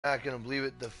Not gonna believe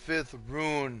it. The fifth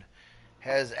rune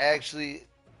has actually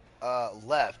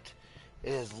left.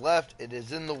 It has left. It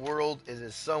is in the world. It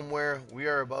is somewhere. We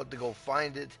are about to go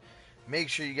find it. Make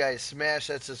sure you guys smash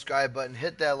that subscribe button,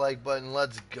 hit that like button.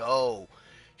 Let's go.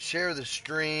 Share the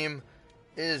stream.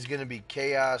 It is gonna be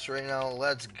chaos right now.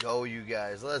 Let's go, you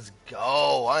guys. Let's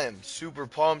go. I am super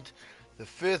pumped. The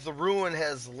fifth rune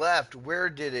has left. Where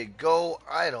did it go?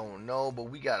 I don't know,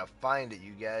 but we gotta find it,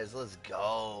 you guys. Let's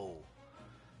go.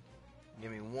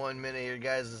 Give me 1 minute here,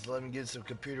 guys. Just let me get some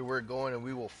computer work going, and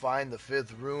we will find the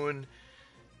fifth rune.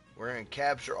 We're going to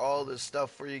capture all this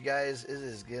stuff for you guys. It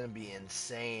is going to be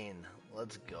insane.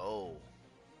 Let's go.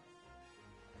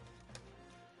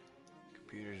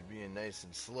 Computer's being nice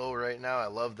and slow right now. I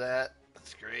love that.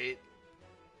 That's great.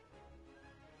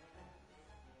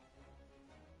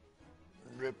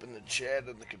 Ripping the chat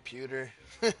on the computer.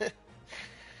 Alright.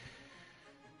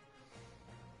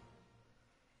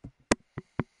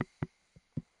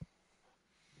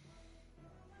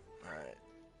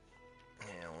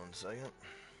 Hang on 1 second.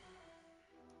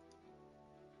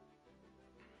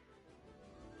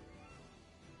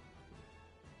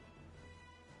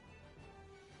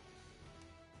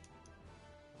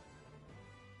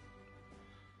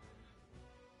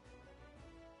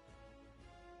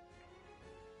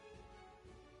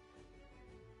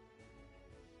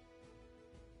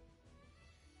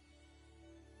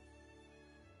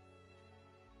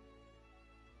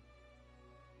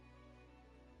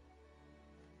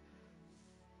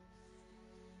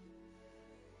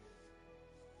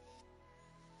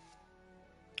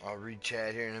 I'll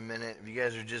re-chat here in a minute. If you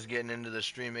guys are just getting into the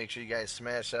stream, make sure you guys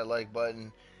smash that like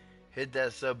button. Hit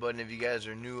that sub button if you guys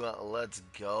are new. Let's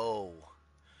go.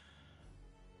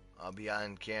 I'll be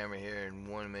on camera here in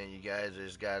 1 minute, you guys. I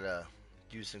just gotta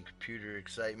do some computer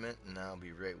excitement, and I'll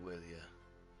be right with you.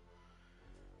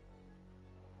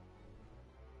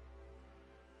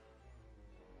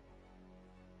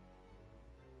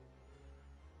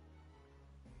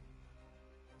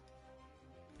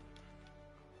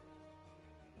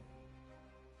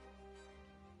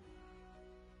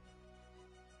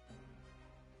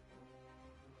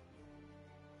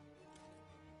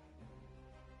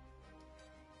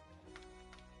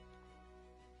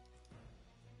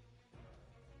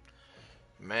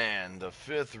 Man, the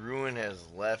fifth rune has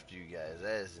left, you guys.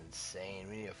 That is insane.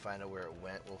 We need to find out where it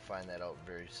went. We'll find that out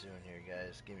very soon here,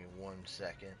 guys. Give me 1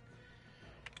 second.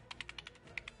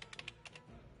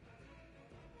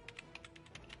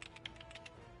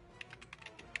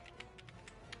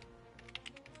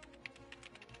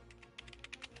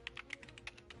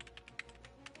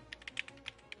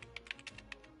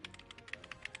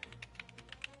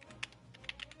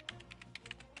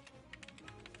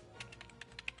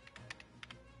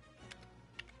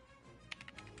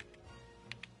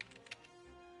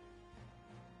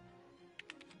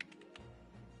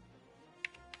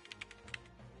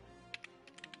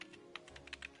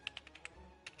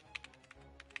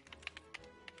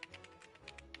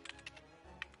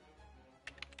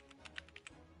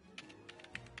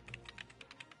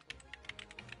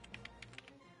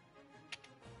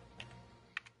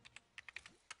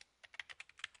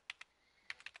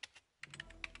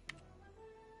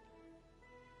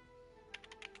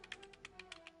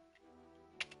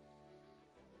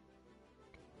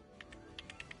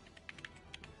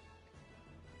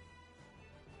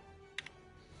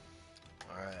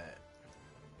 Alright.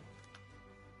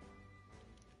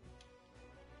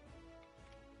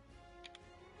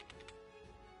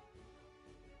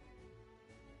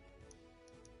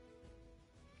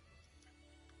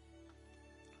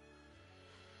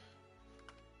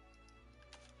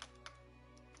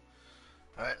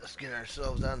 Alright, let's get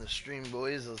ourselves on the stream,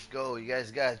 boys. Let's go. You guys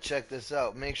gotta check this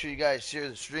out. Make sure you guys share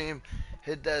the stream.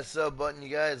 Hit that sub button, you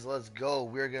guys. Let's go.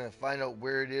 We're gonna find out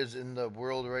where it is in the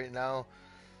world right now.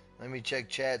 Let me check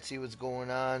chat, see what's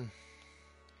going on.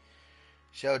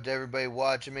 Shout out to everybody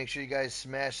watching. Make sure you guys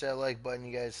smash that like button.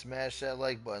 You guys smash that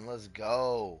like button. Let's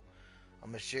go. I'm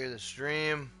gonna share the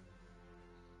stream.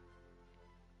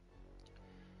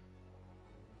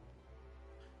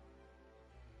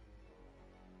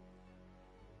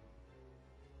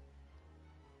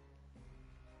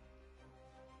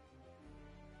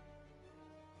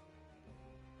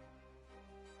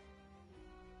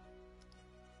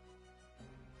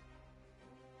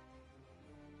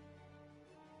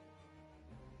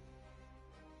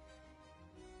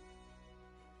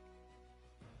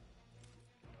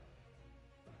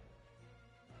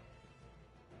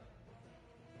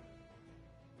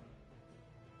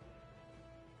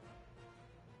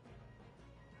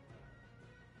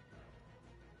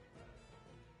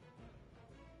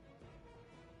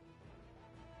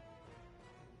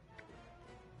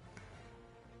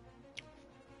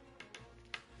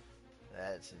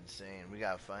 That's insane. We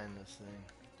gotta find this thing.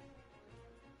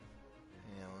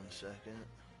 Hang on 1 second.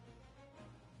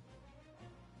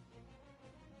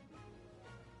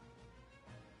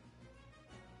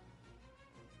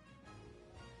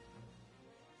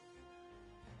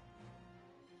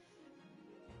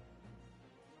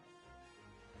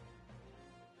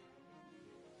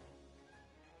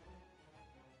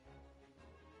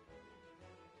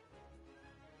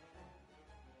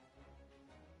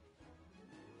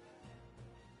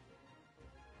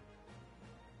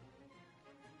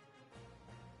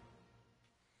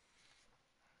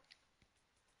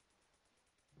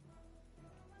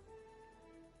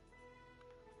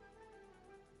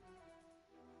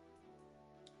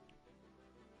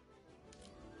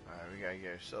 Alright, we gotta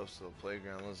get ourselves to the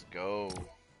playground. Let's go.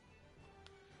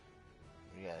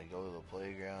 We gotta go to the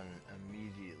playground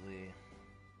immediately.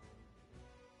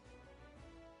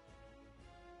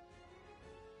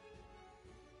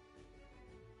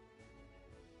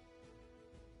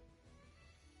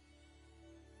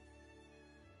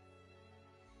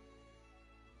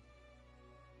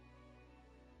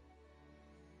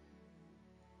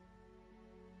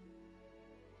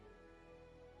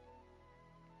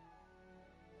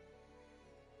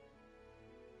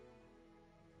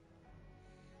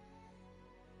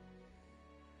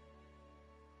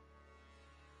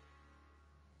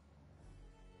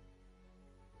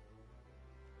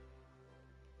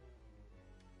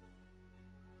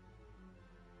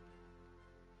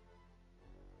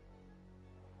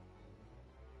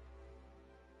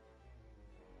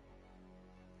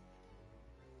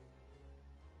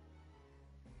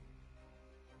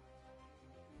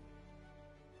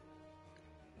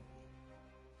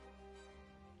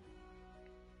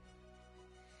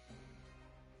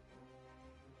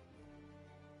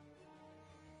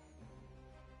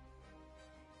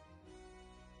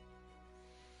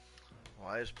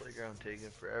 Why is playground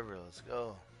taking forever? Let's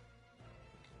go.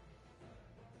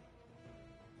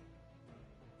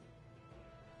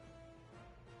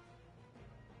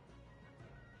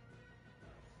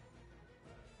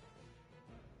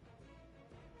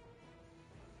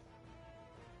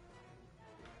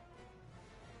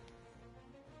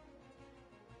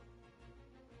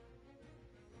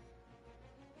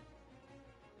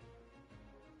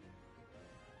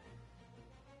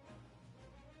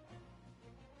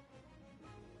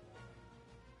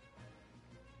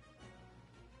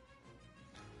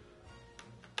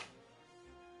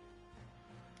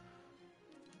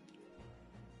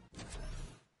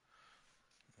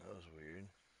 That was weird.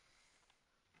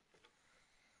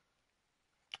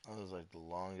 That was like the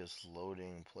longest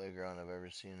loading playground I've ever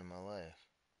seen in my life.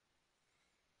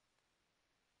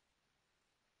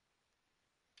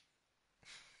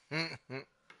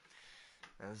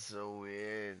 That's so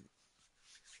weird.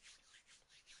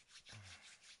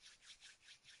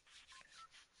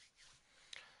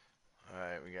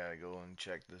 Alright, we gotta go and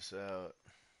check this out.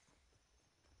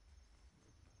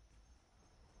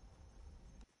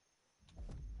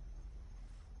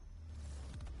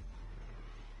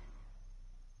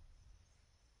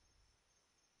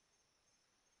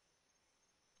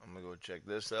 I'm gonna go check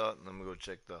this out, and I'm gonna go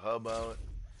check the hub out.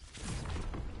 And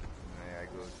then I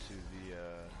go to the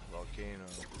volcano.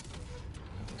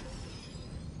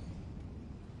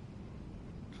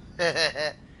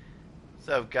 What's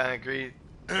up, Concrete?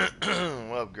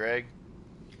 What up, Greg?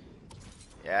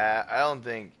 Yeah, I don't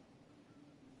think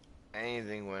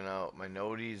anything went out, my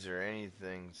noties or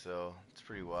anything, so it's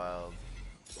pretty wild.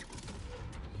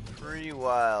 Pretty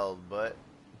wild, but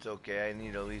it's okay. I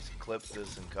need to at least clip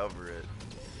this and cover it.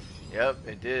 Yep,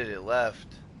 it did. It left.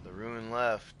 The Rune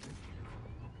left.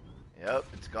 Yep,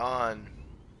 it's gone.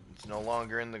 It's no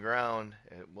longer in the ground.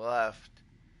 It left.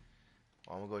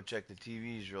 Well, I'm gonna go check the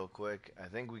TVs real quick. I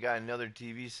think we got another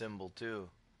TV symbol too.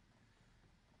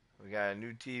 We got a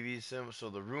new TV symbol. So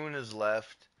the Rune is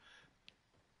left.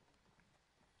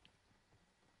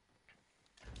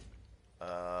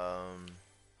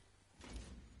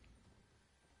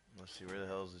 Let's see, where the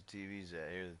hell's the TVs at?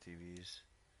 Here are the TVs.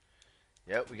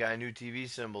 Yep, we got a new TV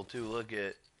symbol too. Look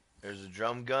at, there's a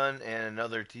drum gun and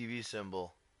another TV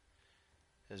symbol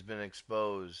has been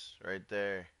exposed right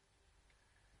there.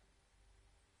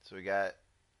 So we got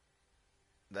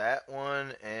that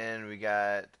one and we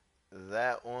got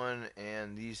that one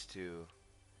and these two.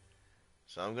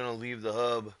 So I'm gonna leave the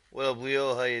hub. What up,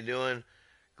 Leo? How you doing?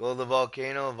 Go to the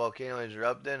volcano. Volcano is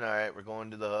erupting. All right, we're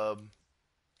going to the hub.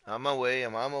 On my way.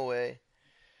 I'm on my way.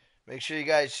 Make sure you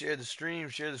guys share the stream.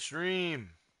 Share the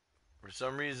stream. For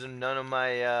some reason, none of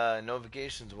my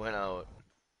notifications went out.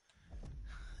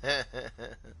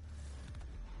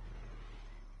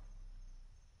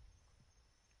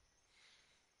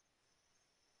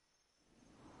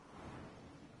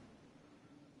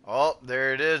 Oh,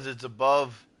 there it is. It's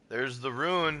above. There's the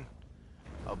rune.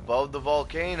 Above the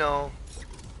volcano.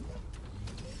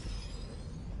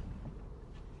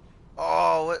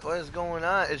 Oh, what is going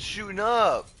on? It's shooting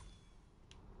up.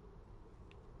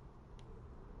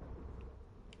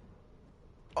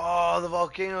 Oh, the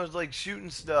volcano is like shooting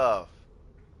stuff.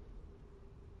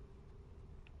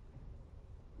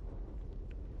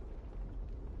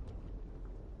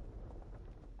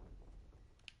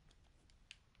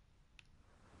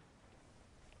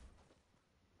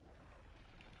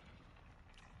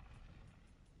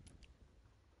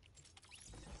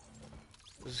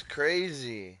 This is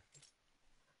crazy.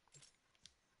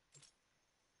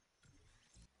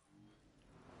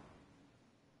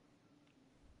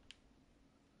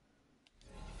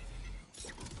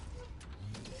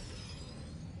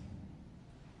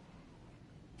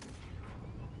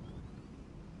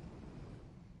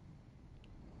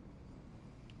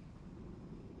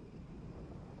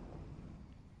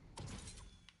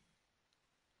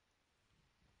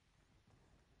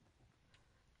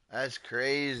 That's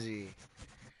crazy.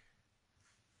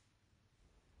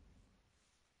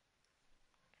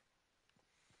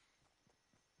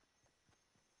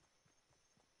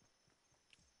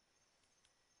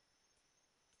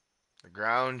 The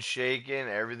ground's shaking,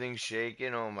 everything's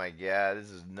shaking. Oh my god, this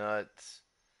is nuts.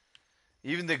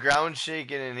 Even the ground's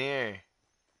shaking in here.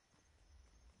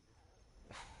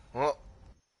 Oh,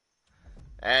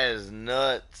 that is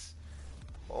nuts.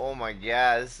 Oh my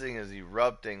god, this thing is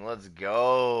erupting. Let's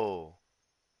go.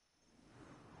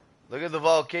 Look at the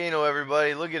volcano,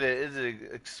 everybody. Look at it.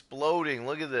 It's exploding.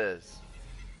 Look at this.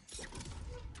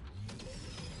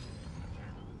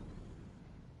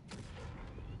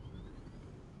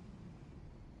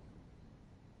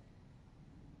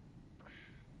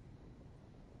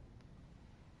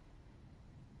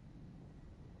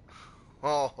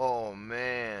 Oh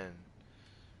man.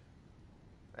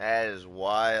 That is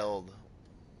wild.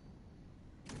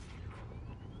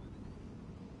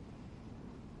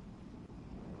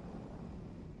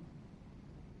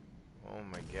 Oh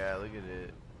my god, look at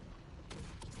it.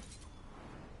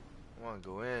 I want to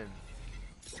go in.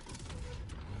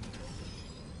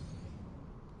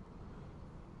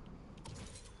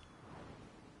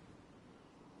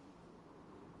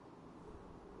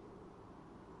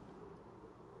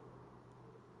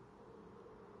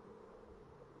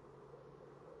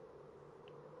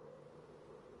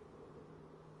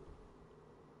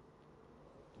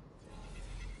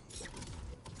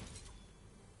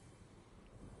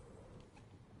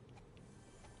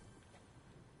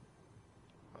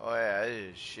 Oh yeah,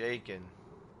 it is shaking.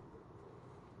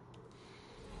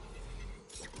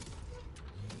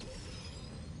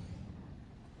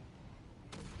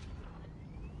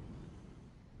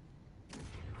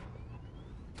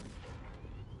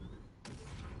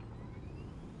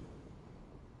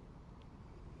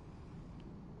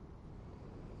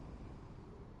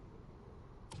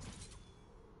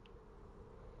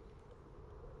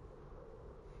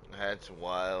 That's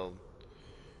wild.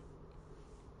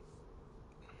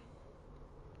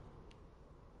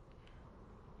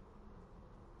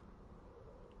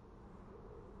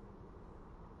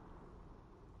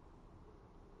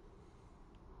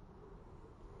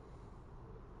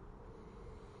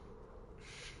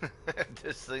 If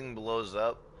this thing blows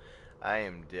up, I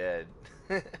am dead.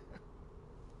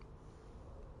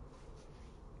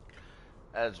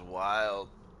 That's wild.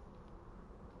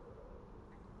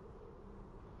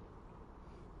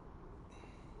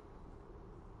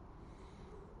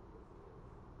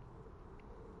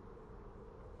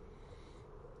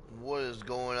 What is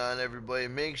going on, everybody?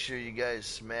 Make sure you guys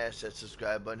smash that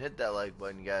subscribe button. Hit that like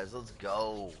button, guys. Let's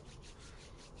go.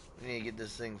 We need to get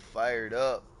this thing fired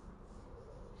up.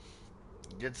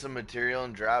 Get some material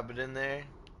and drop it in there.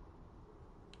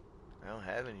 I don't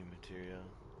have any material.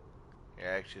 Here,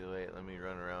 actually, wait. Let me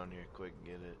run around here quick and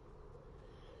get it.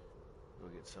 Go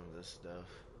get some of this stuff.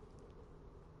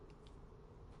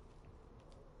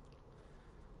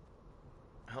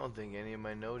 I don't think any of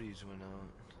my noties went out.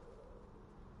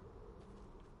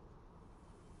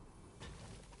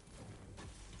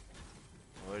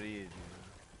 What do you do?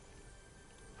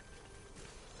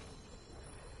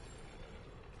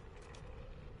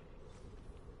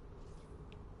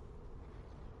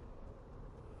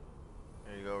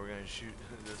 There you go, we're gonna shoot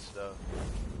this stuff.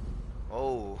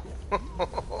 Oh.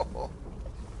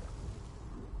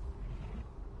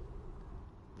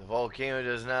 The volcano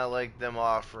does not like them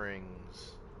offerings.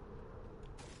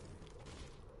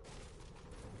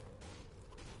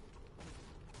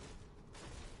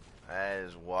 That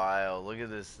is wild. Look at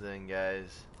this thing,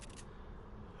 guys.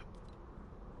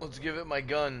 Let's give it my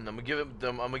gun. I'm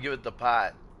gonna give it the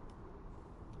pot.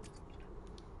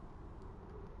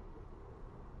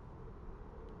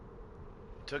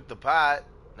 took the pot.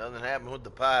 Nothing happened with the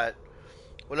pot.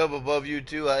 What up above you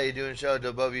two? How you doing? Shout out to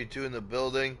above you two in the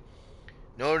building.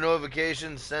 No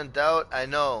notifications sent out. I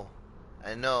know.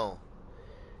 I know.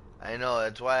 I know.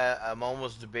 That's why I'm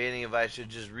almost debating if I should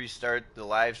just restart the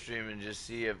live stream and just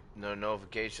see if no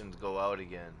notifications go out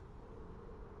again.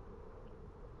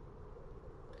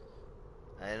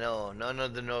 I know. None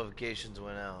of the notifications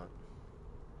went out.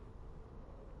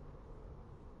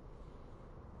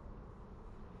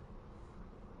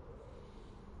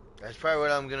 That's probably what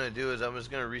I'm going to do is I'm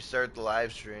just going to restart the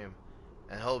live stream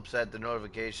in hopes that the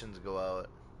notifications go out.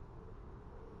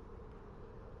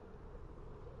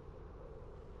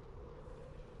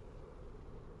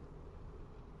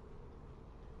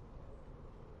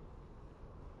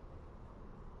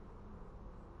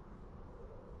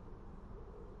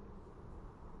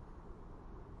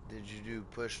 Did you do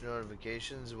push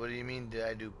notifications? What do you mean did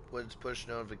I do? What's push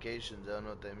notifications? I don't know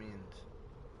what that means.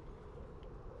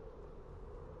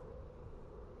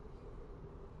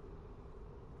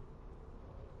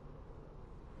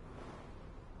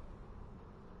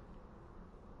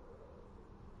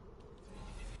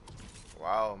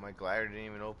 Wow, my glider didn't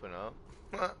even open up.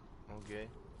 Okay.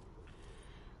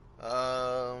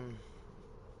 Um.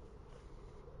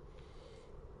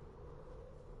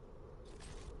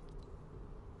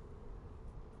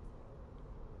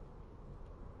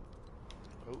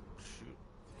 Oh shoot.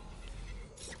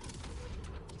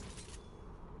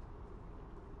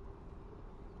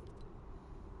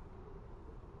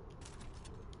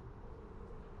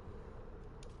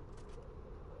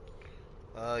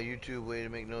 YouTube way to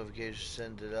make notifications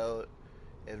send it out.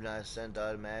 If not sent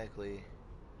automatically.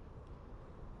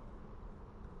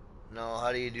 No,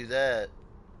 how do you do that?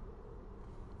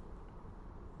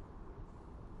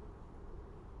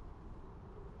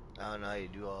 I don't know how you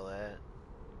do all that.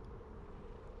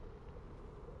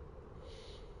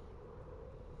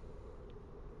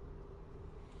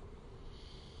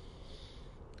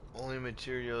 Only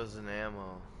materials and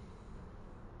ammo.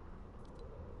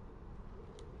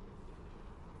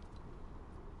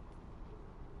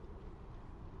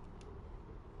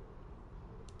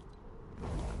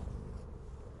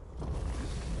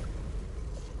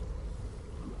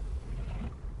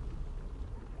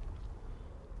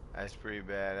 That's pretty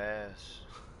badass.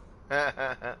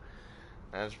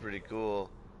 That's pretty cool.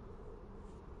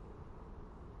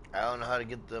 I don't know how to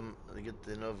get them to get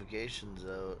the notifications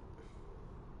out.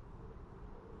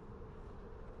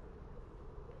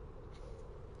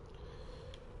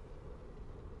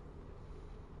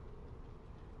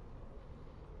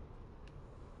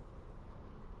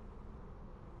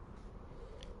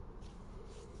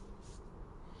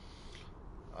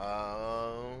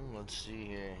 Let's see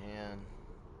here, hand.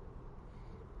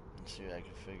 Let's see what I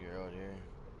can figure out here.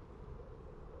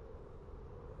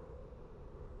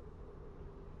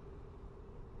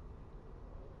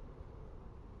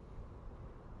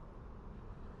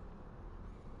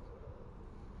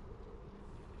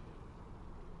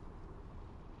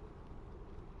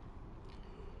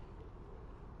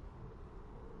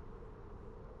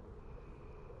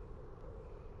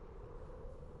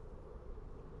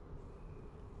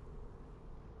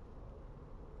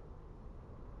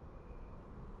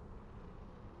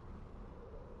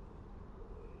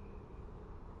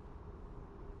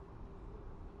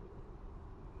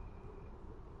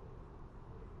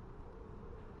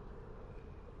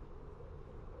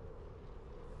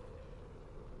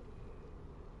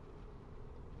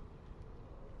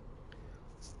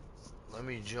 Let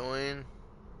me join.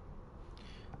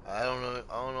 I don't know.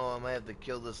 I don't know. I might have to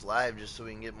kill this live just so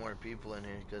we can get more people in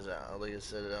here. Because, like I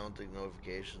said, I don't think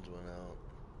notifications went out.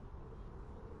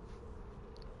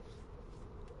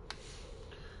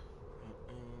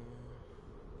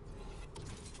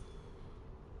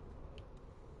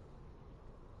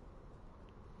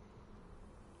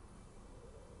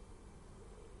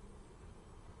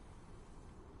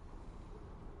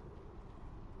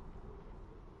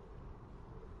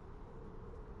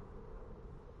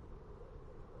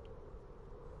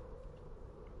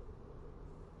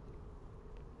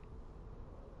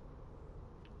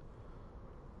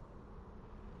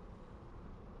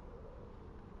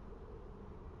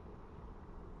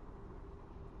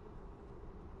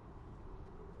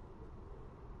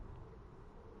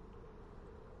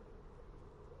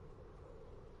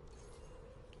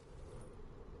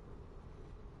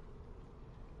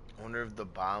 I wonder if the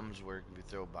bombs work if you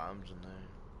throw bombs in there.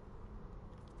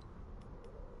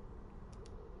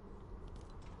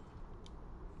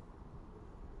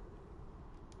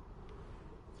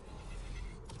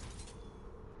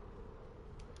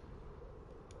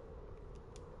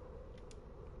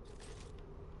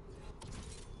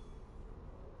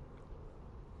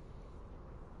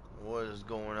 What is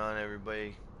going on,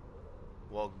 everybody?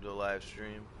 Welcome to the live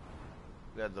stream.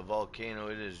 We got the volcano.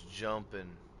 It is jumping.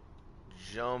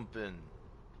 Jumping.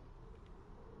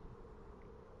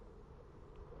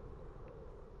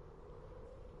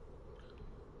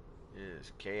 It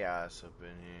is chaos up in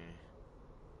here.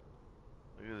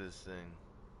 Look at this thing.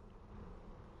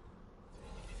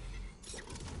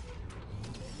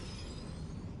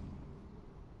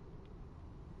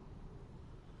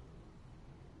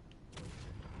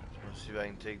 Let's see if I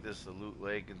can take this to Loot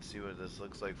Lake and see what this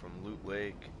looks like from Loot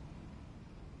Lake.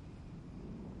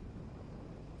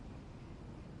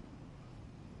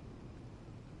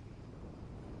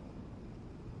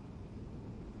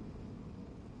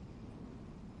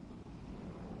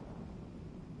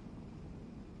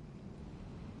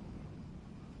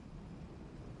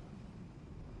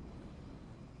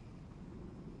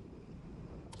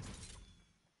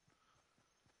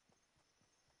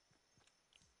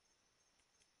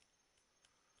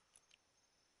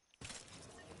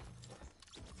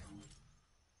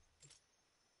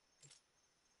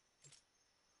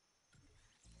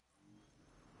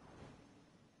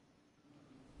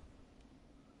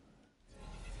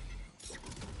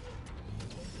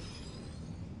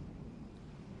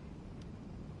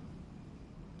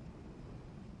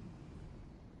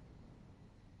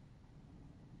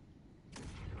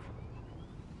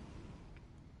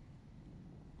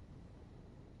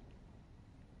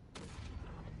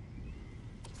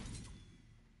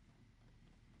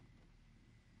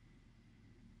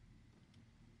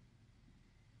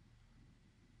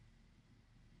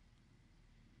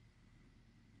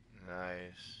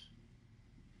 Nice.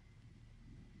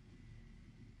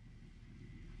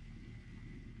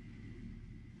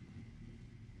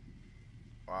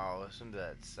 Wow, listen to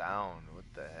that sound. What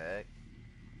the heck?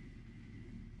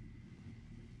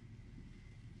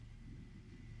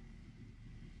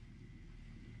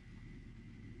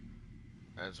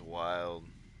 That's wild.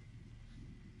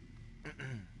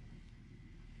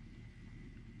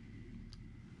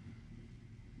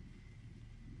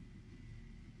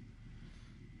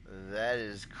 That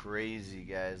is crazy,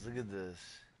 guys. Look at this.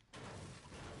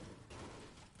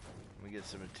 Let me get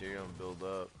some material and build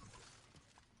up.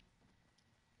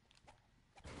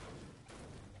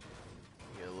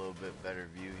 Get a little bit better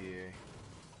view here.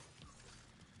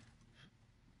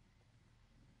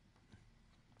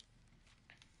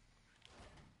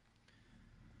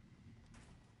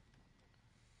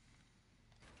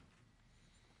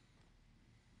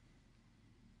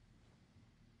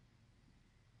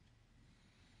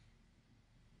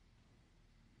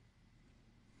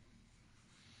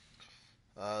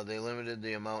 They limited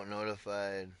the amount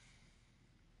notified.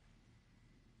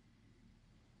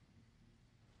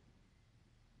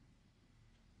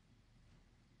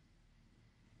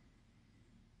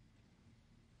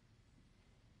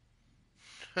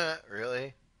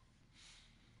 Really?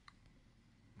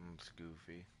 That's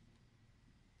goofy.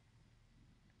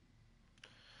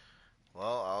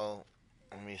 Well,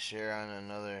 let me share on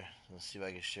another. Let's see if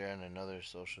I can share on another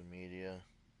social media.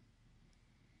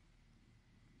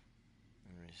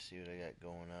 Let me see what I got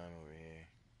going on over here.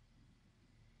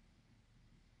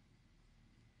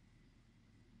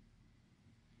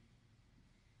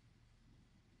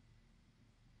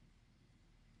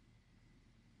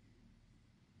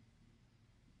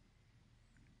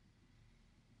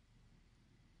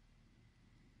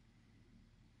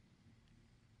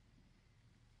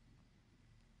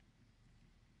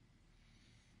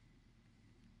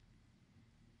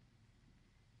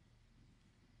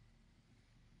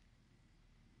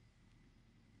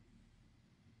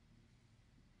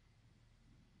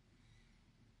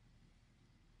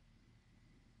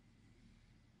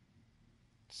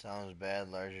 Sounds bad.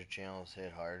 Larger channels hit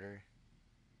harder.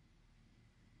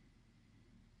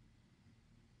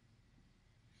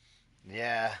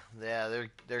 Yeah,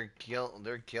 they're killing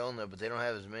it, but they don't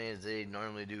have as many as they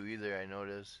normally do either. I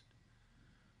noticed.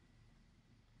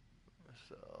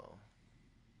 So,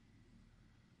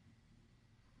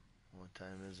 what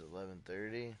time is it?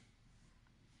 11:30.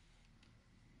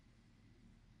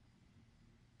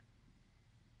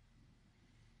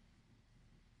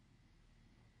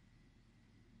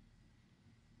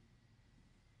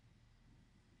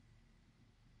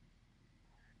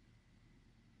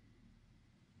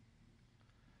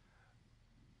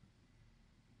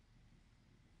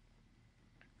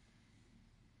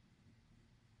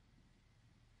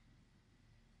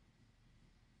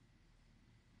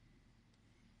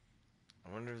 I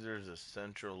wonder if there's a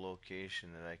central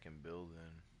location that I can build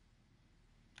in.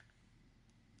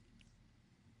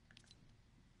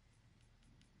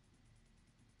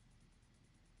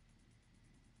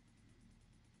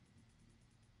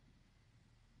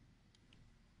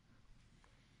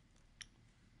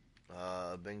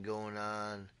 been going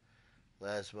on.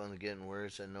 Last month getting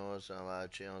worse. I noticed on a lot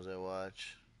of channels I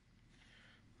watch.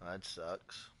 That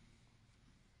sucks.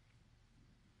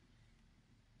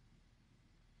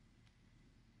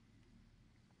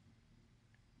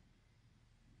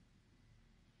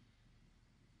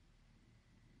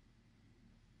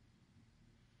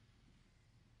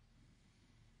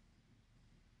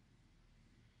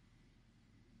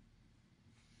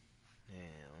 Yeah,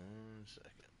 1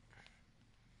 second.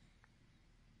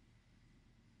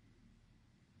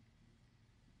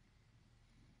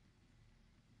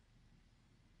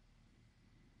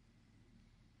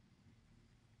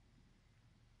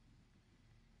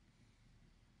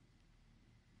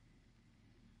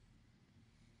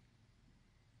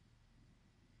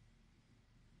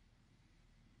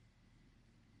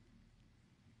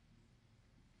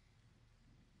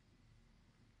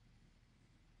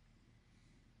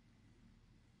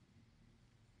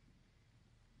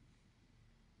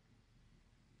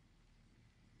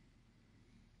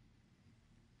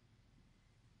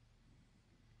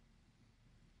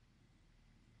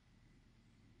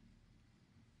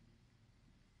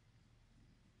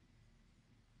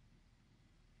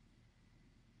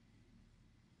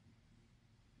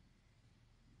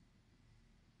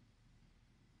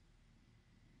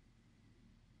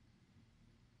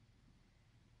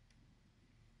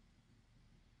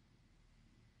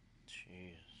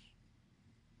 Jeez.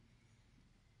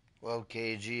 Well,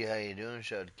 KG, how you doing?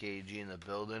 Shout out to KG in the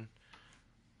building.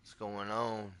 What's going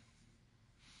on?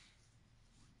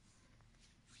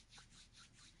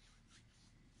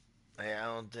 Hey, I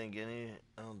don't think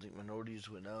minorities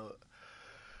went out.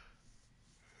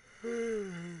 I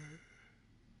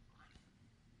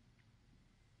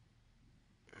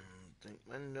don't think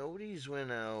minorities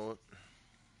went out.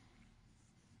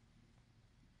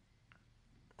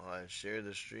 Well, I share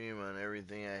the stream on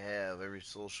everything I have, every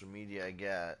social media I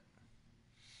got.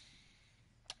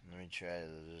 Let me try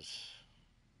this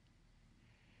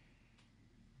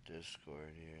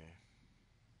Discord here.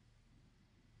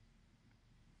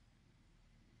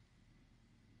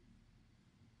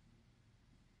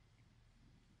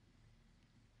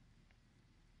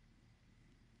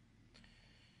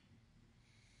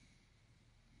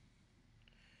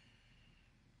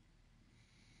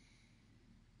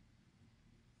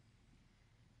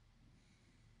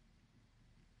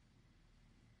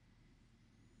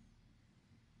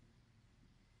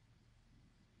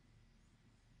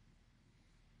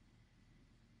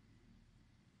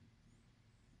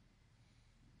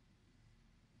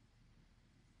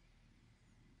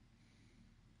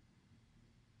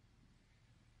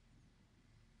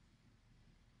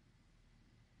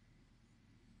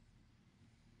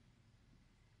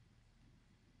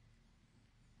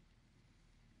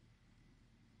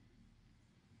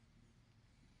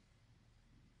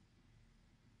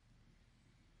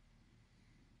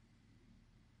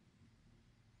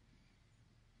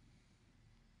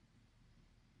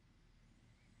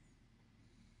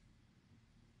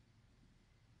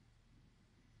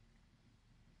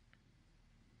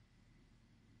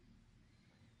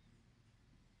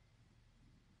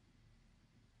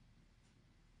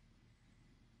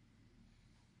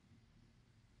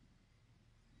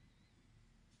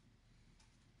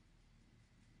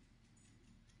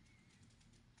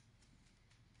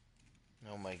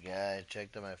 Oh my god, I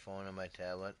checked on my phone and my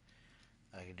tablet.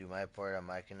 I can do my part on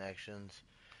my connections.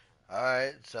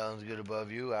 Alright, sounds good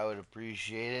above you. I would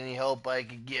appreciate any help I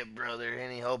could get, brother.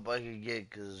 Any help I could get,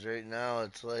 because right now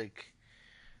it's like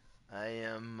I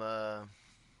am,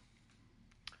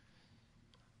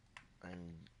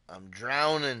 I'm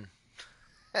drowning.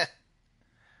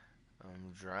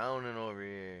 I'm drowning over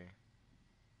here.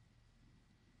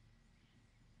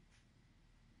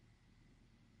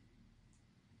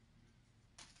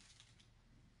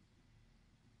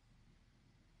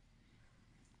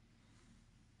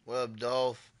 What up,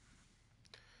 Dolph?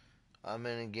 I'm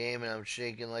in a game and I'm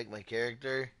shaking like my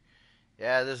character.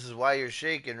 Yeah, this is why you're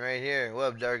shaking right here. What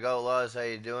up, Dark Outlaws? How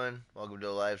you doing? Welcome to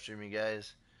the live stream, you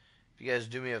guys. If you guys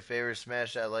do me a favor,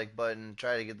 smash that like button.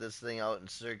 Try to get this thing out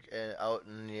out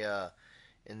in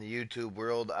the YouTube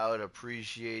world. I would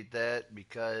appreciate that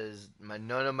because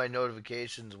none of my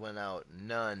notifications went out.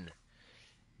 None.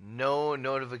 No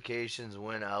notifications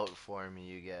went out for me,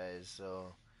 you guys.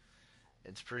 So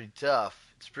it's pretty tough.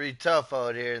 It's pretty tough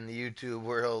out here in the YouTube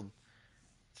world.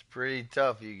 It's pretty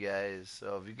tough, you guys.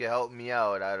 So if you could help me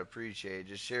out, I'd appreciate it.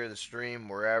 Just share the stream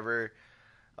wherever.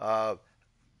 Uh,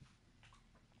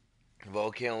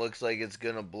 Volcano looks like it's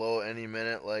gonna blow any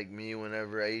minute, like me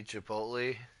whenever I eat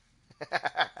Chipotle.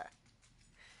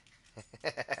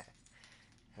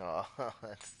 Oh,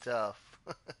 that's tough.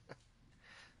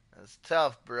 That's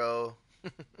tough, bro.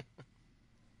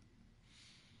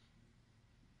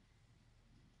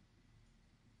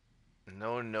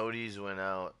 No noties went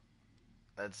out.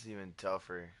 That's even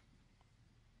tougher.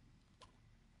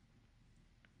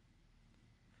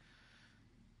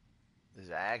 This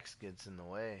axe gets in the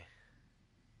way.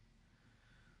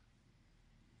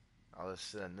 I'll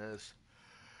just send this.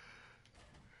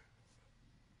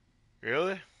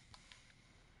 Really?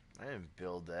 I didn't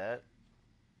build that.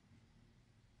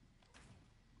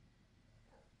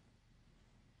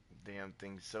 Damn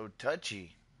thing's so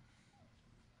touchy.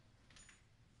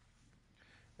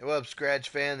 Hey, what up, Scratch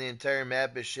Fan? The entire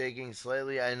map is shaking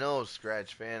slightly. I know,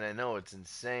 Scratch Fan. I know, it's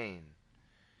insane.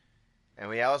 And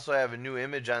we also have a new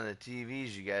image on the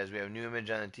TVs, you guys. We have a new image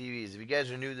on the TVs. If you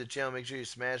guys are new to the channel, make sure you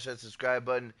smash that subscribe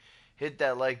button. Hit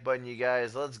that like button, you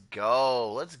guys. Let's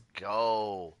go. Let's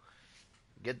go.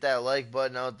 Get that like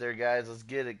button out there, guys. Let's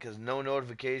get it, because no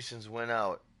notifications went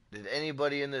out. Did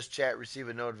anybody in this chat receive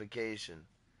a notification?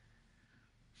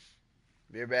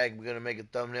 Be right back. I'm going to make a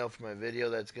thumbnail for my video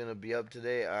that's going to be up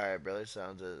today. Alright, brother.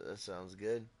 That sounds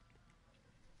good.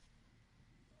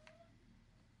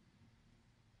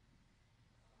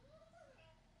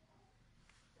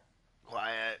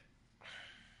 Quiet.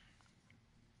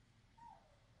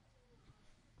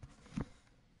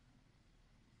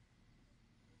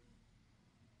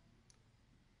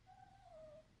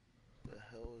 The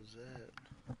hell was that?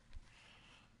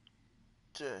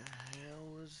 The hell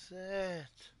was that?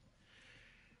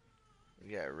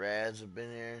 We got Raz up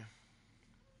in here.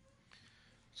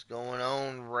 What's going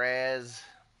on, Raz?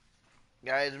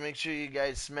 Guys, make sure you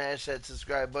guys smash that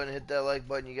subscribe button, hit that like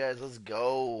button, you guys. Let's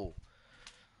go.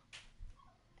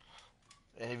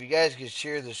 And if you guys could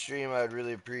share the stream, I would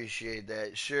really appreciate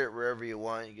that. Share it wherever you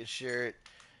want. You can share it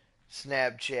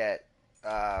Snapchat,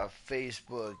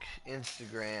 Facebook,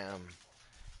 Instagram,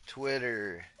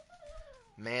 Twitter,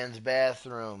 man's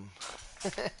bathroom.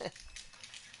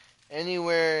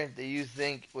 Anywhere that you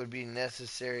think would be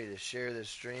necessary to share the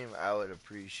stream, I would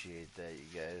appreciate that, you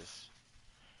guys.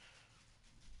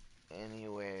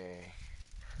 Anywhere.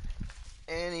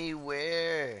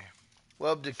 Anywhere.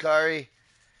 Well, Dakari,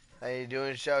 how you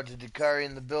doing? Shout out to Dakari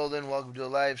in the building. Welcome to a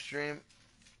live stream.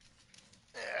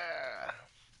 Yeah.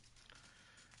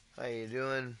 How you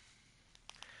doing?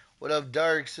 What up,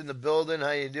 Darks in the building?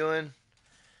 How you doing?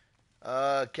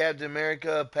 Captain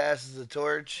America passes the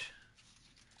torch.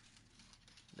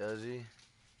 Does he?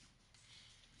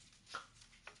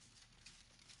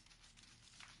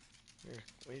 Here,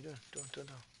 what are you doing? Don't. Come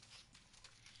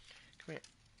here.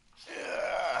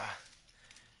 Yeah.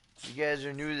 You guys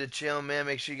are new to the channel, man.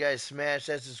 Make sure you guys smash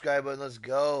that subscribe button. Let's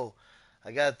go.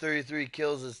 I got 33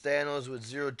 kills as Thanos with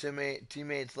 0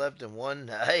 teammates left and 1.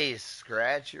 Nice,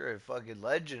 Scratch. You're a fucking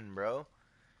legend, bro.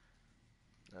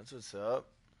 That's what's up.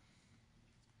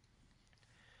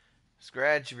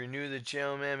 Scratch, if you're new to the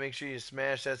channel, man, make sure you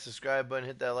smash that subscribe button,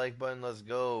 hit that like button. Let's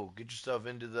go. Get yourself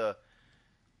into the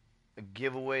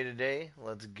giveaway today.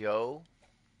 Let's go.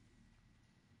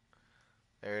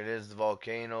 There it is, the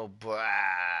volcano. Blah.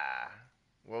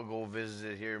 We'll go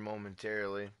visit it here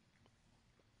momentarily.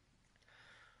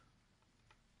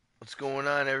 What's going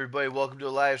on, everybody? Welcome to a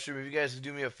live stream. If you guys would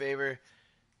do me a favor,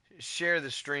 share the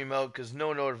stream out, because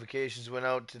no notifications went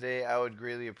out today. I would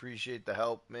greatly appreciate the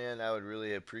help, man. I would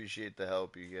really appreciate the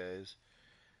help, you guys.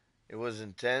 It was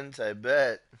intense, I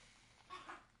bet.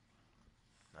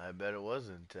 I bet it was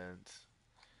intense.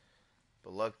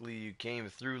 But luckily you came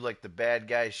through like the bad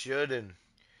guy should, and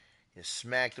you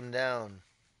smacked him down.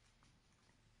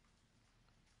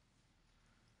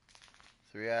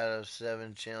 3 out of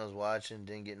 7 channels watching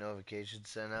didn't get notifications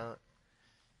sent out.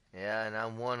 Yeah, and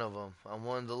I'm one of them. I'm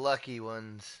one of the lucky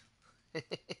ones.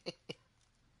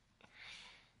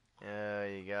 Yeah,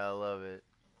 you gotta love it.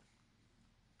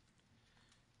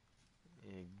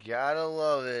 You gotta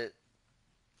love it.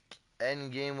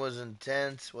 Endgame was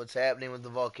intense. What's happening with the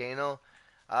volcano?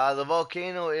 The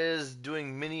volcano is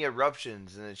doing mini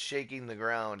eruptions, and it's shaking the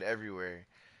ground everywhere.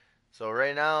 So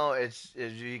right now, it's,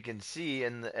 as you can see,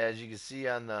 and as you can see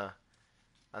on the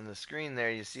screen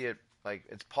there, you see it like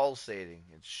it's pulsating.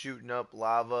 It's shooting up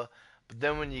lava. But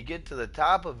then when you get to the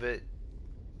top of it,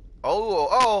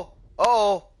 oh,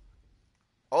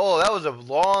 that was a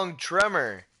long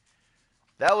tremor.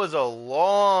 That was a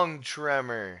long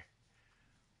tremor.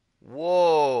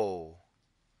 Whoa.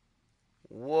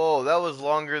 Whoa, that was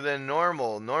longer than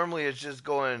normal. Normally it's just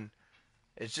going,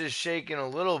 it's just shaking a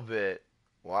little bit.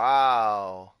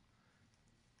 Wow.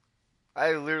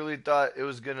 I literally thought it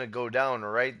was going to go down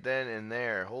right then and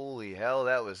there. Holy hell,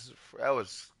 that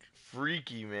was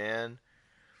freaky, man.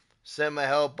 Sent my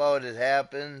help out, it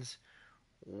happens.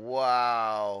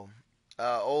 Wow.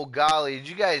 Oh golly, did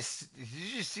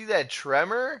you see that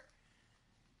tremor?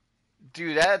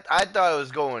 Dude, that I thought it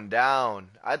was going down.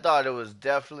 I thought it was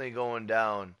definitely going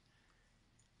down.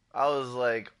 I was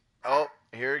like, "Oh,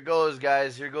 here it goes,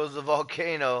 guys. Here goes the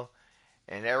volcano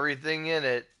and everything in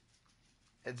it.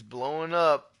 It's blowing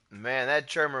up." Man, that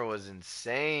tremor was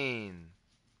insane.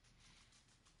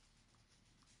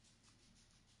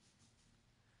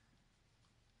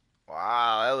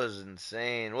 Wow, that was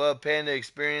insane. What a Panda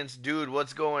experience, dude.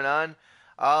 What's going on?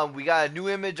 We got a new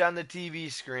image on the TV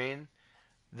screen.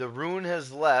 The rune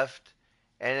has left,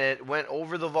 and it went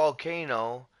over the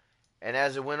volcano. And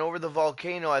as it went over the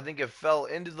volcano, I think it fell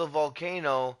into the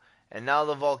volcano, and now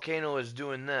the volcano is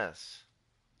doing this.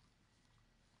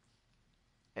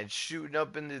 It's shooting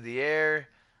up into the air.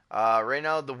 Right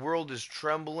now, the world is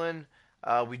trembling.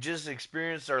 We just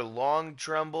experienced our long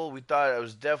tremble. We thought it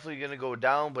was definitely going to go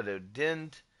down, but it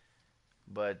didn't.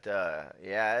 But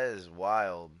yeah, it is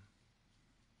wild.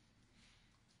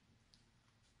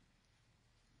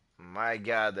 My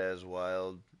God, that is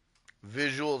wild.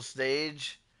 Visual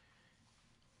stage.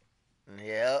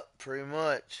 Yep, pretty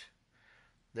much.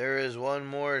 There is one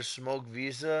more smoke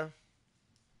visa.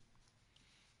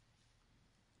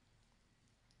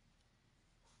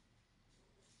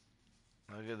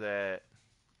 Look at that.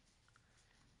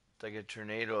 It's like a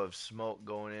tornado of smoke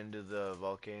going into the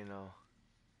volcano.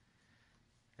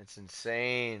 It's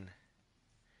insane.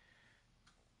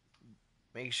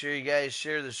 Make sure you guys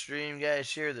share the stream, guys.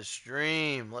 Share the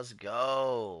stream. Let's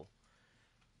go.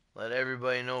 Let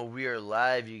everybody know we are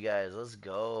live, you guys. Let's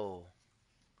go.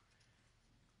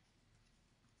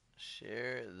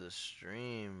 Share the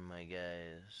stream, my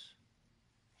guys.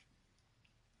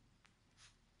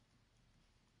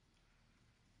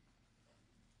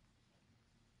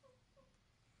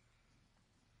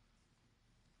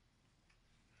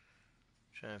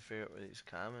 Trying to figure out where these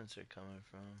comments are coming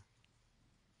from.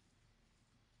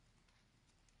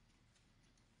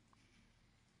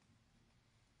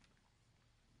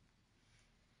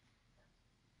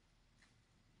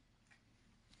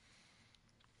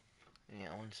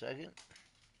 Yeah, 1 second.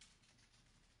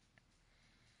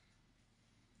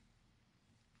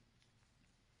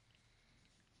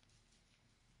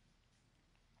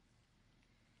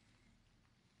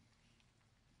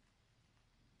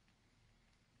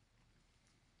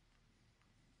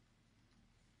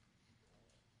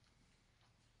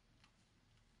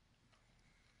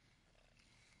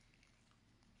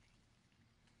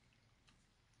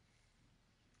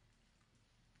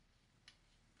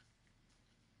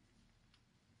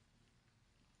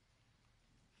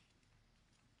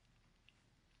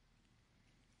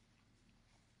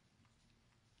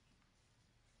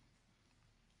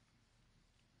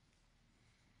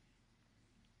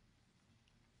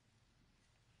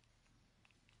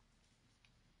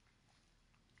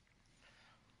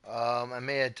 I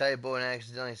made a typo and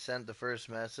accidentally sent the first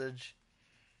message.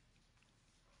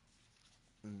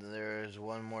 There's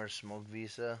one more smoke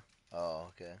visa. Oh,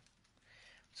 okay.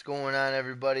 What's going on,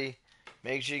 everybody?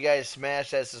 Make sure you guys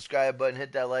smash that subscribe button,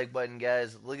 hit that like button,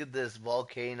 guys. Look at this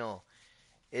volcano.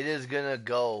 It is gonna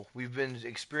go. We've been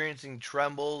experiencing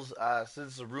trembles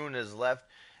since the rune has left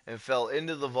and fell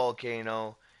into the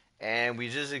volcano, and we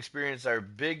just experienced our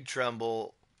big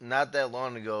tremble not that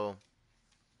long ago,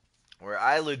 where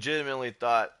I legitimately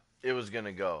thought it was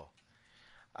gonna go.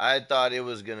 I thought it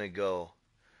was gonna go.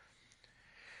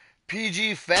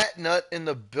 PG Fat Nut in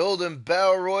the building.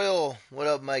 Battle Royal. What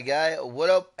up, my guy? What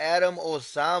up, Adam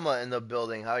Osama in the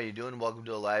building? How you doing? Welcome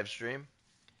to a live stream.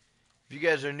 If you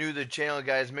guys are new to the channel,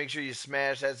 guys, make sure you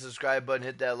smash that subscribe button,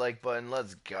 hit that like button.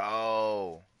 Let's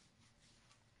go.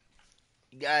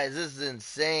 Guys, this is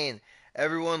insane.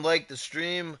 Everyone like the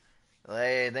stream.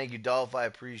 Hey, thank you, Dolph. I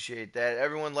appreciate that.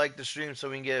 Everyone like the stream so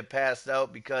we can get it passed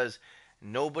out because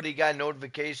nobody got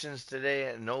notifications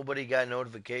today. Nobody got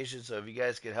notifications. So if you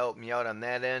guys could help me out on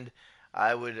that end,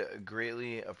 I would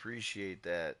greatly appreciate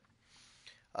that.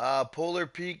 Polar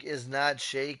Peak is not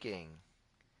shaking.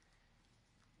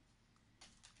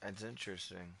 That's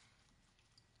interesting.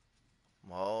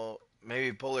 Well,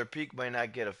 maybe Polar Peak might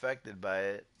not get affected by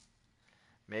it.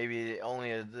 Maybe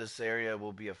only this area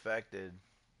will be affected.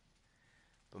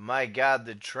 But my God,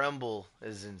 the tremble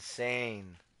is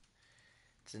insane.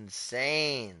 It's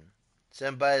insane.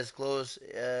 Senpai is close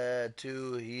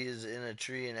to. He is in a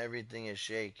tree and everything is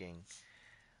shaking.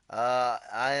 I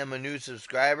am a new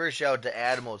subscriber. Shout out to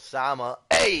Adam Osama.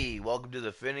 Hey, welcome to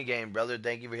the Finnegan, brother.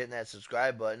 Thank you for hitting that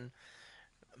subscribe button.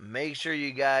 Make sure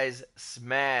you guys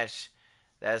smash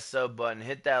that sub button.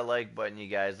 Hit that like button, you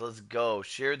guys. Let's go.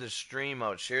 Share the stream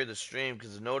out. Share the stream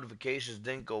because the notifications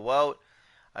didn't go out.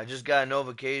 I just got a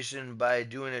notification by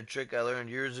doing a trick I learned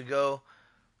years ago.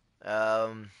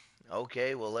 Um,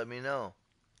 okay, well, let me know.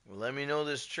 Well, let me know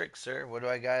this trick, sir. What do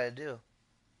I gotta do?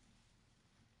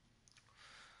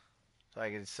 So I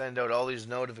can send out all these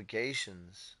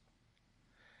notifications.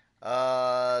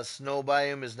 Snow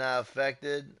biome is not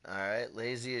affected. Alright,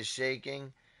 lazy is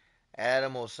shaking.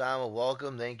 Adam Osama,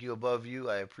 welcome. Thank you above you.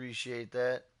 I appreciate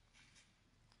that.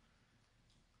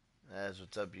 That's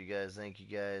what's up, you guys. Thank you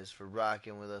guys for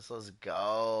rocking with us. Let's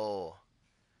go.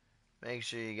 Make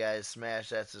sure you guys smash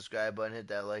that subscribe button, hit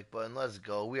that like button. Let's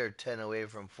go. We are 10 away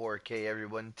from 4K,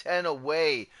 everyone. 10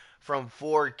 away from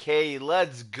 4K.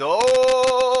 Let's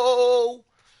go.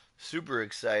 Super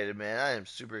excited, man. I am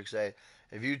super excited.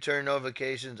 If you turn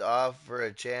notifications off for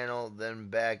a channel, then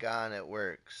back on, it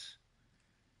works.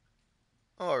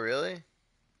 Oh, really?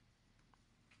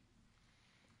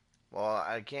 Well,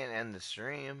 I can't end the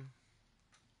stream.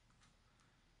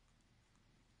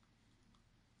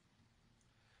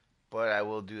 But I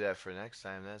will do that for next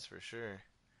time, that's for sure.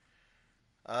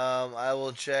 I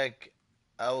will check.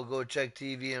 I will go check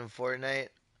TV in Fortnite.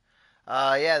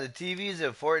 Yeah, the TV's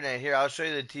in Fortnite. Here, I'll show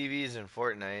you the TVs in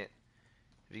Fortnite.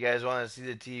 If you guys want to see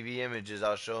the TV images,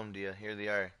 I'll show them to you. Here they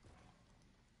are.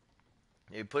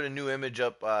 They put a new image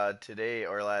up today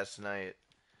or last night.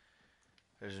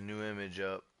 There's a new image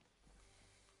up.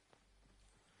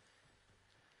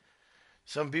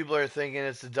 Some people are thinking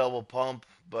it's a double pump,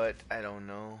 but I don't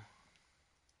know.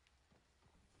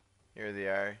 Here they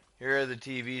are. Here are the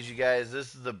TVs, you guys.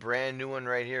 This is the brand new one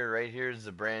right here. Right here is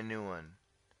the brand new one.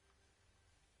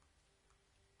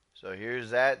 So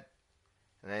here's that.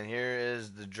 And then here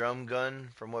is the drum gun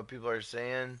from what people are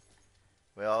saying.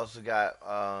 We also got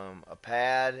a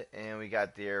pad and we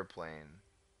got the airplane.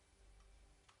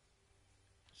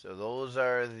 So those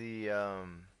are the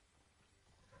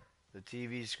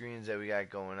TV screens that we got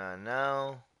going on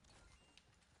now.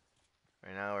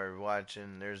 Right now we're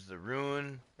watching, there's the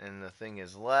Rune and the thing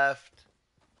is left.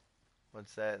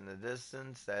 What's that in the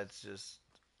distance? That's just,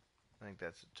 I think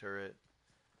that's a turret.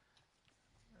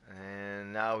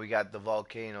 And now we got the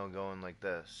volcano going like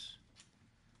this.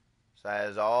 So that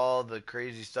is all the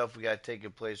crazy stuff we got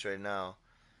taking place right now.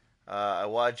 I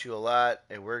watch you a lot.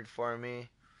 It worked for me.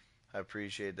 I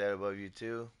appreciate that above you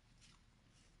too.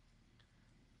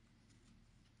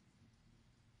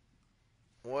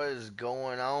 What is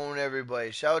going on,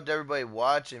 everybody? Shout out to everybody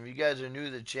watching. If you guys are new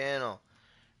to the channel,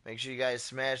 make sure you guys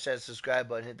smash that subscribe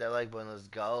button, hit that like button. Let's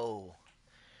go.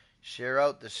 Share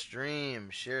out the stream.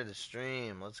 Share the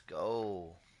stream. Let's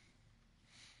go.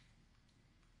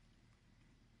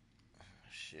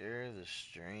 Share the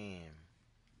stream.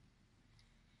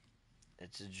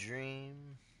 It's a dream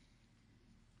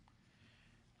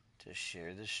to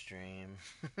share the stream.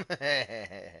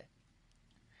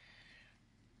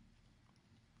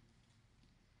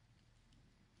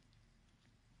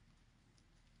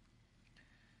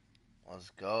 Let's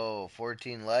go.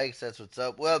 14 likes. That's what's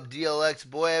up. Well, DLX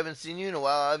boy, I haven't seen you in a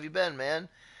while. How have you been, man?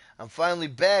 I'm finally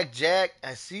back, Jack.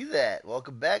 I see that.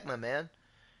 Welcome back, my man.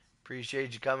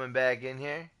 Appreciate you coming back in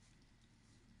here.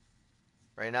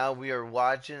 Right now, we are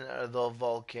watching the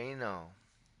volcano.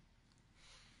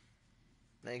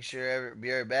 Make sure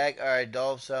be right back. All right,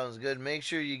 Dolph sounds good. Make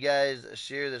sure you guys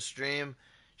share the stream.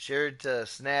 Share it to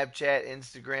Snapchat,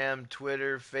 Instagram,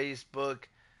 Twitter, Facebook,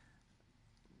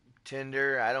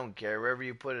 Tinder. I don't care. Wherever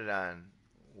you put it on.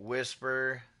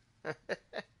 Whisper.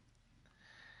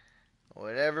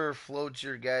 Whatever floats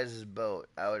your guys' boat.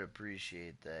 I would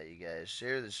appreciate that, you guys.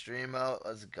 Share the stream out.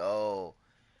 Let's go.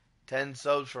 10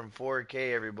 subs from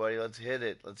 4K, everybody. Let's hit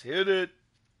it. Let's hit it.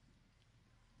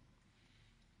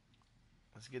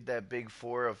 Let's get that big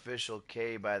 4 official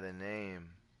K by the name.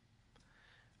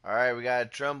 Alright, we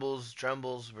got Trembles.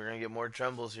 Trembles. We're going to get more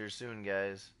Trembles here soon,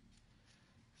 guys.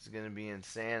 This is going to be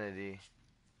insanity.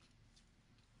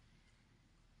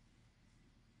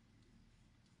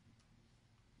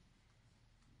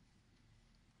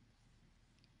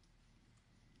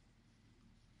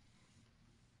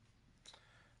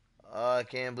 Oh, I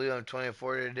can't believe I'm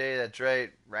 24 today. That's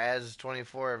right. Raz is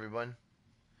 24, everyone.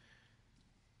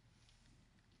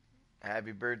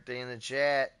 Happy birthday in the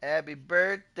chat. Happy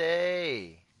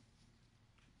birthday.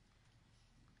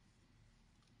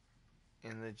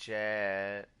 In the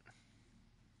chat.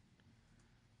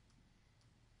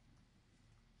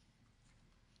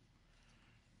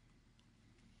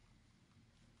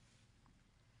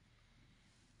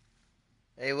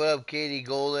 Hey, what up, Katie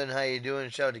Golden? How you doing?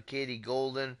 Shout out to Katie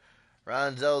Golden.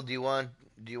 Ronzel, do you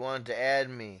want to add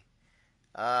me?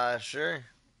 Sure.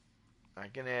 I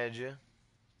can add you.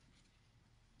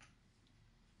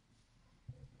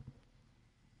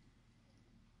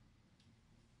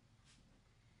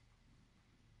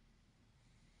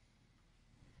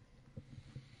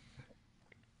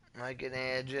 I can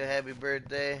add you. Happy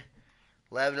birthday.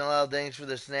 Laughing out loud, thanks for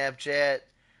the Snapchat.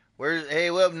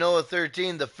 Hey, what up, Noah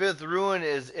 13? The fifth ruin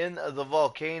is in the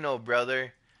volcano,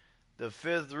 brother. The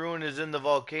fifth rune is in the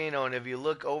volcano, and if you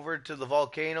look over to the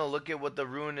volcano, look at what the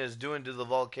rune is doing to the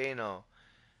volcano.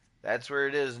 That's where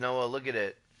it is, Noah. Look at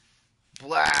it.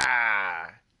 Blah!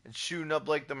 It's shooting up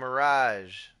like the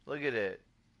Mirage. Look at it.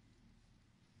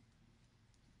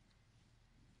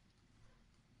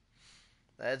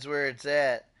 That's where it's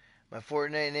at. My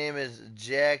Fortnite name is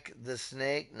Jack the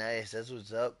Snake. Nice, that's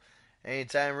what's up.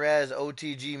 Anytime Raz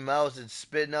OTG mouse, it's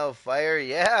spitting out fire.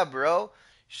 Yeah, bro.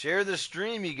 Share the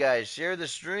stream, you guys. Share the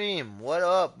stream. What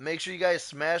up? Make sure you guys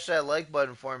smash that like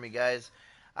button for me, guys.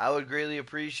 I would greatly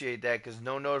appreciate that because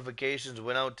no notifications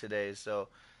went out today. So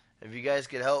if you guys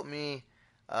could help me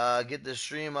get the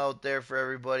stream out there for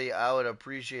everybody, I would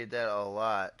appreciate that a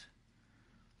lot.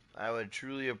 I would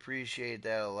truly appreciate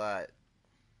that a lot.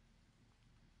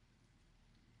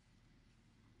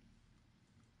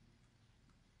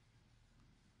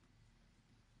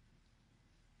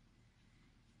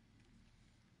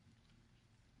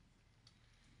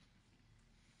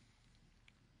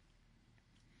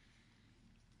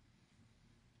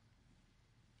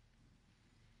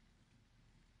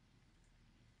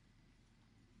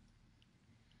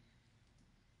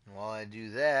 While I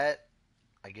do that,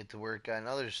 I get to work on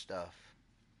other stuff.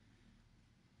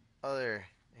 Other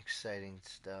exciting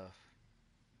stuff.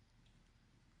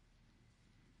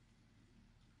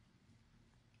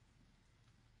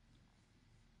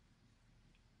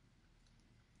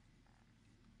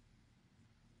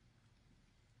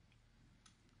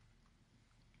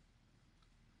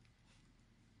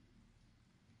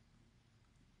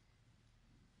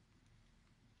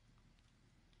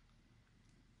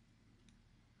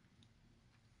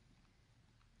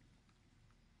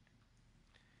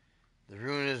 The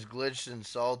rune is glitched and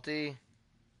salty.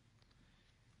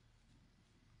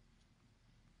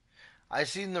 I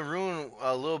seen the rune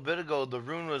a little bit ago. The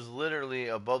rune was literally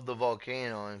above the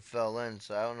volcano and fell in,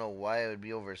 so I don't know why it would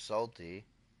be over salty.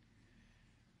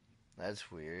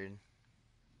 That's weird.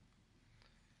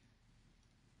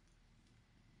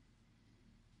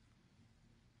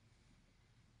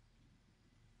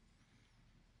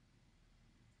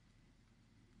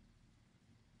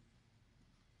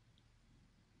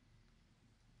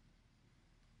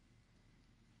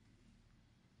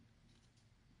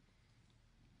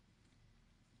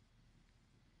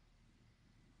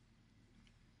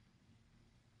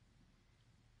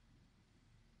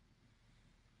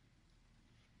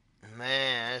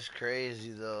 Man, that's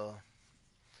crazy though.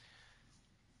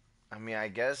 I mean, I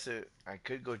guess I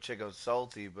could go check out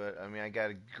Salty, but I mean, I got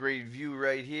a great view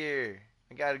right here.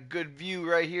 I got a good view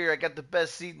right here. I got the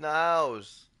best seat in the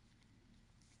house.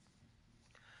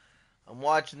 I'm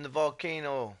watching the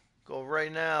volcano go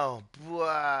right now.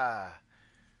 Blah.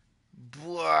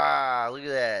 Blah. Look at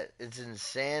that. It's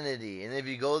insanity. And if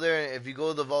you go there, if you go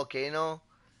to the volcano,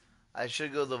 I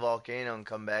should go to the volcano and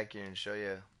come back here and show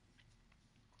you.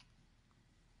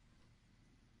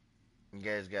 You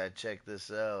guys gotta check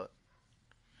this out.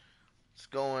 What's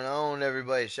going on,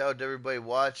 everybody? Shout out to everybody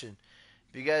watching.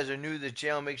 If you guys are new to the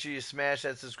channel, make sure you smash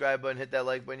that subscribe button, hit that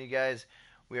like button, you guys.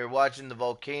 We are watching the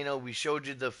volcano. We showed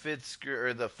you the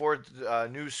fourth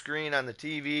new screen on the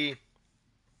TV.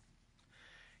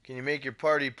 Can you make your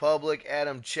party public?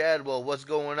 Adam Chadwell, what's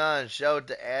going on? Shout out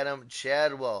to Adam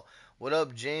Chadwell. What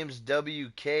up, James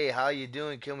WK? How you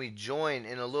doing? Can we join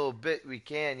in a little bit? We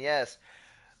can, yes.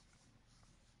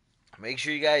 Make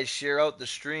sure you guys share out the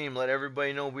stream. Let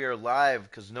everybody know we are live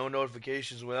because no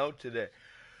notifications went out today.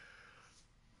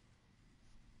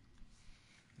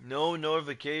 No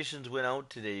notifications went out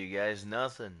today, you guys.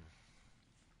 Nothing.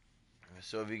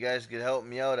 So if you guys could help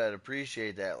me out, I'd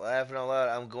appreciate that. Laughing out loud,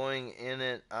 I'm going in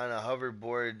it on a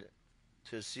hoverboard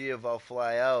to see if I'll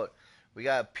fly out. We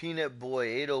got Peanut Boy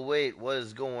 808. What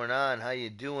is going on? How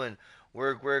you doing?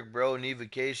 Work, bro. Need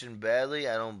vacation badly?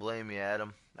 I don't blame you,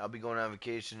 Adam. I'll be going on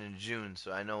vacation in June,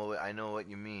 so I know what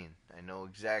you mean. I know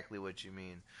exactly what you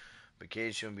mean.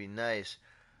 Vacation would be nice.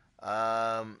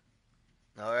 All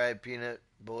right, Peanut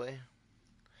Boy.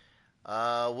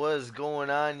 What is going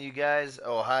on, you guys?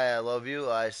 Oh, hi, I love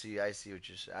you. I see what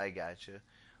you're saying. I got you.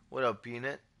 What up,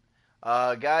 Peanut?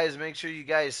 Guys, make sure you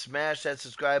guys smash that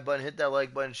subscribe button, hit that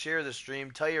like button, share the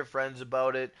stream, tell your friends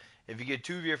about it. If you get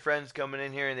two of your friends coming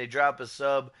in here and they drop a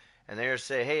sub and they're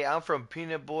say, hey, I'm from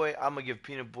Peanut Boy, I'm going to give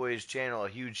Peanut Boy's channel a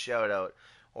huge shout out.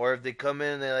 Or if they come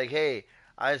in and they're like, hey,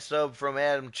 I sub from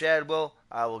Adam Chadwell,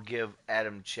 I will give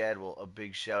Adam Chadwell a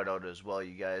big shout out as well,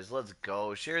 you guys. Let's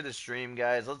go. Share the stream,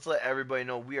 guys. Let's let everybody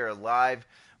know we are live.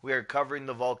 We are covering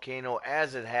the volcano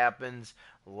as it happens.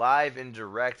 Live and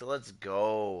direct. Let's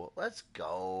go. Let's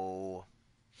go.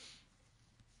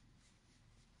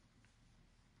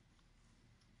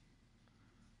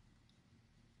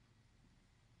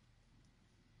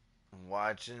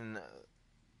 Watching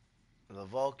the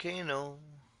volcano.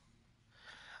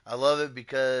 I love it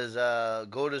because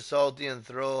go to Salty and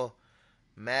throw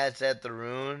mats at the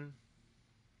Rune.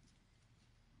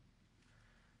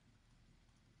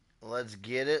 Let's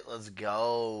get it. Let's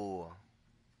go.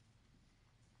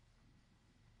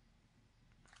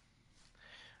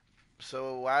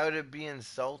 So why would it be in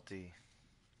Salty?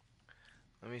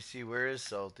 Let me see. Where is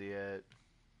Salty at?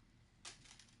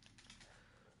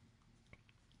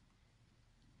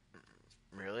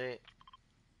 Really?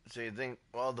 So you think,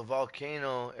 well, the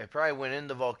volcano, it probably went in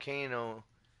the volcano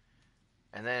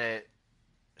and then it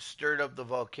stirred up the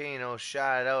volcano,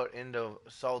 shot it out into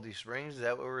Salty Springs. Is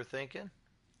that what we're thinking?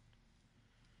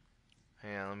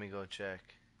 Hang on, let me go check.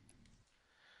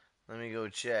 Let me go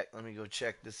check. Let me go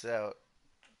check this out.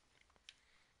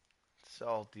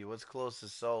 Salty. What's close to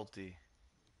Salty?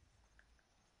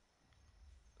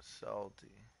 Salty.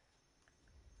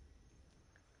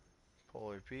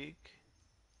 Polar Peak.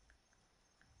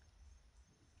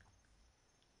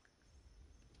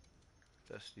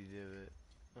 Dusty Divot.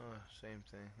 Oh, same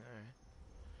thing. Alright.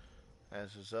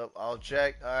 That's what's up. I'll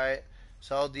check. Alright.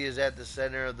 Salty is at the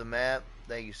center of the map.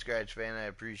 Thank you, Scratch Fan. I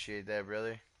appreciate that,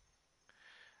 brother.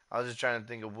 I was just trying to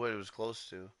think of what it was close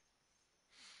to.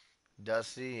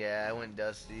 Dusty? Yeah, I went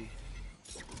Dusty.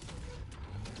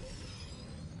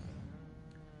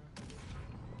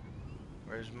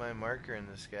 Where's my marker in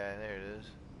the sky? There it is.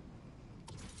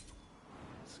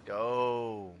 Let's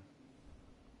go.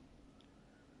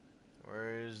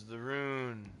 Where is the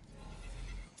Rune?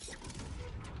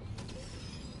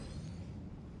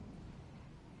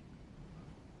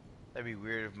 That'd be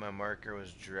weird if my marker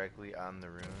was directly on the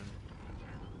Rune.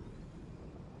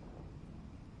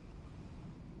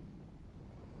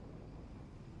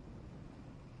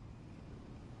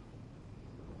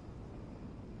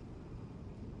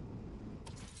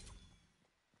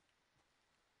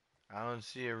 I don't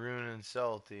see a Rune in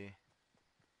Salty.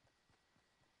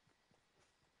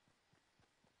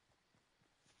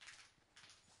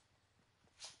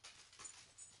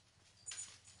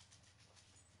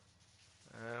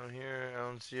 I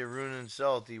don't see a Rune in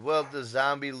Salty. Well, the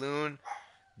zombie loon,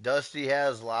 Dusty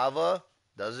has lava.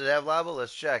 Does it have lava?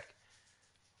 Let's check.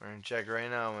 We're gonna check right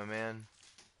now, my man.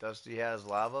 Dusty has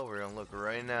lava. We're gonna look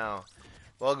right now.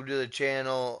 Welcome to the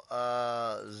channel,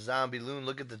 Zombie Loon.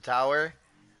 Look at the tower.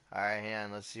 Alright, hang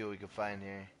on. Let's see what we can find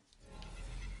here.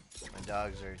 My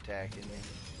dogs are attacking me.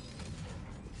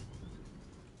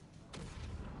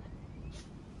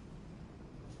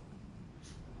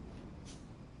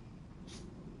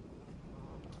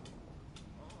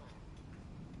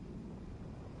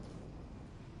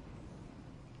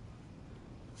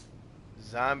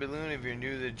 Zombie Loon, if you're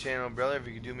new to the channel, brother, if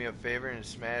you could do me a favor and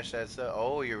smash that stuff.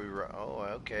 Oh,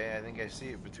 okay. I think I see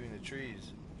it between the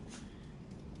trees.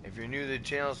 If you're new to the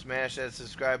channel, smash that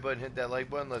subscribe button, hit that like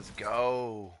button. Let's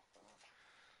go.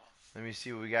 Let me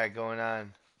see what we got going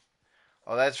on.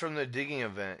 Oh, that's from the digging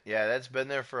event. Yeah, that's been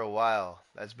there for a while.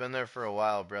 That's been there for a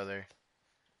while, brother.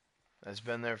 That's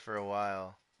been there for a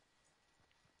while.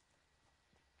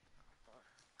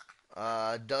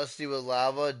 Dusty with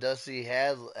lava. Dusty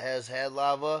has had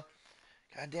lava.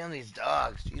 God damn these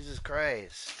dogs. Jesus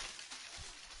Christ.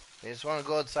 They just want to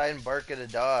go outside and bark at a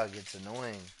dog. It's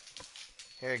annoying.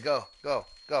 Here, go. Go.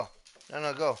 Go.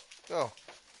 No, go. Go.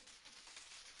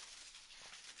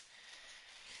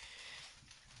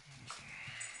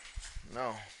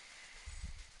 No.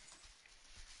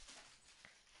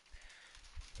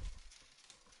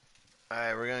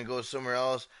 Alright, we're going to go somewhere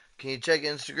else. Can you check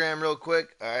Instagram real quick?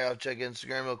 Alright, I'll check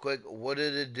Instagram real quick. What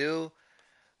did it do?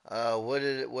 What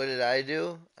did I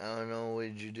do? I don't know. What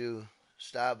did you do?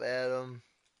 Stop Adam.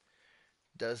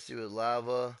 Dusty with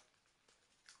lava.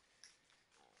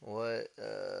 What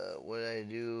did I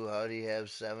do? How do you have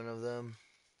 7 of them?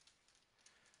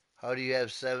 How do you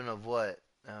have 7 of what?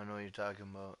 I don't know what you're talking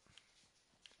about.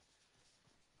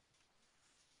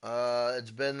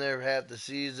 It's been there half the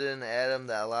season. Adam,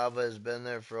 that lava has been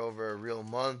there for over a real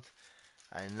month.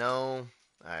 I know.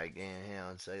 Alright, hang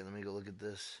on a second. Let me go look at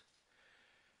this.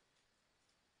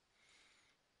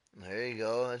 There you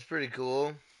go. That's pretty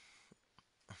cool.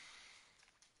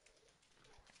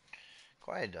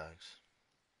 Quiet dogs.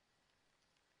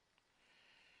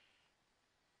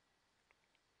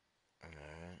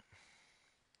 Alright.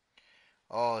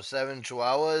 Oh, 7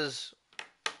 chihuahuas?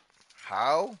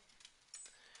 How?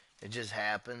 It just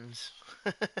happens.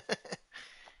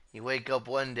 You wake up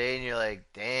one day and you're like,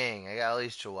 dang, I got all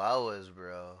these chihuahuas,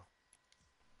 bro.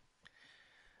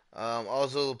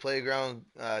 Also, the playground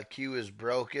queue is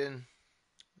broken.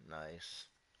 Nice.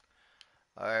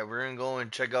 Alright, we're going to go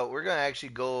and check out. We're going to actually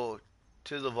go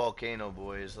to the volcano,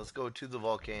 boys. Let's go to the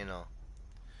volcano.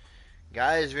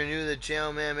 Guys, if you're new to the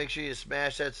channel, man, make sure you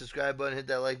smash that subscribe button, hit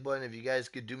that like button. If you guys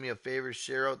could do me a favor,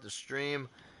 share out the stream,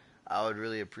 I would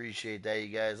really appreciate that, you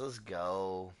guys. Let's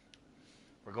go.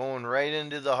 We're going right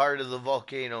into the heart of the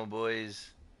volcano, boys.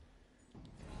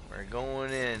 We're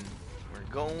going in.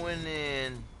 We're going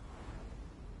in.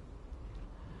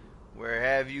 Where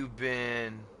have you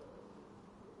been?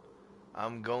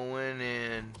 I'm going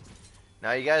in.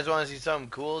 Now, you guys want to see something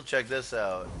cool? Check this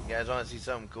out. You guys want to see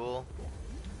something cool?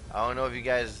 I don't know if you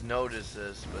guys noticed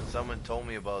this, but someone told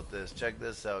me about this. Check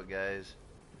this out, guys.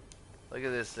 Look at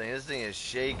this thing. This thing is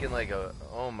shaking like a...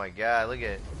 Oh my god, look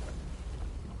at it.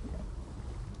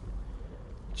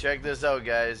 Check this out,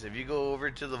 guys. If you go over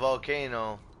to the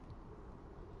volcano...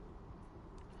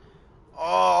 Oh,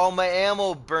 all my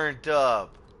ammo burnt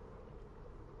up.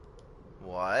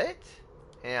 What?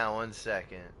 Hang on one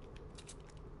second.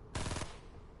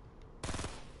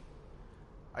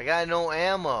 I got no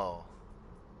ammo.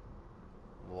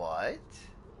 What?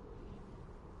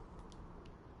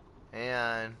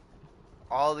 And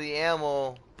all the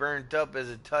ammo burnt up as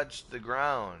it touched the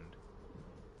ground.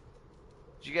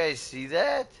 Did you guys see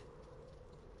that?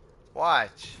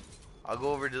 Watch. I'll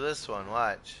go over to this one.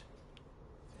 Watch.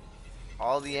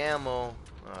 All the ammo.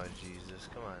 Oh, Jesus.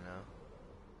 Come on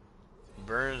now.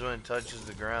 Burns when it touches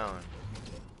the ground.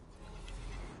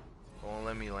 Won't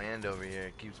let me land over here.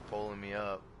 It keeps pulling me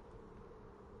up.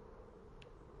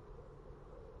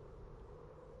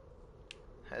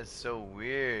 That's so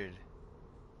weird.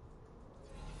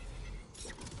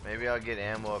 Maybe I'll get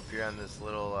ammo up here on this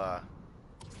little,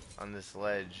 on this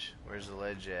ledge. Where's the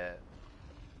ledge at?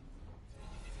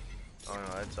 Oh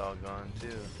no, that's all gone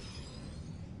too.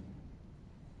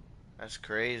 That's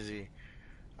crazy.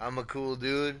 I'm a cool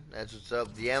dude. That's what's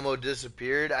up. The ammo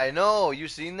disappeared. I know. You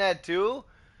seen that too?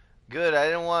 Good. I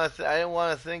didn't want to. I didn't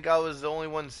want to think I was the only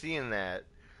one seeing that.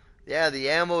 Yeah, the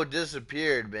ammo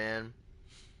disappeared, man.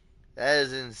 That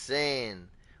is insane.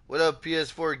 What up,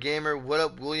 PS4 gamer? What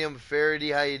up, William Faraday?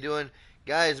 How you doing,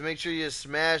 guys? Make sure you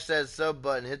smash that sub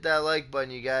button. Hit that like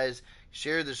button, you guys.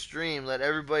 Share the stream. Let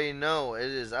everybody know it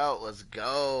is out. Let's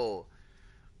go.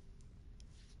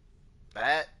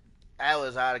 That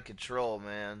was out of control,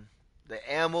 man.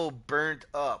 The ammo burnt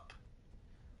up.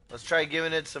 Let's try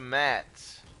giving it some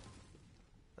mats.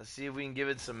 Let's see if we can give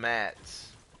it some mats.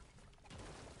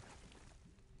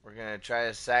 We're going to try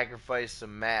to sacrifice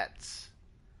some mats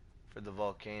for the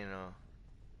volcano.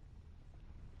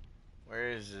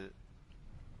 Where is it?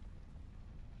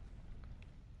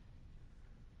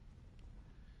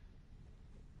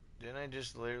 Didn't I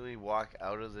just literally walk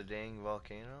out of the dang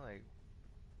volcano? Like,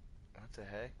 what the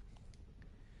heck?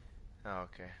 Oh,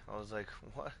 okay. I was like,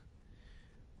 what?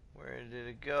 Where did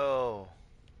it go?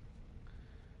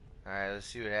 Alright, let's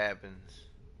see what happens.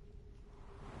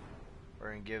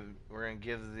 We're gonna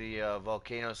give the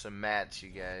volcano some mats, you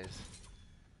guys.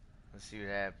 Let's see what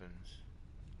happens.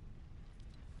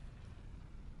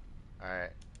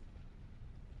 Alright.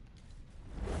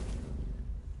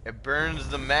 It burns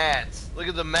the mats. Look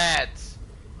at the mats.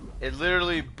 It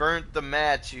literally burnt the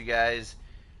mats, you guys.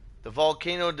 The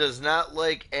volcano does not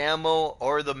like ammo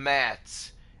or the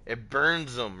mats. It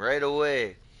burns them right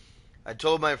away. I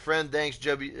told my friend, thanks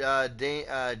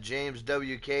James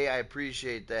WK, I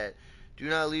appreciate that. Do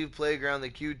not leave playground. The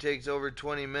queue takes over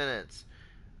 20 minutes.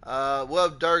 What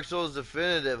up, Dark Souls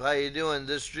Definitive? How you doing?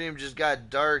 This stream just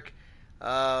got dark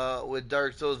with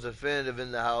Dark Souls Definitive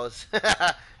in the house.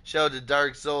 Shout out to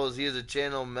Dark Souls. He is a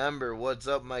channel member. What's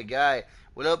up, my guy?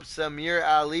 What up, Samir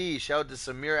Ali? Shout out to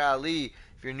Samir Ali.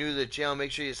 If you're new to the channel,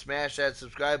 make sure you smash that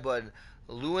subscribe button.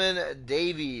 Lewin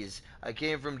Davies. I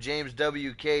came from James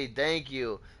WK. Thank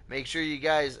you. Make sure you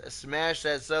guys smash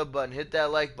that sub button. Hit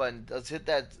that like button. Let's hit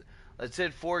that. Let's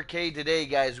hit 4K today,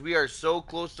 guys. We are so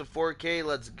close to 4K.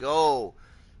 Let's go.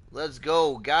 Let's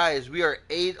go, guys. We are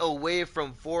 8 away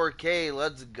from 4K.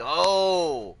 Let's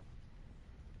go.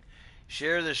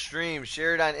 Share the stream.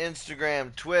 Share it on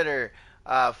Instagram, Twitter,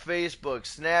 Facebook,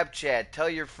 Snapchat. Tell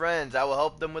your friends. I will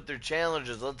help them with their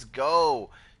challenges. Let's go.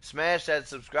 Smash that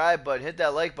subscribe button. Hit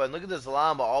that like button. Look at this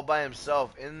llama all by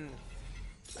himself.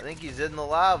 I think he's in the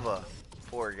lava.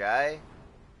 Poor guy.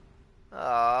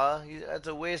 Aw, that's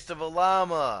a waste of a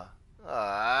llama.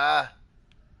 Ah.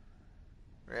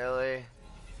 Really?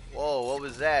 Whoa, what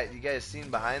was that? You guys seen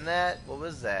behind that? What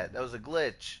was that? That was a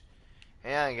glitch.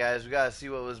 Hang on, guys. We gotta see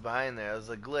what was behind there. It was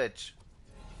a glitch.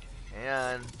 Hang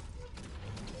on.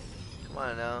 Come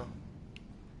on now.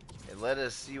 It let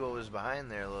us see what was behind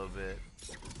there a little bit.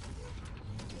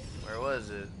 Where was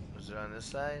it? Was it on this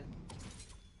side?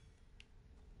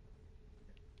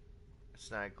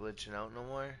 It's not glitching out no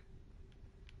more.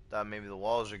 Thought maybe the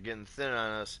walls are getting thin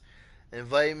on us.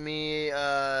 Invite me,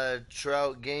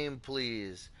 Trout Game,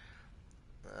 please.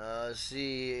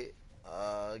 See,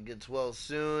 gets well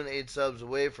soon. 8 subs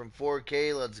away from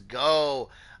 4K. Let's go.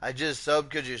 I just subbed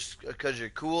because you're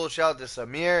cool. Shout out to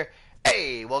Samir.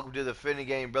 Hey, welcome to the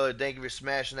Finnegan, brother. Thank you for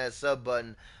smashing that sub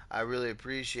button. I really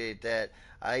appreciate that.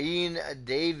 Ian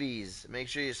Davies, make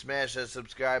sure you smash that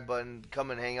subscribe button.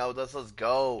 Come and hang out with us. Let's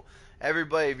go.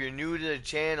 Everybody, if you're new to the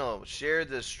channel, share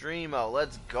the stream out.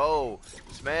 Let's go.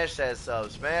 Smash that sub.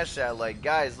 Smash that like.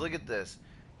 Guys, look at this.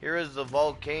 Here is the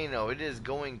volcano. It is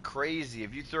going crazy.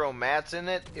 If you throw mats in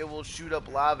it, it will shoot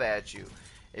up lava at you.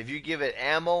 If you give it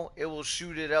ammo, it will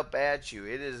shoot it up at you.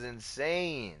 It is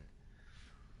insane.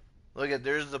 Look at,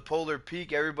 there's the polar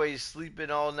peak. Everybody's sleeping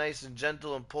all nice and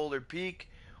gentle in polar peak.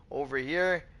 Over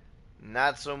here,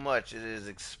 not so much. It is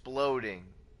exploding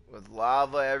with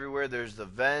lava everywhere. There's the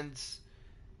vents.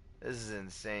 This is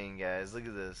insane, guys. Look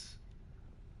at this.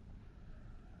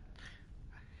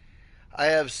 I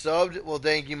have subbed. Well,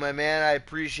 thank you, my man. I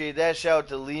appreciate that. Shout out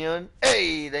to Leon.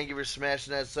 Hey, thank you for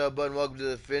smashing that sub button. Welcome to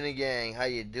the Finnegan. How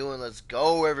you doing? Let's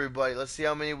go, everybody. Let's see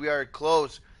how many we are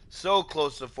close. So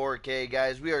close to 4K,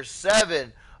 guys. We are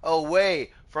 7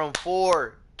 away from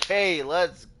 4K.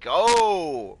 Let's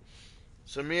go.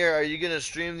 Samir, are you going to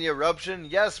stream the eruption?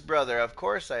 Yes, brother. Of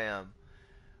course I am.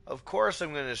 Of course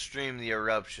I'm going to stream the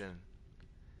eruption.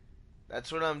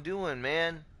 That's what I'm doing,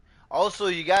 man. Also,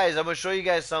 you guys, I'm going to show you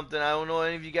guys something. I don't know if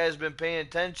any of you guys have been paying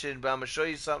attention, but I'm going to show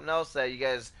you something else that you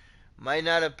guys might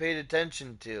not have paid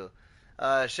attention to.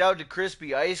 Shout out to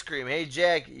Crispy Ice Cream. Hey,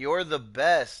 Jack, you're the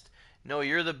best. No,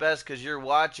 you're the best because you're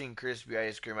watching Crispy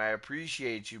Ice Cream. I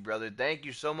appreciate you, brother. Thank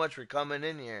you so much for coming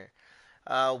in here.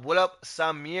 What up,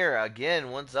 Samir?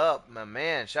 Again, what's up, my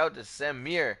man? Shout out to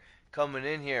Samir coming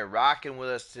in here, rocking with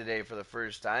us today for the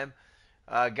first time.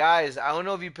 Guys, I don't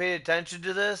know if you paid attention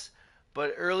to this,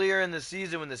 but earlier in the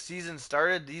season, when the season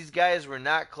started, these guys were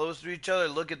not close to each other.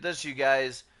 Look at this, you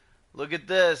guys. Look at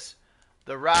this.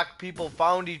 The rock people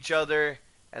found each other,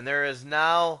 and there is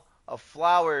now a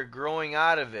flower growing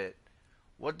out of it.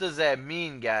 What does that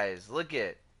mean, guys? Look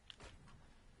at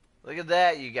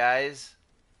that, you guys.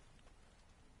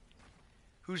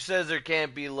 Who says there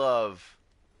can't be love?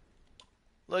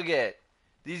 Look at.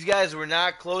 These guys were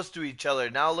not close to each other.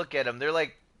 Now look at them. They're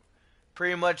like,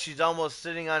 pretty much she's almost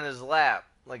sitting on his lap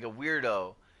like a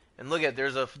weirdo. And look at,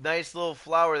 there's a nice little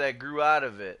flower that grew out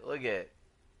of it. Look at.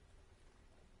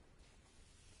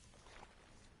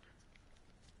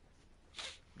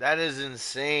 That is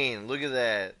insane. Look at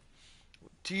that.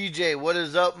 TJ, what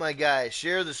is up, my guy?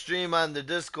 Share the stream on the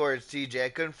Discord, TJ. I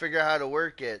couldn't figure out how to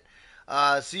work it.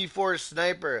 C4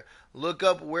 Sniper, look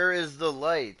up Where Is the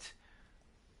Light.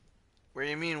 Where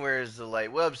do you mean, where is the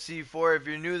light? What up, C4? If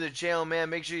you're new to the channel, man,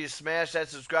 make sure you smash that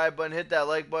subscribe button, hit that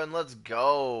like button. Let's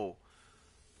go.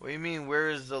 What do you mean, where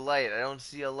is the light? I don't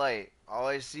see a light. All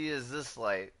I see is this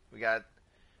light. We got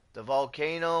the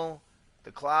volcano,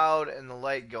 the cloud, and the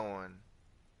light going.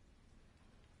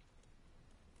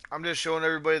 I'm just showing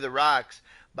everybody the rocks.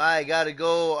 Bye, gotta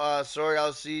go. Sorry,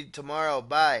 I'll see you tomorrow.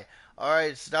 Bye.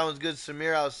 Alright, sounds good,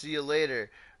 Samir. I'll see you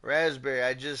later. Raspberry,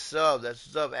 I just subbed. That's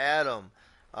what's up, Adam.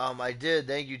 I did.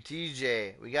 Thank you,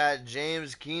 TJ. We got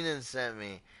James Keenan sent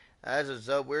me. That's what's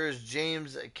up. Where's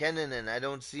James Kennanen? I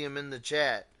don't see him in the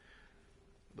chat.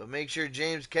 But make sure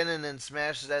James Kennanen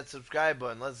smashes that subscribe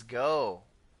button. Let's go.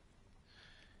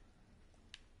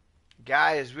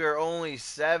 Guys, we are only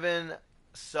 7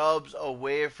 subs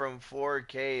away from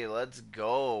 4K. Let's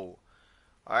go.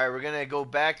 Alright, we're going to go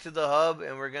back to the hub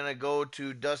and we're going to go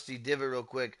to Dusty Divot real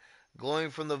quick. Glowing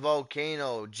from the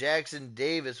volcano. Jackson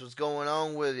Davis, what's going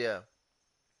on with you?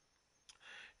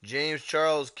 James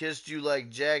Charles kissed you like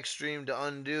Jack streamed to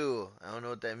undo. I don't know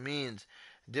what that means.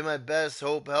 Did my best.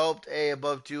 Hope helped. Hey,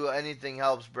 above 2, anything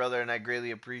helps, brother, and I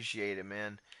greatly appreciate it,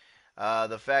 man.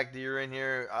 The fact that you're in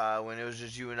here when it was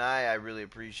just you and I really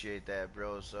appreciate that,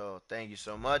 bro. So thank you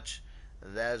so much.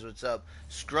 That is what's up.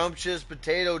 Scrumptious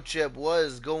Potato Chip, what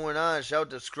is going on? Shout out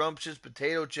to Scrumptious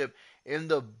Potato Chip in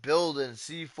the building.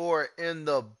 C4 in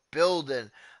the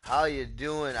building. How you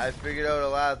doing? I figured out a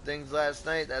lot of things last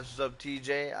night. That's what's up,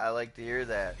 TJ. I like to hear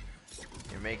that.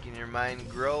 You're making your mind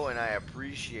grow, and I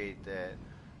appreciate that.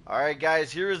 Alright,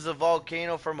 guys, here is the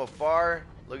volcano from afar.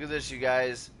 Look at this, you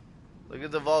guys. Look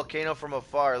at the volcano from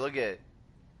afar. Look at it.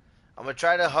 I'm going to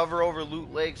try to hover over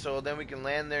Loot Lake so then we can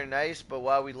land there nice. But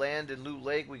while we land in Loot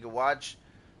Lake, we can watch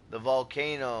the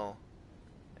volcano,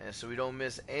 and so we don't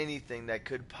miss anything that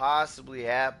could possibly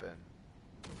happen.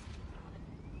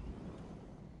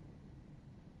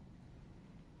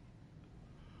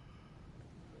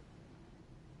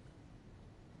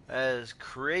 That is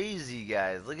crazy,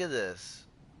 guys. Look at this.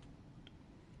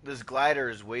 This glider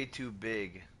is way too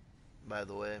big, by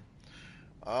the way.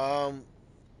 Um,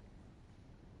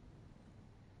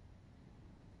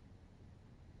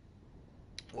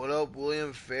 what up,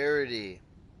 William Faraday?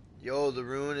 Yo, the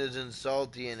Rune is in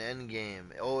salty in endgame.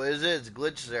 Oh, is it? It's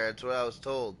glitched there. That's what I was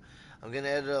told. I'm gonna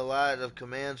edit a lot of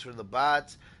commands for the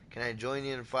bots. Can I join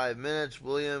you in 5 minutes,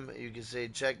 William? You can say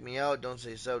check me out. Don't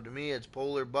say sub to me. It's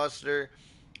Polar Buster.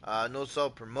 No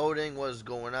self promoting. What is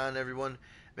going on, everyone?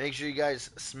 Make sure you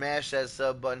guys smash that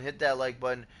sub button, hit that like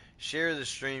button, share the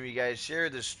stream, you guys. Share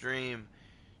the stream.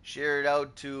 Share it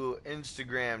out to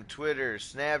Instagram, Twitter,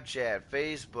 Snapchat,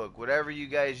 Facebook, whatever you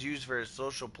guys use for a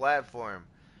social platform.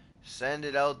 Send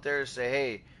it out there. Say,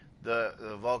 hey,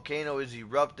 the volcano is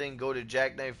erupting. Go to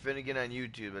Jackknife Finnegan on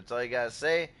YouTube. That's all you gotta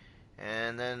say.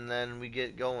 And then we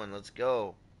get going. Let's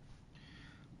go.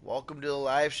 Welcome to the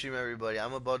live stream, everybody.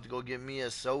 I'm about to go get me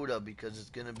a soda because it's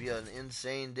gonna be an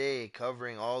insane day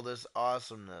covering all this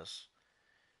awesomeness.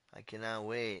 I cannot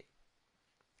wait.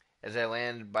 As I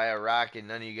land by a rocket,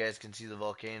 none of you guys can see the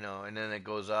volcano, and then it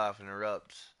goes off and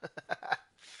erupts.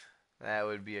 That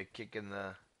would be a kick in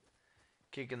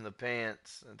the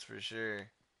pants, that's for sure.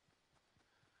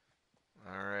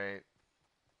 Alright.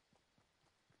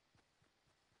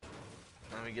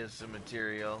 Let me get some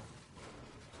material.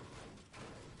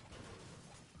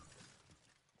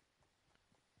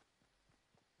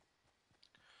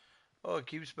 Oh, it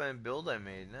keeps my build I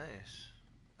made. Nice.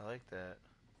 I like that.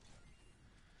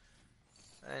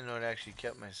 I didn't know it actually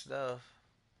kept my stuff.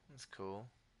 That's cool.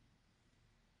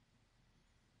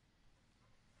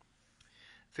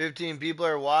 15 people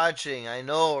are watching. I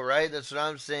know, right? That's what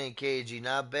I'm saying, KG.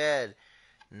 Not bad.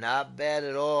 Not bad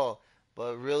at all.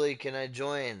 But really, can I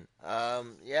join?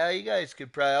 Yeah, you guys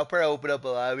could probably. I'll probably open up a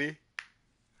lobby.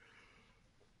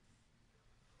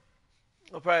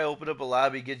 I'll probably open up a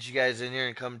lobby, get you guys in here,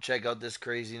 and come check out this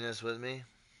craziness with me.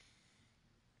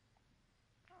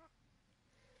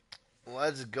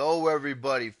 Let's go,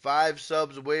 everybody. 5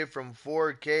 subs away from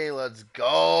 4K. Let's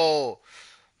go.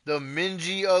 The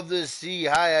Minji of the Sea.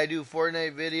 Hi, I do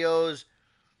Fortnite videos.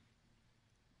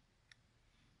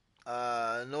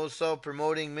 No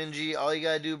self-promoting, Minji. All you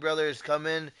gotta do, brother, is come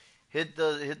in, hit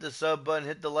the sub button,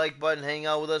 hit the like button, hang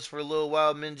out with us for a little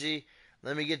while, Minji.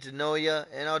 Let me get to know you,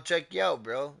 and I'll check you out,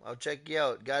 bro. I'll check you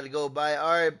out. Gotta go by. All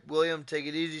right, William, take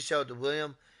it easy. Shout out to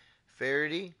William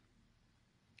Faraday.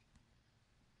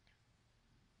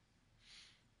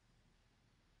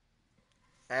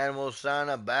 Animal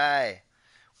Sana, bye.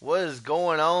 What is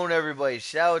going on, everybody?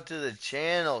 Shout out to the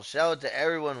channel. Shout out to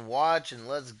everyone watching.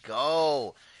 Let's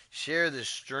go. Share the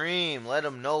stream. Let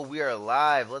them know we are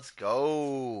live. Let's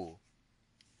go.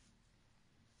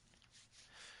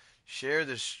 Share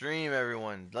the stream,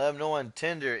 everyone. Let them know on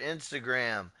Tinder,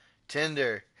 Instagram,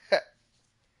 Tinder,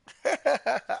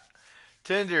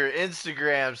 Tinder,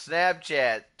 Instagram,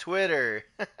 Snapchat, Twitter,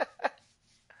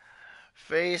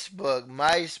 Facebook,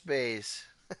 MySpace.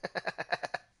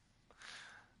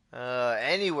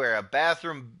 Anywhere, a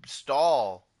bathroom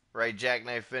stall, right?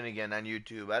 Jackknife Finnegan on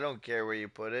YouTube. I don't care where you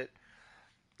put it.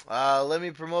 Let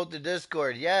me promote the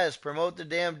Discord. Yes, promote the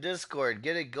damn Discord.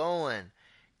 Get it going.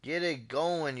 Get it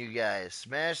going, you guys.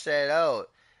 Smash that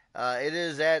out. It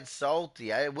is at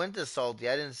Salty. I went to Salty.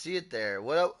 I didn't see it there.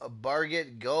 What up,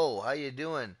 Barget Go? How you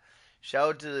doing? Shout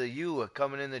out to the you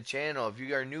coming in the channel. If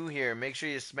you are new here, make sure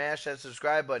you smash that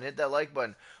subscribe button. Hit that like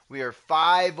button. We are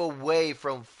 5 away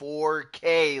from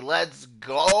 4K. Let's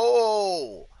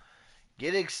go.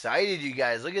 Get excited, you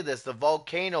guys. Look at this. The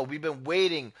volcano. We've been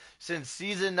waiting since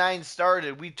Season 9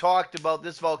 started. We talked about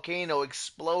this volcano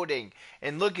exploding.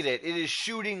 And look at it. It is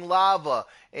shooting lava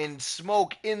and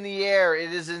smoke in the air.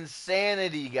 It is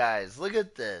insanity, guys. Look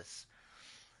at this.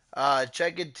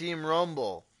 Check it, Team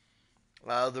Rumble.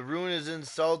 The Rune is in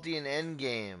Salty and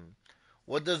Endgame.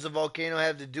 What does the volcano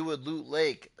have to do with Loot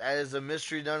Lake? That is a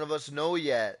mystery none of us know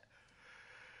yet.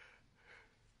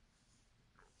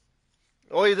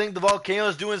 Oh, you think the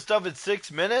volcano's doing stuff at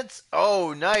 6 minutes?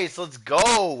 Oh, nice. Let's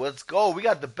go. Let's go. We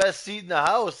got the best seat in the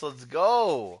house. Let's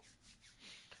go.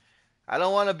 I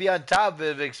don't want to be on top of it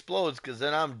if it explodes because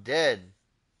then I'm dead.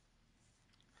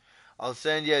 I'll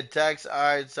send you a text. All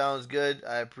right, sounds good.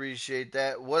 I appreciate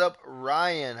that. What up,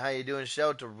 Ryan? How you doing? Shout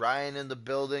out to Ryan in the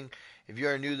building. If you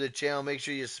are new to the channel, make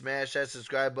sure you smash that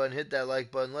subscribe button. Hit that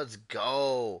like button. Let's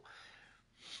go.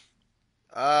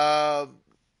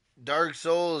 Dark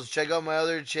Souls, check out my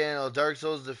other channel, Dark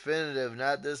Souls Definitive.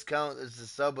 Not this count, it's the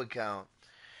sub account.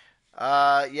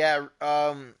 Yeah.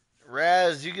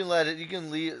 Raz, you can let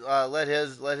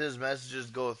his messages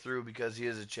go through because he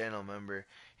is a channel member.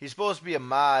 He's supposed to be a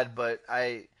mod, but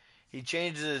he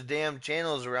changes his damn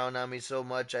channels around on me so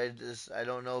much. I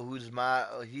don't know who's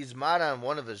mod. He's mod on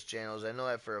one of his channels. I know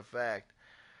that for a fact.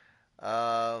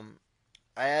 Um,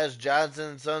 I asked Johnson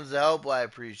and Sons to help. Well, I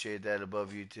appreciate that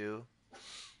above you too.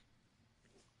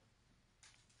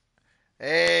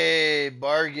 Hey,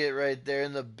 Barget right there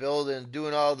in the building,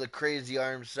 doing all the crazy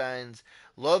arm signs.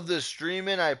 Love the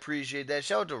streaming. I appreciate that.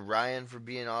 Shout out to Ryan for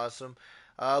being awesome.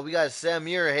 We got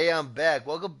Samir. Hey, I'm back.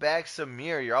 Welcome back,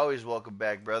 Samir. You're always welcome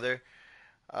back, brother.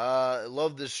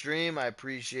 Love the stream. I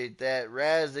appreciate that.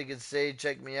 Raz, they can say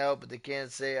check me out, but they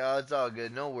can't say, oh, it's all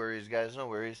good. No worries, guys. No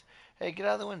worries. Hey, get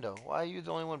out of the window. Why are you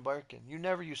the only one barking? You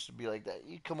never used to be like that.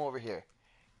 You come over here.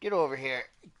 Get over here.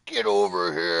 Get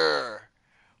over here.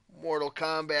 Mortal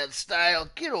Kombat style.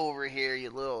 Get over here, you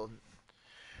little.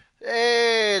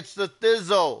 Hey, it's the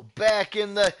Thizzle. Back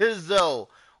in the Hizzo.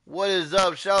 What is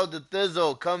up? Shout out to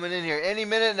Thizzle coming in here. Any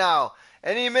minute now.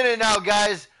 Any minute now,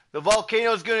 guys. The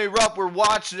volcano's going to erupt. We're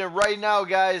watching it right now,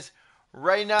 guys.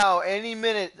 Right now. Any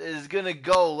minute is going to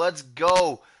go. Let's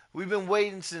go. We've been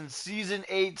waiting since Season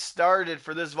 8 started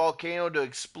for this volcano to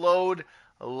explode.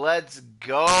 Let's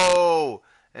go.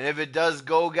 And if it does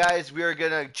go, guys, we are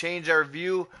going to change our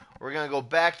view. We're going to go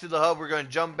back to the hub. We're going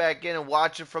to jump back in and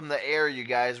watch it from the air, you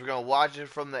guys. We're going to watch it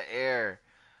from the air.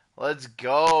 Let's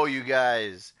go, you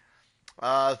guys.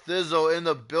 Thizzle in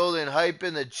the building. Hype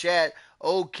in the chat.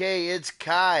 Okay, it's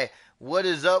Kai. What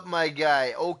is up, my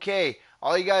guy? Okay,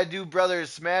 all you got to do, brother, is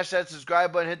smash that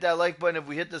subscribe button, hit that like button. If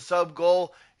we hit the sub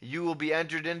goal, you will be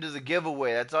entered into the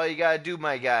giveaway. That's all you got to do,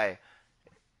 my guy.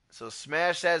 So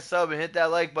smash that sub and hit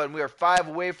that like button. We are 5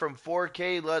 away from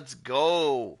 4K. Let's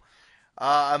go.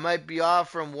 I might be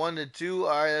off from 1 to 2. All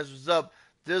right, that's what's up.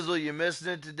 Thizzle, you missing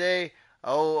it today?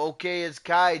 Oh, okay, it's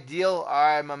Kai. Deal? All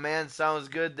right, my man. Sounds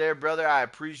good there, brother. I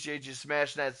appreciate you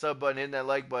smashing that sub button, hitting that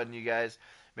like button, you guys.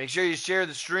 Make sure you share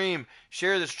the stream.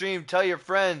 Share the stream. Tell your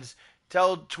friends.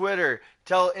 Tell Twitter.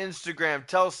 Tell Instagram.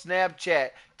 Tell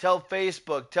Snapchat. Tell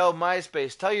Facebook. Tell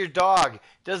MySpace. Tell your dog.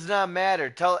 Does not matter.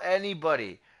 Tell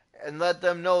anybody. And let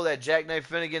them know that Jackknife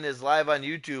Finnegan is live on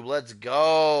YouTube. Let's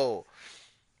go.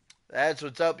 That's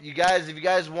what's up. You guys, if you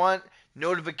guys want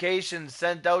notifications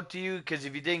sent out to you, because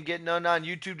if you didn't get none on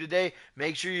YouTube today,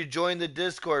 make sure you join the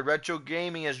Discord. Retro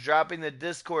Gaming is dropping the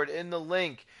Discord in the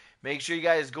link. Make sure you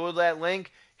guys go to that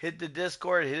link, hit the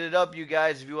Discord, hit it up, you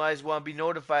guys, if you guys want to be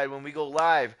notified when we go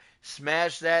live.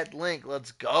 Smash that link.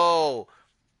 Let's go.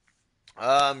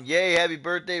 Yay, happy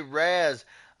birthday, Raz.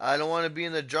 I don't want to be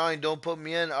in the drawing. Don't put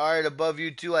me in. All right, above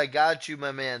you too. I got you,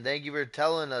 my man. Thank you for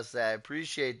telling us that. I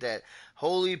appreciate that.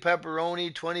 Holy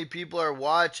pepperoni. 20 people are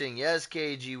watching. Yes,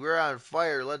 KG. We're on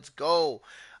fire. Let's go.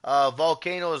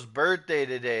 Volcano's birthday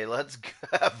today. Let's go.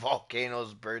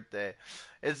 Volcano's birthday.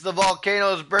 It's the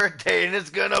volcano's birthday, and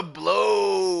it's going to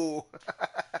blow.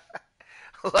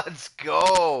 Let's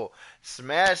go.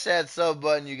 Smash that sub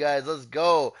button, you guys. Let's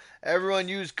go. Everyone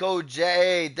use code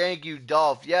JA. Thank you,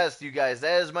 Dolph. Yes, you guys.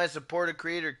 That is my supporter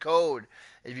creator code.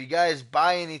 If you guys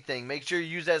buy anything, make sure you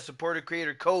use that supporter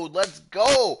creator code. Let's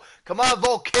go. Come on,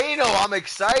 Volcano. I'm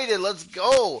excited. Let's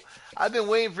go. I've been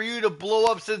waiting for you to blow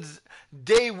up since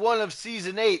day 1 of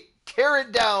Season 8. Tear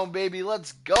it down, baby.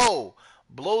 Let's go.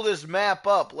 Blow this map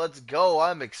up. Let's go.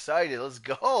 I'm excited. Let's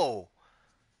go.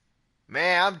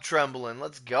 Man, I'm trembling.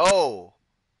 Let's go.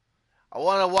 I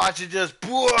want to watch it just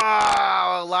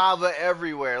lava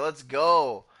everywhere. Let's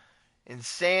go.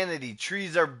 Insanity.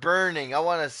 Trees are burning. I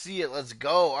want to see it. Let's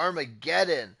go.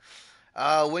 Armageddon.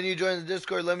 When you join the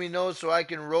Discord, let me know so I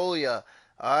can roll ya.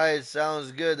 Alright,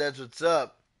 sounds good. That's what's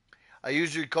up. I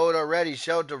used your code already.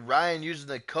 Shout out to Ryan using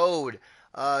the code.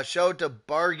 Shout out to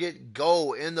Barget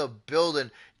Go in the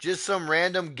building. Just some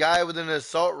random guy with an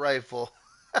assault rifle.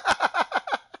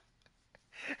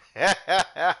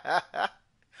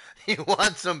 You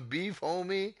want some beef,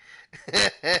 homie?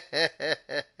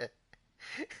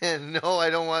 No,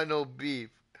 I don't want no beef.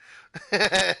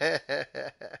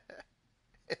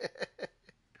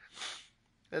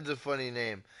 That's a funny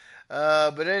name.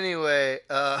 But anyway,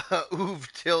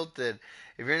 oof, tilted.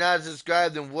 If you're not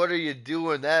subscribed, then what are you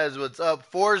doing? That is what's up.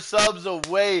 4 subs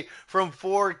away from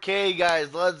 4K,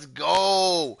 guys. Let's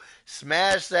go.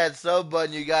 Smash that sub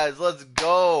button, you guys. Let's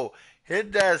go.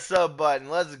 Hit that sub button.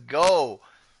 Let's go.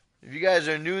 If you guys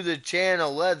are new to the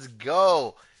channel, let's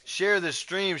go. Share the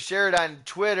stream. Share it on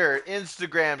Twitter,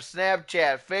 Instagram,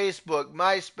 Snapchat, Facebook,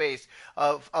 MySpace,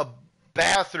 a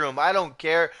bathroom. I don't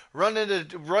care. Run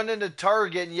into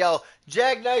Target and yell,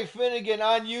 Jackknife Finnegan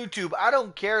on YouTube. I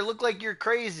don't care. Look like you're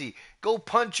crazy. Go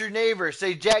punch your neighbor.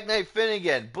 Say Jackknife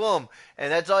Finnegan. Boom.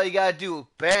 And that's all you got to do.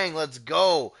 Bang. Let's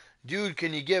go. Dude,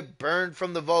 can you get burned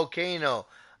from the volcano?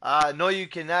 No, you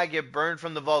cannot get burned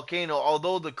from the volcano.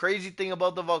 Although the crazy thing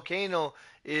about the volcano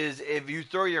is if you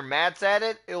throw your mats at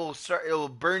it, it will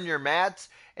burn your mats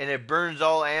and it burns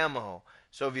all ammo.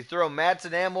 So if you throw mats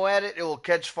and ammo at it, it will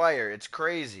catch fire. It's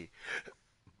crazy.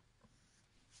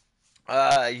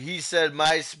 He said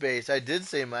MySpace. I did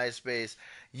say MySpace.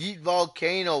 Yeet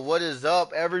Volcano, what is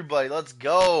up, everybody? Let's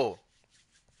go.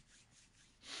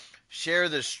 Share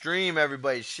the stream,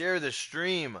 everybody. Share the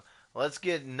stream. Let's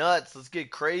get nuts. Let's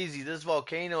get crazy. This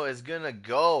volcano is gonna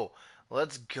go.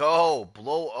 Let's go.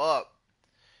 Blow up.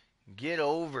 Get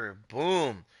over.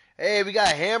 Boom. Hey, we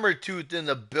got Hammertooth in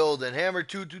the building.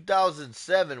 Hammertooth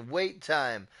 2007. Wait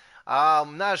time.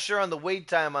 I'm not sure on the wait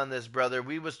time on this, brother.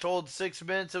 We was told 6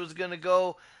 minutes it was gonna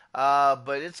go,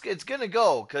 but it's gonna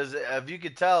go because if you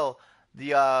could tell,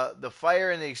 the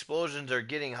fire and the explosions are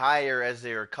getting higher as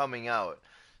they are coming out.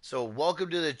 So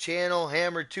welcome to the channel,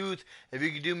 Hammertooth. If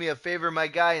you could do me a favor, my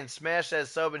guy, and smash that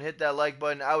sub and hit that like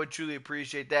button, I would truly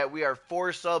appreciate that. We are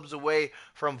 4 subs away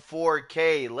from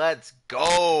 4K. Let's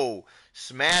go.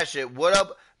 Smash it. What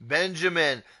up,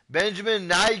 Benjamin? Benjamin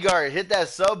Nygaard, hit that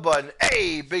sub button.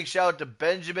 Hey, big shout out to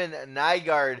Benjamin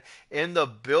Nygaard in the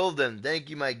building.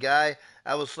 Thank you, my guy.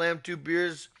 I will slam 2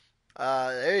 beers.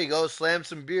 There you go. Slam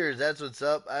some beers. That's what's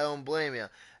up. I don't blame you.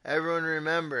 Everyone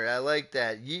remember, I like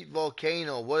that. Yeet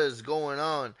Volcano, what is going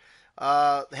on?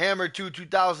 Hammertooth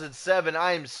 2007,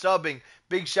 I am subbing.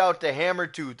 Big shout to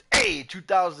Hammertooth. Hey,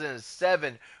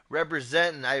 2007,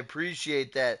 representing. I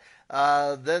appreciate that.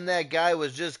 Then that guy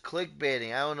was just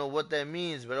clickbaiting. I don't know what that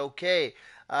means, but okay.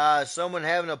 Someone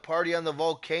having a party on the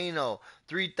volcano.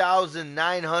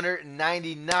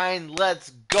 3,999. Let's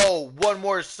go. One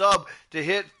more sub to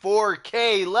hit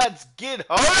 4K. Let's get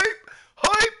hype.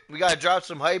 Hype! We gotta drop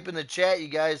some hype in the chat, you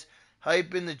guys.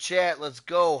 Hype in the chat. Let's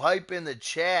go. Hype in the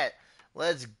chat.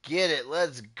 Let's get it.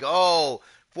 Let's go.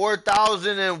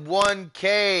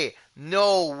 4,001K.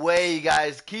 No way, you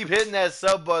guys. Keep hitting that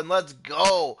sub button. Let's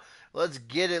go. Let's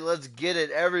get it. Let's get it.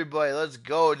 Everybody, let's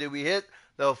go. Did we hit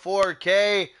the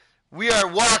 4K? We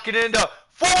are walking into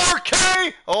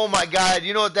 4K! Oh my God.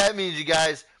 You know what that means, you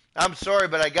guys. I'm sorry,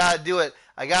 but I gotta do it.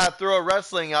 I gotta throw a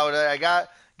wrestling out.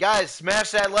 Guys,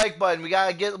 smash that like button. We got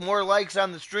to get more likes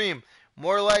on the stream.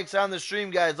 More likes on the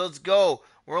stream, guys. Let's go.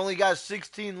 We're only got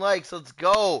 16 likes. Let's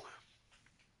go.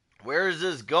 Where is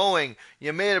this going?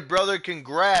 You made it, brother.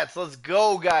 Congrats. Let's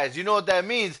go, guys. You know what that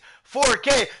means.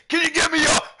 4K. Can you give me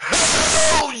a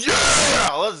hell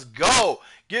yeah? Let's go.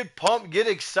 Get pumped. Get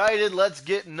excited. Let's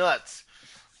get nuts.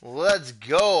 Let's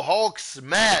go. Hulk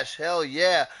smash. Hell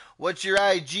yeah. What's your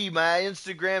IG? My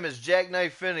Instagram is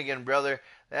JACKKNIFE Finnegan, brother.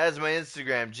 That's my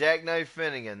Instagram, JACKKNIFE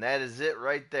Finnegan. That is it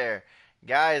right there.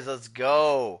 Guys, let's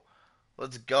go.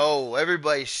 Let's go.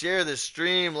 Everybody share the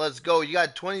stream. Let's go. You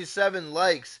got 27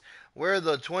 likes. Where are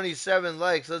the 27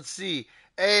 likes? Let's see.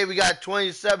 Hey, we got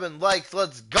 27 likes.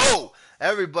 Let's go.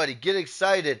 Everybody, get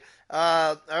excited.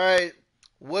 All right.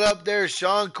 What up there,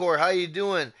 Shankor? How you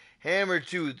doing?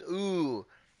 Hammertooth. Ooh.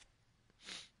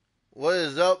 What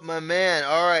is up, my man?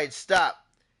 All right, stop.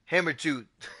 Hammertooth.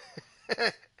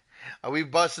 Are we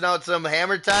busting out some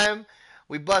hammer time?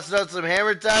 We busting out some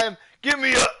hammer time? Give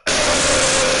me a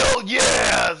hell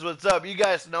yes! What's up? You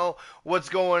guys know what's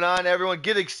going on. Everyone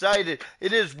get excited.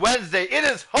 It is Wednesday. It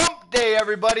is hump day,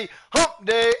 everybody. Hump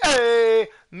day. Hey!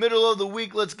 Middle of the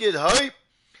week. Let's get hype.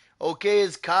 Okay,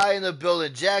 it's Kai in the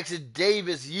building. Jackson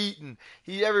Davis yeeting.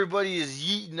 Everybody is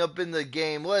yeeting up in the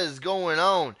game. What is going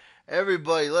on?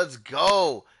 Everybody, let's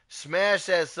go. Smash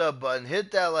that sub button.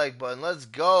 Hit that like button. Let's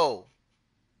go.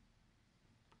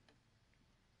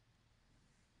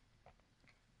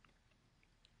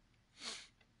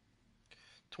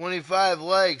 25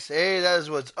 likes. Hey, that is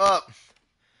what's up.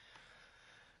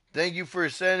 Thank you for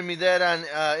sending me that on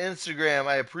Instagram.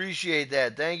 I appreciate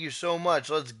that. Thank you so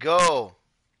much. Let's go.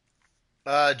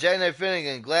 Jackknife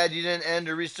Finnegan, glad you didn't end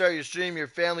or restart your stream. Your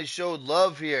family showed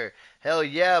love here. Hell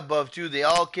yeah, Buff 2. They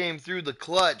all came through the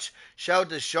clutch. Shout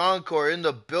to Shankor in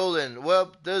the building.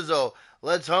 Well, Dizzo.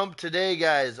 Let's hump today,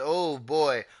 guys. Oh,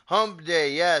 boy. Hump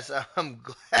day, yes. I'm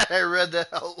glad I read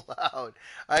that out loud.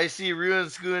 I see Rune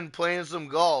Schoon playing some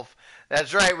golf.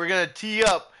 That's right. We're going to tee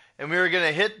up, and we're going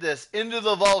to hit this into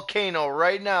the volcano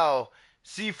right now.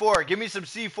 C4. Give me some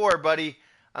C4, buddy.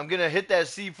 I'm going to hit that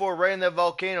C4 right in that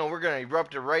volcano. We're going to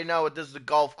erupt it right now with this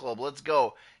golf club. Let's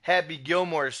go. Happy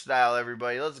Gilmore style,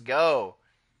 everybody. Let's go.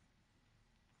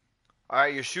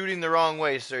 Alright, you're shooting the wrong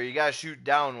way, sir. You gotta shoot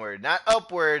downward. Not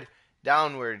upward,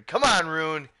 downward. Come on,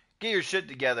 Rune. Get your shit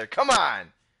together. Come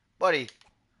on. Buddy,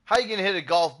 how you gonna hit a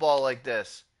golf ball like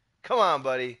this? Come on,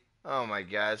 buddy. Oh my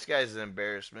god, this guy's an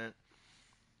embarrassment.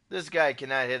 This guy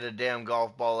cannot hit a damn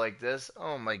golf ball like this.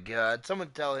 Oh my god.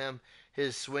 Someone tell him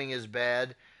his swing is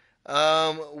bad.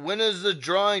 When is the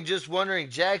drawing? Just wondering.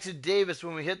 Jackson Davis,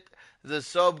 when we hit the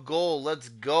sub goal, let's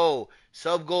go.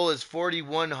 Sub goal is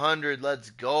 4,100.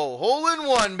 Let's go. Hole in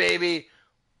one, baby.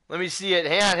 Let me see it.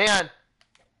 Hang on, hang on.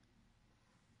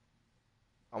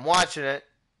 I'm watching it.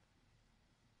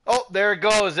 Oh, there it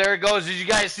goes. There it goes. Did you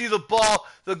guys see the ball?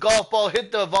 The golf ball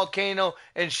hit the volcano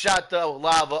and shot the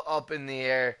lava up in the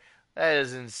air. That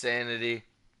is insanity.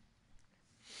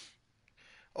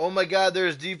 Oh my god,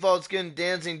 there's default skin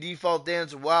dancing, default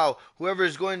dance. Wow. Whoever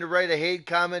is going to write a hate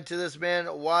comment to this man,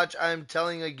 watch, I'm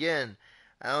telling again.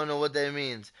 I don't know what that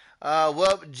means.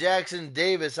 Well, Jackson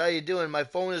Davis, how you doing? My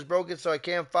phone is broken, so I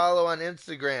can't follow on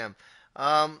Instagram.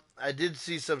 I did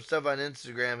see some stuff on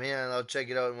Instagram. Hang on, I'll check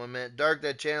it out in 1 minute. Dark,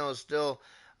 that channel is still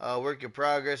work in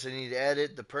progress. I need to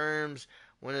edit the perms.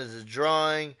 When is the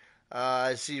drawing?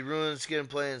 I see Rune Skin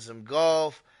playing some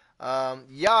golf.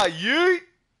 Yeah, yeet!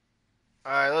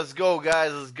 Alright, let's go,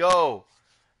 guys. Let's go.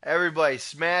 Everybody,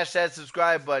 smash that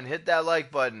subscribe button. Hit that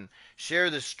like button. Share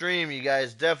the stream, you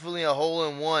guys. Definitely a hole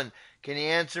in one. Can you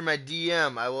answer my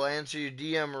DM? I will answer your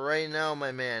DM right now,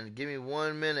 my man. Give me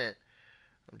 1 minute.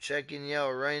 I'm checking you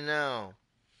out right now.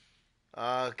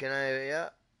 Can I? Yeah.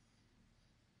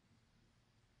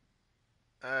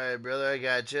 Alright, brother. I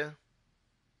got you.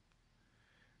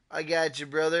 I got you,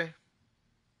 brother.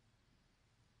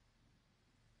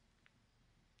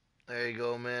 There you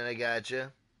go, man. I got you.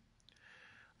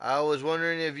 I was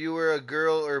wondering if you were a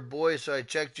girl or boy, so I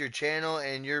checked your channel,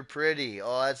 and you're pretty.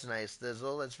 Oh, that's nice,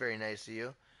 Thizzle. That's very nice of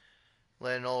you.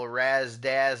 Letting old Raz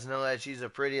Daz know that she's a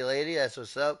pretty lady. That's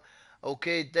what's up.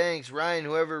 Okay, thanks. Ryan,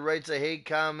 whoever writes a hate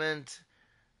comment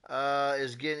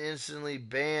is getting instantly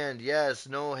banned. Yes,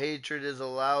 no hatred is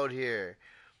allowed here.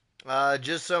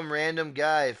 Just some random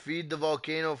guy. Feed the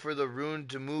volcano for the rune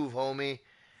to move, homie.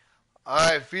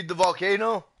 Alright, feed the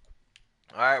volcano?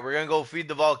 Alright, we're gonna go feed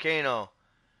the volcano.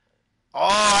 Oh,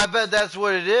 I bet that's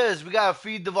what it is. We gotta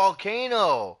feed the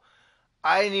volcano.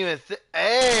 I didn't even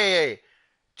Hey!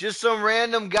 Just some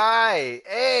random guy.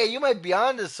 Hey, you might be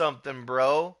onto something,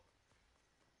 bro.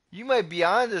 You might be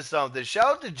onto something. Shout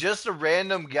out to just a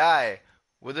random guy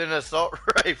with an assault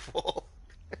rifle.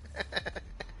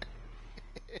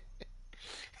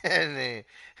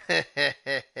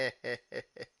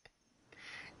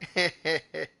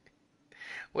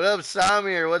 What up,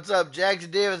 Samir? What's up, Jackson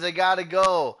Davis? I gotta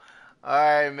go.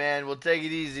 Alright, man. We'll take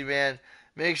it easy, man.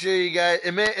 Make sure you guys...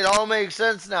 It all makes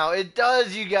sense now. It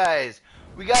does, you guys.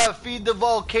 We gotta feed the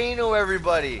volcano,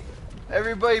 everybody.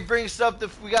 Everybody bring stuff to...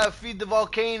 We gotta feed the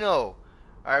volcano.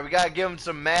 Alright, we gotta give him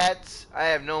some mats. I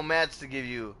have no mats to give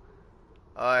you.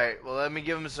 Alright, well, let me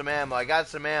give him some ammo. I got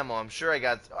some ammo. I'm sure I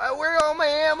got... Where'd all my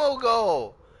ammo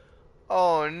go?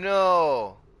 Oh,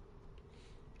 no.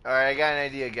 Alright, I got an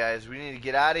idea, guys. We need to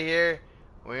get out of here.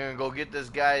 We're gonna go get this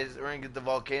guy. We're gonna get the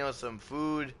volcano some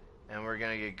food, and we're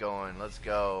gonna get going. Let's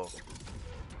go.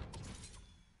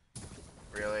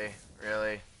 Really?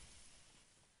 Really?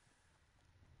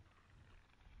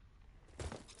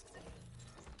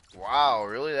 Wow,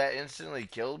 really? That instantly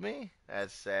killed me?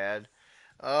 That's sad.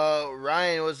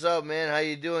 Ryan, what's up, man? How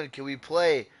you doing? Can we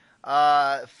play?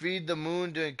 Feed the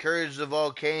moon to encourage the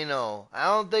volcano. I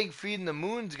don't think feeding the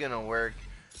moon's gonna work.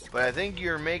 But I think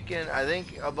I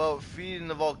think about feeding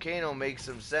the volcano makes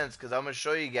some sense, because I'm going to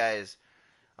show you guys.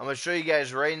 I'm going to show you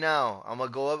guys right now. I'm going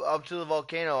to go up to the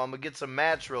volcano. I'm going to get some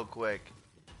mats real quick.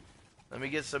 Let me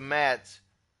get some mats.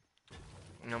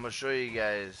 And I'm going to show you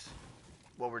guys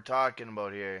what we're talking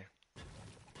about here.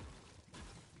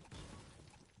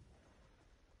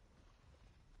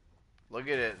 Look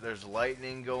at it. There's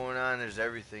lightning going on. There's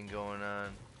everything going on.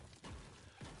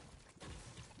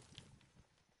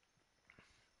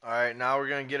 Alright, now we're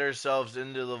going to get ourselves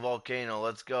into the volcano.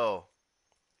 Let's go.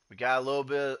 We got a little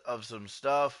bit of some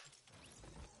stuff.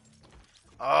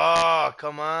 Oh,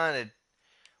 come on.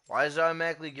 Why does it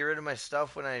automatically get rid of my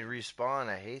stuff when I respawn?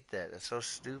 I hate that. It's so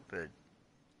stupid.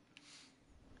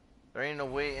 There ain't no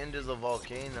way into the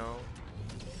volcano.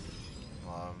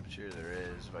 Well, I'm sure there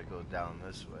is if I go down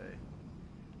this way.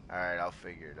 Alright, I'll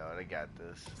figure it out. I got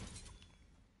this.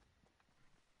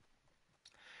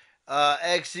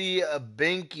 XE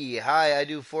Binky, hi, I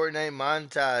do Fortnite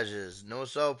montages. No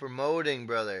self-promoting,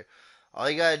 brother. All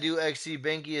you gotta do, XE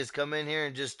Binky, is come in here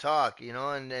and just talk, you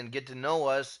know, and get to know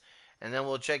us, and then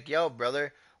we'll check you out,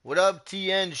 brother. What up,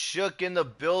 TN Shook in the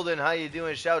building? How you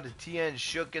doing? Shout out to TN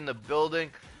Shook in the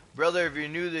building. Brother, if you're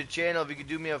new to the channel, if you could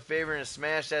do me a favor and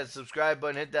smash that subscribe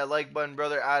button, hit that like button,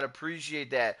 brother, I'd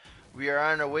appreciate that. We are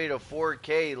on our way to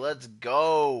 4K. Let's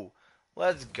go.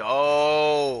 Let's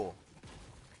go.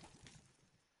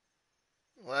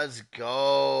 Let's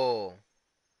go.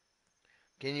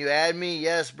 Can you add me?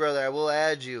 Yes, brother, I will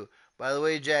add you. By the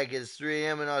way, Jack, it's 3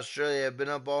 a.m. in Australia. I've been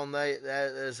up all night.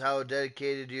 That is how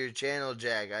dedicated to your channel,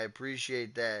 Jack. I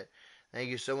appreciate that. Thank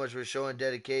you so much for showing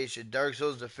dedication. Dark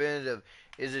Souls Definitive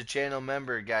is a channel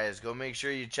member, guys. Go make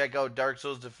sure you check out Dark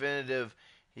Souls Definitive.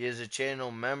 He is a channel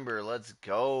member. Let's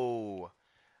go.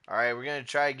 Alright, we're going to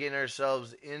try getting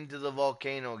ourselves into the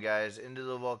volcano, guys. Into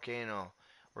the volcano.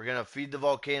 We're going to feed the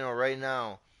volcano right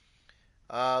now.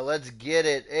 Let's get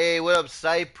it. Hey, what up,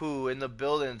 Saipu in the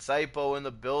building? Saipo in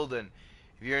the building.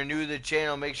 If you're new to the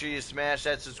channel, make sure you smash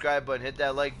that subscribe button. Hit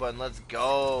that like button. Let's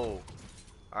go.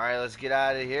 Alright, let's get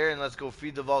out of here and let's go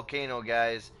feed the volcano,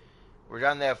 guys. We're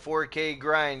on that 4K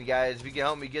grind, guys. If you can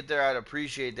help me get there, I'd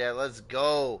appreciate that. Let's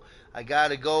go. I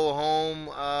gotta go home.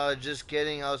 Just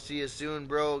kidding. I'll see you soon,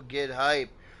 bro. Get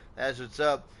hype. That's what's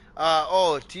up.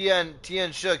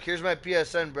 TN Shook. Here's my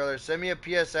PSN, brother. Send me a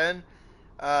PSN.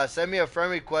 Send me a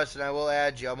friend request and I will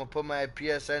add you. I'm going to put my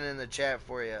PSN in the chat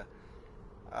for you.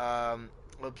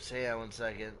 Oops, hang on 1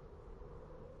 second.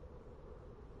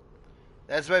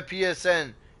 That's my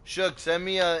PSN. Shook, send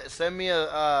me a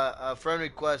friend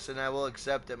request and I will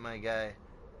accept it, my guy.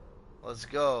 Let's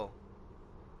go.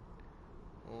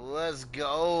 Let's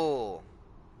go.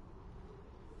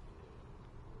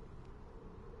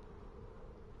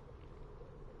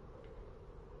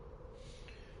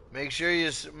 Make sure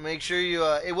you,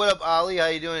 hey, what up, Ollie? How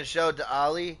you doing? Shout out to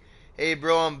Ollie. Hey,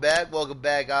 bro, I'm back. Welcome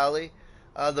back, Ollie.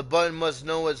 The button must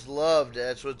know it's loved.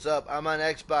 That's what's up. I'm on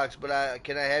Xbox, but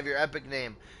can I have your epic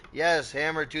name? Yes,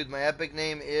 Hammertooth. My epic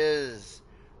name is,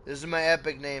 this is my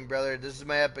epic name, brother. This is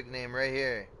my epic name right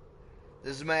here.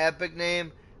 This is my epic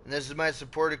name, and this is my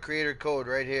supported creator code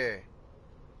right here.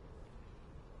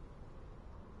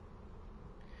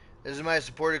 This is my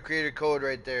supported creator code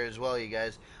right there as well, you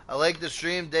guys. I like the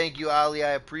stream. Thank you, Ali.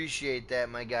 I appreciate that,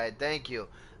 my guy. Thank you.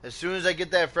 As soon as I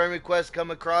get that friend request come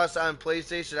across on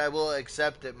PlayStation, I will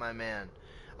accept it, my man.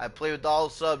 I play with all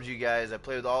subs, you guys. I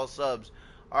play with all subs.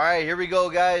 Alright, here we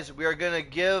go, guys. We are going to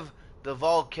give the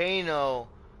volcano...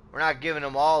 We're not giving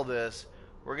them all this.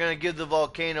 We're going to give the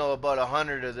volcano about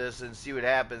 100 of this and see what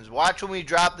happens. Watch when we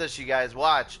drop this, you guys.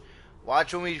 Watch.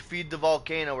 Watch when we feed the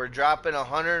volcano. We're dropping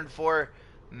 104...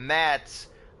 mats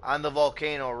on the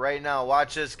volcano right now.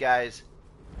 Watch this, guys.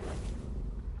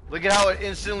 Look at how it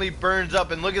instantly burns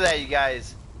up, and look at that, you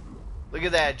guys. Look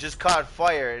at that, just caught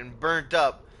fire and burnt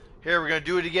up. Here, we're gonna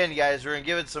do it again, guys. We're gonna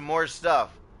give it some more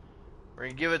stuff. We're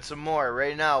gonna give it some more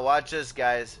right now. Watch this,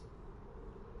 guys.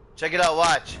 Check it out.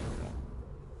 Watch.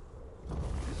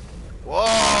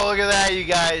 Whoa, look at that, you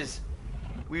guys.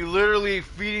 We literally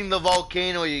feeding the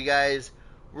volcano, you guys.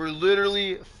 We're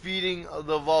literally feeding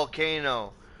the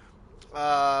volcano.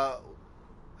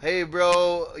 Hey,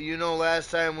 bro, you know last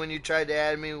time when you tried to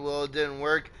add me, well, it didn't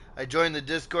work. I joined the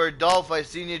Discord. Dolph, I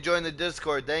seen you join the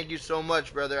Discord. Thank you so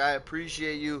much, brother. I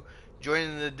appreciate you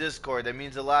joining the Discord. That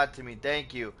means a lot to me.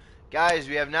 Thank you. Guys,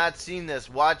 we have not seen this.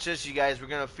 Watch this, you guys. We're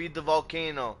going to feed the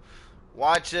volcano.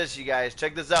 Watch this, you guys.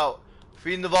 Check this out.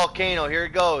 Feeding the volcano. Here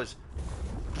it goes.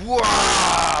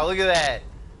 Wow! Look at that.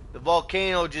 The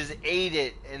volcano just ate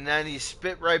it, and then he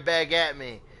spit right back at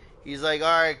me. He's like,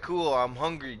 alright, cool, I'm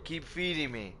hungry. Keep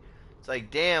feeding me. It's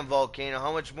like, damn, volcano,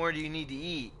 how much more do you need to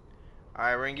eat?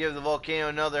 Alright, we're going to give the volcano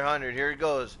another 100. Here it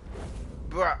goes.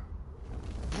 Bruh.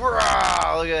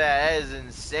 Bruh. Look at that. That is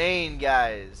insane,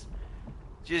 guys.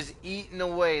 Just eating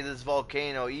away this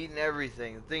volcano. Eating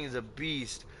everything. The thing is a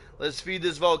beast. Let's feed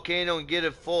this volcano and get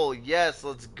it full. Yes,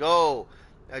 let's go.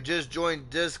 I just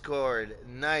joined Discord.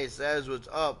 Nice. That is what's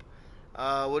up.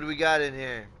 What do we got in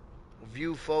here?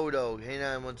 View photo. Hang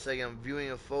on 1 second. I'm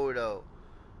viewing a photo.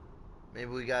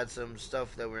 Maybe we got some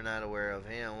stuff that we're not aware of.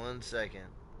 Hang on 1 second.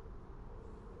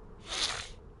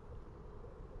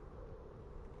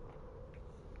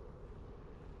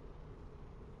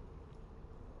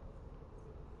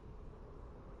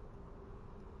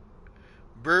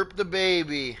 Burp the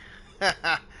baby.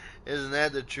 Isn't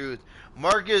that the truth?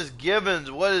 Marcus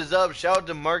Givens, what is up? Shout out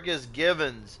to Marcus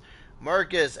Givens.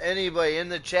 Marcus, anybody in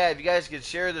the chat, if you guys could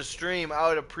share the stream, I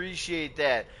would appreciate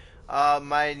that.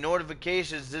 My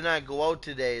notifications did not go out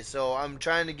today, so I'm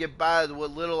trying to get by with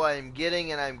what little I am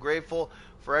getting, and I'm grateful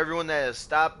for everyone that has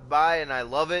stopped by, and I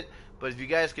love it. But if you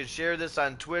guys could share this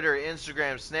on Twitter,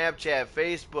 Instagram, Snapchat,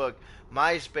 Facebook,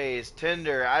 MySpace,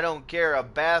 Tinder, I don't care, a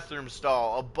bathroom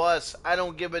stall, a bus, I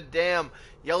don't give a damn.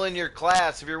 Yell in your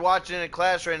class. If you're watching in a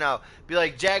class right now, be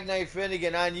like, Jackknife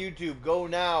Finnegan on YouTube, go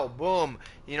now, boom.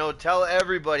 You know, tell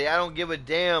everybody, I don't give a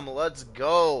damn, let's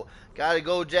go. Gotta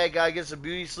go, Jack, gotta get some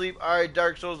beauty sleep. Alright,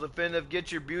 Dark Souls Definitive,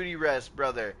 get your beauty rest,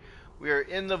 brother. We are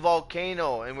in the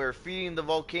volcano, and we're feeding the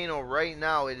volcano right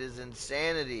now. It is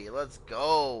insanity. Let's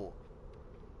go.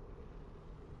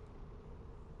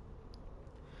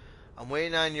 I'm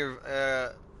waiting on your,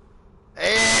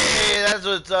 hey, that's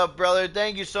what's up, brother.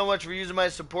 Thank you so much for using my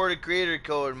supported creator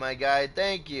code, my guy.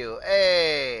 Thank you.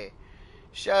 Hey,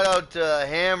 shout out to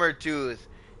Hammertooth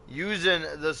using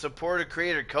the supported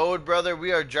creator code, brother.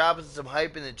 We are dropping some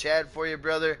hype in the chat for you,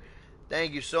 brother.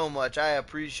 Thank you so much. I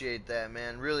appreciate that,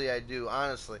 man. Really, I do,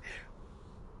 honestly.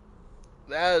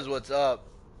 That is what's up.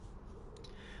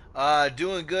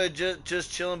 Doing good.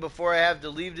 Just chilling before I have to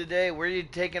leave today. Where are you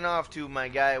taking off to, my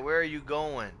guy? Where are you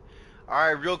going?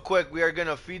 Alright, real quick, we are going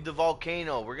to feed the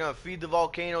volcano. We're going to feed the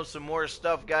volcano some more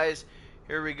stuff, guys.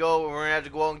 Here we go. We're going to have to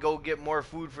go out and go get more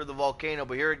food for the volcano.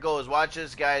 But here it goes. Watch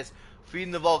this, guys.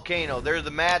 Feeding the volcano. There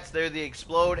the mats. There the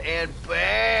explode. And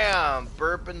bam!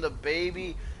 Burping the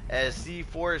baby. As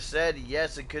C4 said,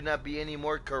 yes, it could not be any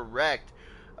more correct.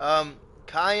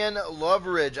 Cayenne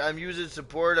Loveridge. I'm using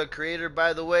support, a creator,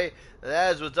 by the way.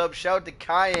 That is what's up. Shout to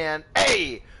Cayenne.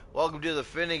 Hey! Welcome to the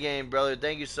Finnegan, brother.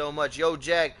 Thank you so much. Yo,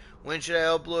 Jack. When should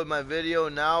I upload my video?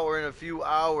 Now or in a few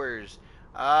hours?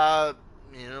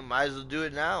 You know, might as well do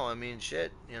it now. I mean,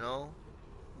 shit, you know.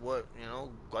 What, you know,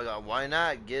 why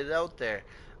not? Get it out there.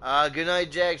 Good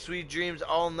night, Jack. Sweet dreams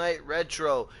all night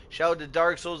retro. Shout out to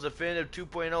Dark Souls Definitive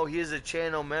 2.0. He is a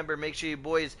channel member. Make sure you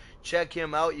boys check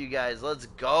him out, you guys. Let's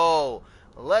go.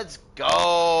 Let's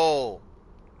go.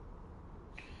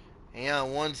 Hang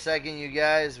on 1 second, you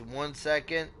guys. 1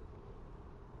 second.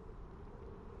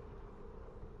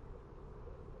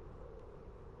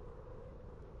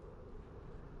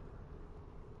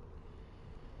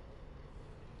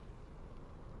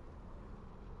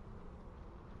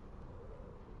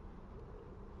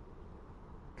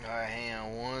 Alright, hang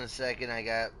on 1 second. I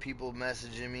got people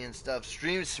messaging me and stuff.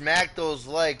 Stream, smack those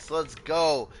likes. Let's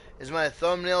go. Is my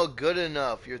thumbnail good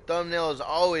enough? Your thumbnail is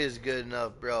always good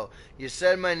enough, bro. You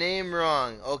said my name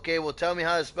wrong. Okay, well, tell me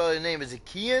how to spell your name. Is it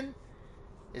Kian?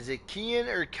 Is it Kian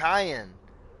or Kyan?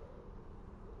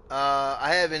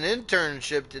 I have an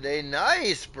internship today.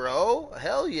 Nice, bro.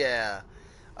 Hell yeah.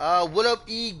 What up,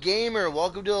 E-Gamer?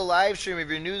 Welcome to the live stream. If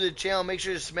you're new to the channel, make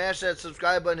sure to smash that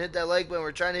subscribe button, hit that like button.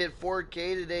 We're trying to hit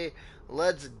 4K today.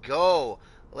 Let's go.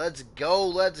 Let's go.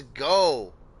 Let's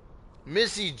go.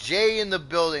 Missy J in the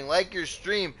building. Like your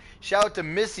stream. Shout out to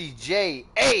Missy J.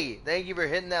 Hey, thank you for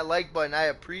hitting that like button. I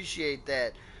appreciate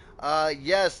that.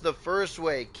 Yes, the first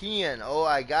way. Kian. Oh,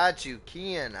 I got you.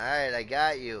 Kian. All right, I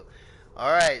got you.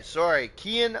 All right, sorry.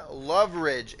 Kian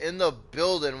Loveridge in the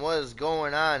building. What is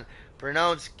going on?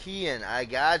 Pronounce Kian. I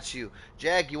got you.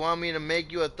 Jack, you want me to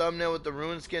make you a thumbnail with the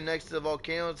Rune skin next to the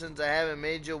volcano since I haven't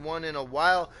made you one in a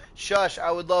while? Shush.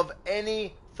 I would love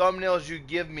any thumbnails you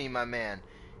give me, my man.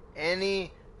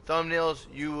 Any thumbnails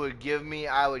you would give me,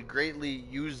 I would greatly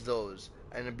use those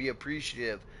and be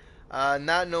appreciative.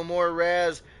 Not no more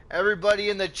Raz. Everybody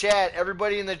in the chat,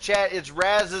 it's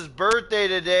Raz's birthday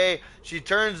today. She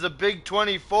turns the big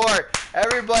 24.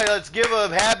 Everybody, let's give a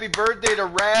happy birthday to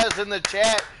Raz in the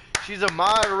chat. She's a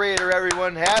moderator,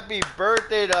 everyone. Happy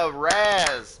birthday to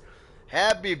Raz.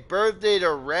 Happy birthday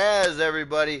to Raz,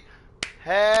 everybody.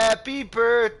 Happy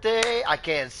birthday. I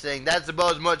can't sing. That's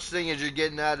about as much singing as you're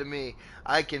getting out of me.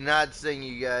 I cannot sing,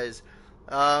 you guys.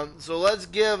 So let's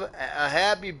give a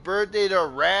happy birthday to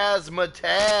Raz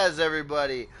Mataz,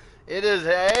 everybody. It is,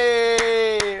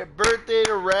 hey, birthday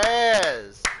to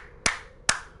Raz.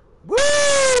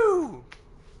 Woo!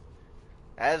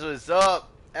 That's what's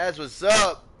up. That's what's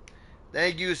up.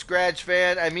 Thank you, Scratch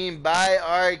Fan. I mean, bye.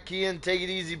 All right, Kian, take it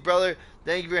easy, brother.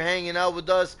 Thank you for hanging out with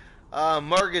us.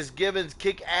 Marcus Gibbons,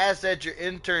 kick ass at your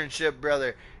internship,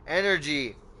 brother.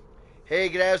 Energy. Hey,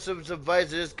 can I have some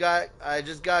advice? I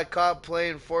just got caught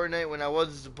playing Fortnite when I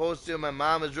wasn't supposed to. My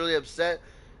mom is really upset.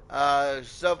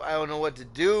 Stuff I don't know what to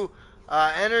do.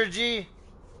 Energy.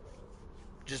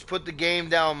 Just put the game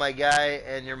down, my guy,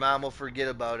 and your mom will forget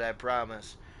about it, I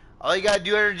promise. All you gotta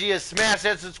do, Energy, is smash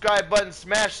that subscribe button,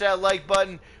 smash that like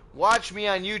button. Watch me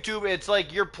on YouTube. It's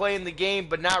like you're playing the game,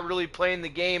 but not really playing the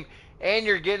game, and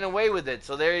you're getting away with it.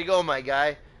 So there you go, my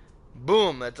guy.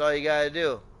 Boom. That's all you gotta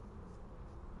do.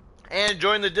 And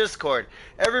join the Discord.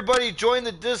 Everybody join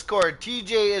the Discord.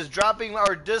 TJ is dropping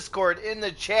our Discord in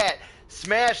the chat.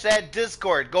 Smash that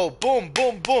Discord. Go boom,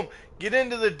 boom, boom. Get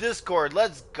into the Discord.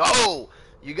 Let's go.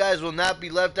 You guys will not be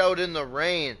left out in the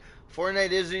rain.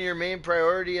 Fortnite isn't your main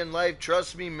priority in life.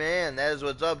 Trust me, man. That is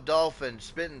what's up, Dolphin.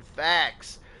 Spitting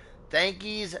facts.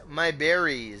 Thankies, my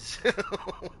berries.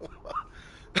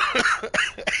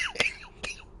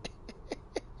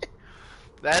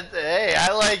 Hey,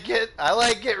 I like it. I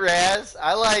like it, Raz.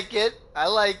 I like it. I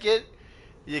like it.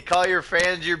 You call your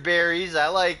fans your berries. I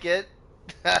like it.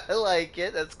 I like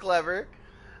it. That's clever.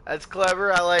 That's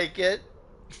clever. I like it.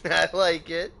 I like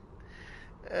it.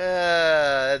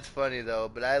 That's funny though,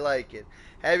 but I like it.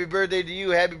 Happy birthday to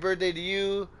you. Happy birthday to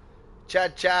you. Cha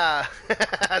cha.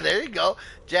 There you go.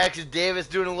 Jackson Davis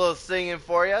doing a little singing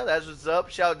for you. That's what's up.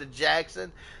 Shout out to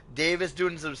Jackson Davis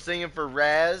doing some singing for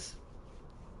Raz.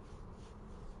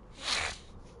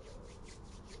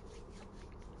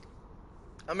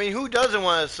 I mean, who doesn't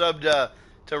want to sub to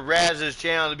Raz's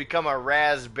channel to become a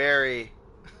raspberry?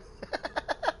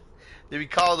 To be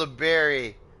called a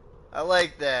berry. I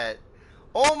like that.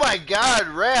 Oh my god,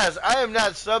 Raz, I am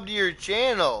not subbed to your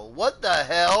channel. What the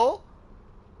hell?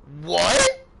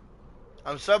 What?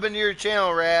 I'm subbing to your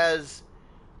channel, Raz.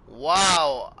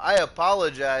 Wow, I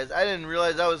apologize. I didn't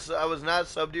realize I was not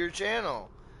subbed to your channel.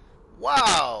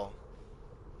 Wow.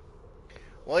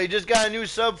 Well, you just got a new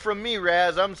sub from me,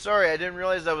 Raz. I'm sorry. I didn't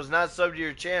realize I was not subbed to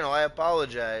your channel. I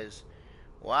apologize.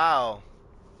 Wow.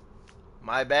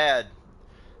 My bad.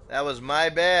 That was my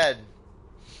bad.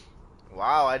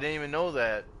 Wow, I didn't even know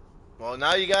that. Well,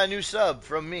 now you got a new sub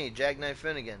from me,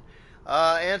 JACKKNIFE-YT.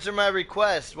 Answer my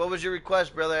request. What was your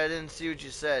request, brother? I didn't see what you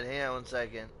said. Hang on one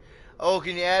second. Oh,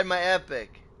 can you add my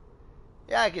epic?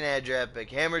 Yeah, I can add your epic.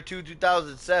 Hammer 2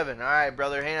 2007. Alright,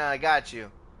 brother. Hang on, I got you.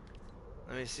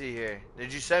 Let me see here.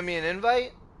 Did you send me an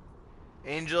invite?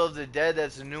 Angel of the Dead,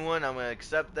 that's a new one. I'm going to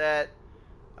accept that.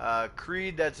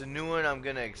 Creed, that's a new one. I'm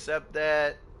going to accept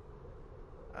that.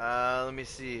 Let me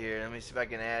see here. Let me see if I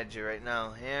can add you right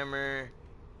now. Hammer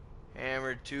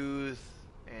Tooth,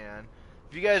 and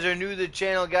if you guys are new to the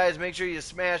channel, guys, make sure you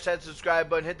smash that subscribe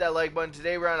button, hit that like button.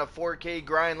 Today we're on a 4K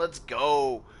grind. Let's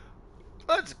go.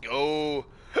 Let's go.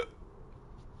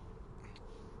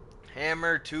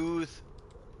 Hammer Tooth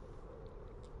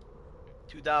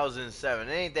 2007.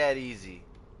 It ain't that easy.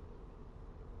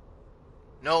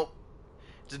 Nope.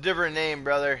 It's a different name,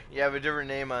 brother. You have a different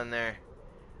name on there.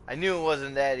 I knew it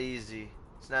wasn't that easy.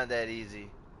 It's not that easy.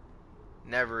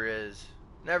 Never is.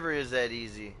 Never is that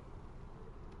easy.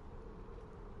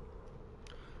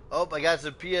 Oh, I got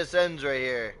some PSNs right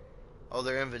here. Oh,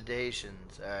 they're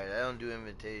invitations. Alright, I don't do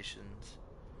invitations.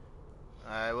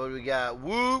 Alright, what do we got?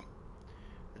 Whoop!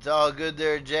 It's all good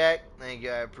there, Jack. Thank you,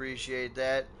 I appreciate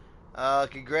that.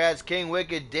 Congrats, King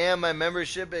Wicked. Damn, my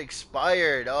membership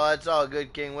expired. Oh, that's all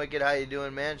good, King Wicked. How you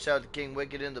doing, man? Shout out to King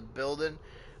Wicked in the building.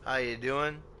 How you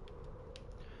doing?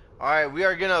 Alright, we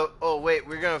are gonna... Oh, wait.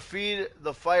 We're gonna feed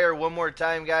the fire one more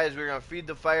time, guys. We're gonna feed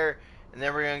the fire, and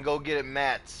then we're gonna go get it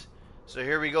mats. So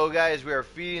here we go, guys. We are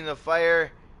feeding the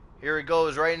fire. Here it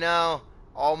goes right now.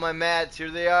 All my mats. Here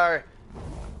they are.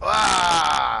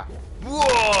 Ah!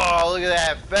 Whoa! Look at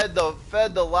that.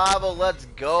 Fed the lava. Let's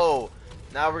go.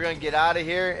 Now we're gonna get out of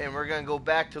here, and we're gonna go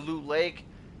back to Loot Lake.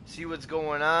 See what's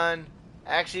going on.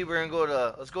 Actually, we're gonna go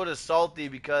to... Let's go to Salty,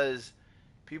 because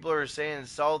people are saying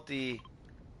Salty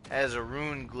has a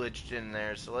rune glitched in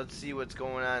there. So let's see what's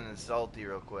going on in Salty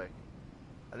real quick.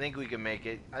 I think we can make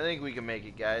it. I think we can make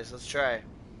it, guys. Let's try.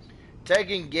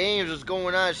 Tekken Games, what's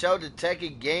going on? Shout out to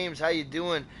Tekken Games. How you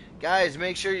doing? Guys,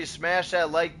 make sure you smash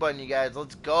that like button, you guys.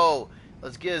 Let's go.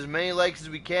 Let's get as many likes as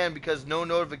we can, because no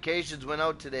notifications went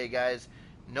out today, guys.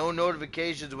 No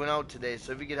notifications went out today.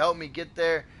 So if you could help me get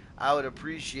there, I would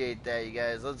appreciate that, you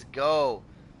guys. Let's go.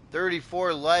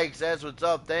 34 likes. That's what's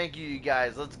up. Thank you, you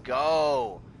guys. Let's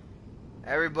go.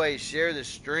 Everybody share the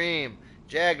stream.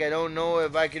 Jack, I don't know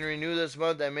if I can renew this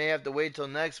month. I may have to wait till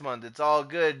next month. It's all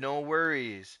good. No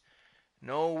worries.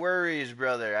 No worries,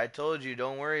 brother. I told you,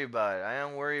 don't worry about it. I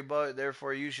don't worry about it,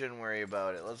 therefore you shouldn't worry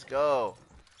about it. Let's go.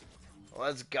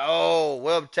 Let's go.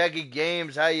 What up, Techie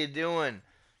Games? How you doing?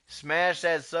 Smash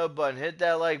that sub button. Hit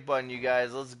that like button, you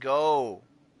guys. Let's go.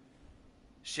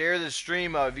 Share the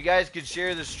stream out. If you guys could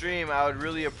share the stream, I would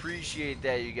really appreciate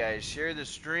that, you guys. Share the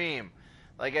stream.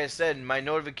 Like I said, my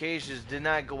notifications did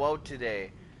not go out today.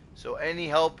 So any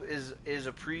help is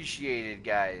appreciated,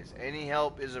 guys. Any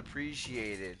help is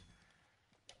appreciated.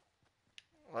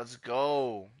 Let's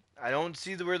go. I don't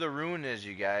see where the rune is,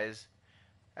 you guys.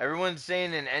 Everyone's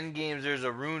saying in endgames there's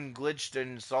a rune glitched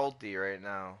in Salty right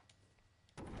now.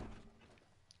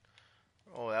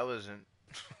 Oh, that wasn't...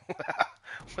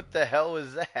 What the hell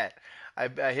was that? I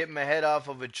hit my head off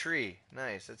of a tree.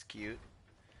 Nice, that's cute.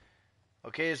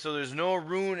 Okay, so there's no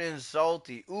rune in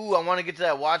Salty. Ooh, I want to get to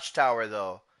that watchtower,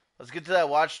 though. Let's get to that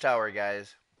watchtower,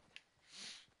 guys.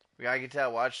 We gotta get to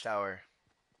that watchtower.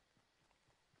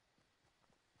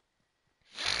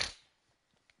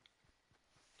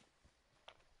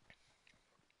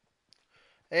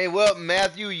 Hey, what up,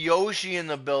 Matthew Yoshi in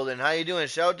the building? How you doing?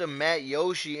 Shout out to Matt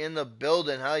Yoshi in the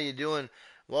building. How you doing?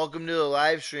 Welcome to the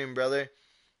live stream, brother.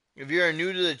 If you're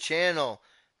new to the channel,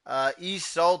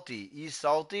 East Salty. East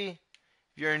Salty?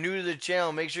 If you're new to the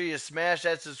channel, make sure you smash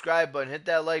that subscribe button. Hit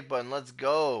that like button. Let's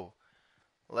go.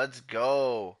 Let's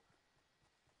go.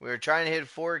 We're trying to hit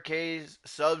 4K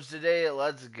subs today.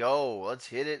 Let's go. Let's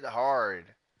hit it hard.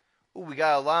 Ooh, we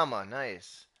got a llama.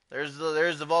 Nice. There's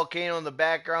the volcano in the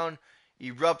background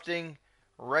erupting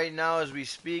right now as we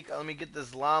speak. Let me get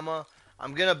this llama.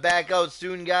 I'm going to back out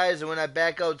soon, guys. And when I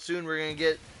back out soon, we're going to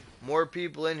get more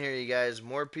people in here, you guys.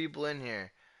 More people in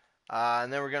here.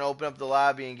 And then we're going to open up the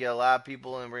lobby and get a lot of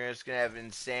people. And we're just going to have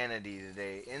insanity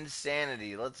today.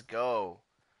 Insanity. Let's go.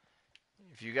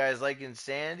 If you guys like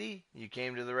insanity, you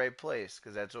came to the right place.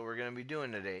 Because that's what we're going to be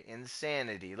doing today.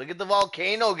 Insanity. Look at the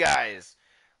volcano, guys.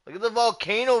 Look at the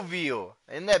volcano view.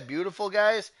 Isn't that beautiful,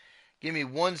 guys? Give me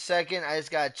 1 second. I just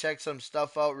got to check some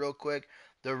stuff out real quick.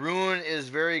 The rune is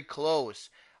very close.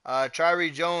 Try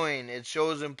rejoin. It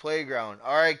shows in playground.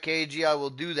 Alright, KG, I will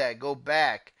do that. Go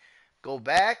back. Go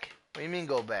back? What do you mean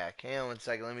go back? Hang on 1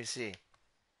 second. Let me see.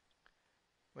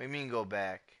 What do you mean go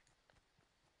back?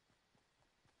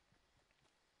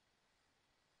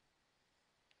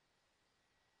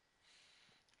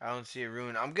 I don't see a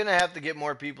rune. I'm going to have to get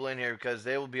more people in here because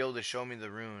they will be able to show me the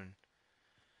rune.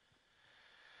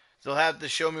 They'll have to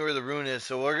show me where the rune is.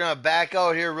 So we're going to back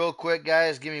out here real quick,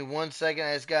 guys. Give me 1 second.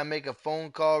 I just got to make a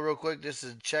phone call real quick just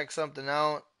to check something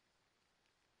out.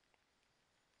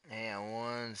 Hang on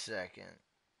 1 second.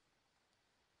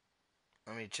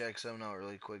 Let me check something out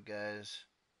really quick, guys.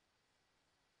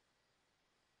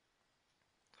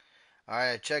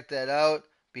 Alright, check that out.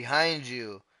 Behind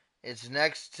you. It's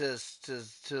next to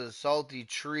the salty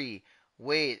tree.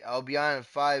 Wait, I'll be on in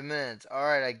 5 minutes.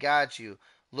 Alright, I got you.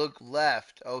 Look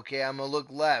left. Okay, I'm going to look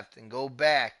left and go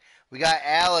back. We got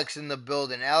Alex in the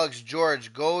building. Alex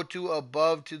George, go to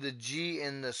above to the G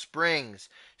in the Springs.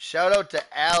 Shout out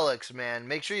to Alex, man.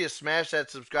 Make sure you smash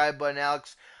that subscribe button,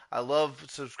 Alex. I love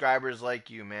subscribers like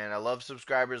you, man. I love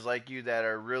subscribers like you that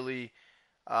are really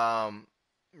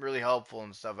really helpful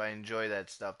and stuff. I enjoy that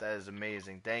stuff. That is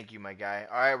amazing. Thank you, my guy.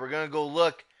 All right, we're going to go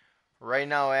look right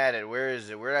now at it. Where is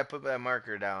it? Where did I put that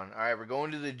marker down? All right, we're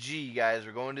going to the G, guys.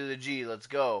 We're going to the G. Let's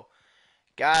go.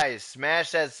 Guys,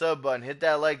 smash that sub button. Hit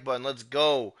that like button. Let's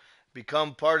go.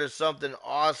 Become part of something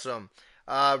awesome.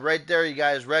 Right there, you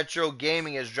guys. Retro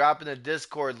Gaming is dropping the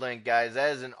Discord link, guys.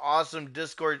 That is an awesome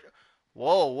Discord.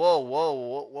 Whoa, whoa,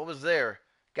 whoa. What was there?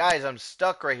 Guys, I'm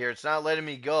stuck right here. It's not letting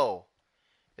me go.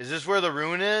 Is this where the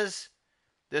rune is?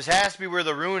 This has to be where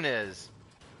the rune is.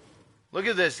 Look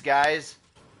at this, guys.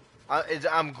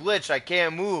 I'm glitched. I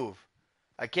can't move.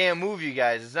 I can't move, you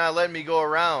guys. It's not letting me go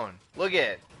around. Look at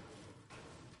it.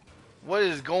 What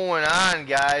is going on,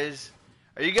 guys?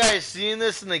 Are you guys seeing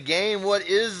this in the game? What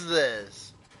is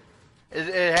this?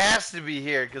 It has to be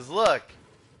here, because look.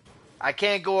 I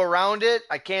can't go around it.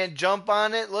 I can't jump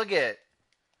on it. Look at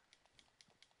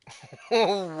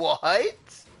it. What?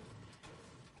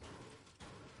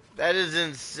 That is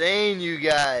insane, you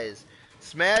guys.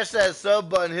 Smash that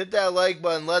sub button. Hit that like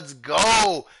button. Let's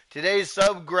go. Today's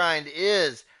sub grind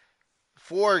is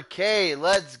 4K.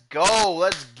 Let's go.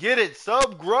 Let's get it.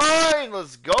 Sub grind.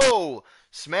 Let's go.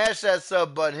 Smash that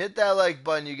sub button. Hit that like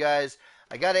button, you guys.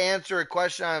 I got to answer a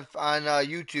question on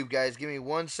YouTube, guys. Give me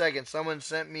 1 second. Someone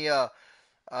sent me a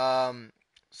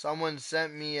comment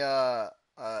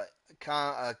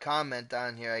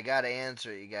on here. I got to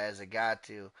answer it, you guys. I got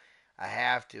to. I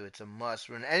have to. It's a must.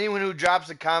 When anyone who drops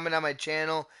a comment on my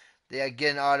channel, they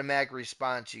get an automatic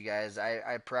response, you guys.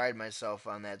 I pride myself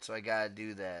on that, so I gotta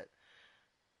do that.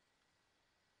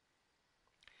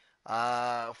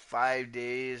 5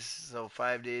 days. So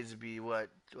 5 days would be what?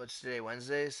 What's today?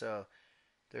 Wednesday? So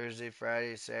Thursday,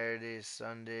 Friday, Saturday,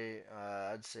 Sunday.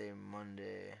 I'd say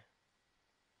Monday.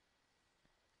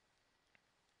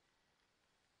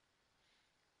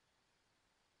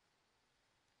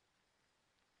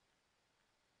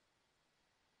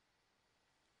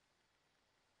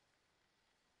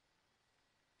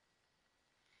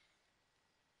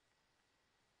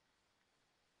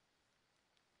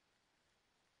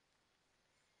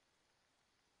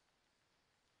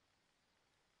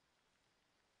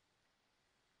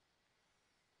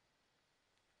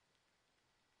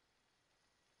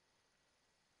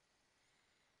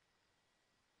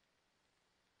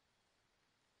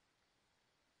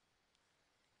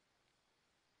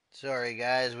 Sorry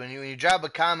guys, when you drop a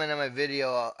comment on my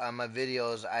video on my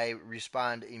videos, I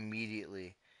respond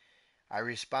immediately. I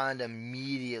respond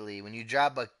immediately. When you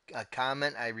drop a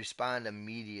comment, I respond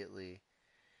immediately.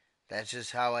 That's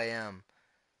just how I am.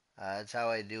 That's how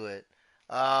I do it.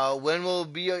 When will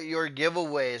be your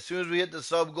giveaway? As soon as we hit the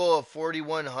sub goal of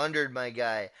 4,100, my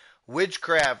guy.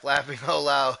 Witchcraft, laughing out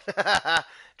loud.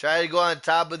 Try to go on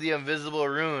top of the invisible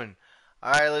rune.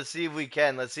 All right, let's see if we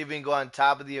can. Let's see if we can go on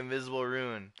top of the invisible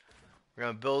rune. We're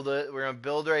gonna build it. We're gonna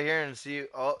build right here and see.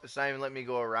 Oh, it's not even letting me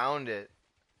go around it.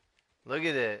 Look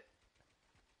at it.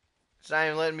 It's not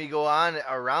even letting me go on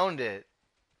around it.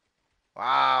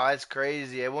 Wow, that's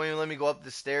crazy. It won't even let me go up the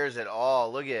stairs at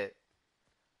all. Look at it.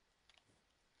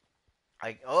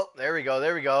 Oh, there we go.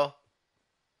 There we go.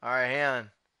 All right, hang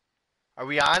on. Are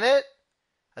we on it?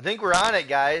 I think we're on it,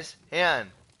 guys. Hang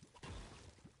on.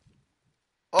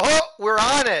 Oh, we're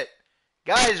on it.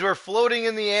 Guys, we're floating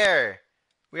in the air.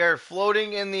 We are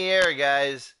floating in the air,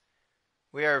 guys.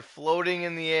 We are floating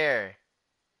in the air.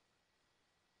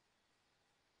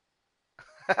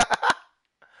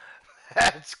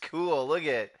 That's cool. Look at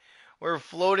it. We're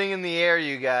floating in the air,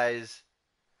 you guys.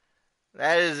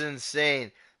 That is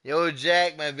insane. Yo,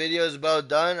 Jack, my video is about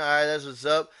done. Alright, that's what's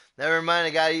up. Never mind,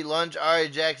 I gotta eat lunch.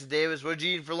 Alright, Jackson Davis, what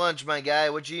you eating for lunch, my guy?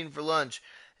 What you eating for lunch?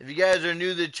 If you guys are new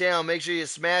to the channel, make sure you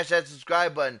smash that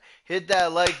subscribe button. Hit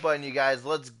that like button, you guys.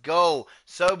 Let's go.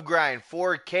 Sub grind,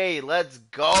 4K. Let's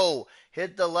go.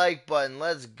 Hit the like button.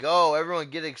 Let's go.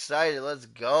 Everyone get excited. Let's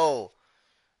go.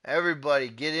 Everybody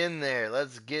get in there.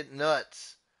 Let's get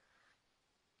nuts.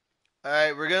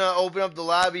 Alright, we're going to open up the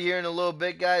lobby here in a little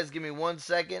bit, guys. Give me 1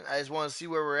 second. I just want to see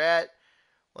where we're at.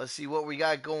 Let's see what we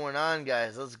got going on,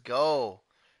 guys. Let's go.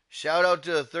 Shout out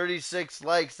to the 36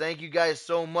 likes. Thank you guys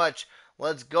so much.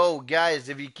 Let's go, guys.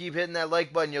 If you keep hitting that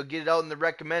like button, you'll get it out in the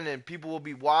recommended, and people will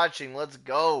be watching. Let's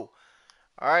go.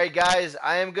 Alright, guys.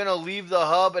 I am going to leave the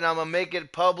hub, and I'm going to make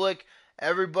it public.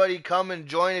 Everybody come and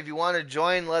join if you want to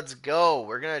join. Let's go.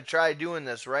 We're going to try doing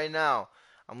this right now.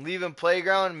 I'm leaving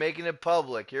Playground, making it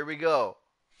public. Here we go.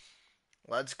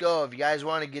 Let's go. If you guys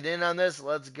want to get in on this,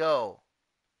 let's go.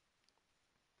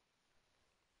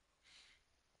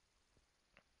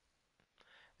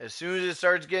 As soon as it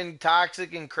starts getting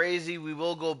toxic and crazy, we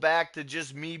will go back to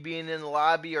just me being in the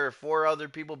lobby or 4 other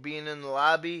people being in the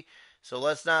lobby. So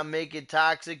let's not make it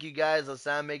toxic, you guys. Let's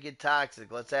not make it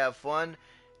toxic. Let's have fun,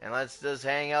 and let's just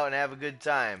hang out and have a good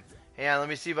time. Hang on, let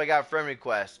me see if I got friend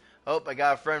requests. Oh, I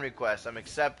got a friend request. I'm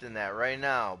accepting that right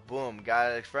now. Boom,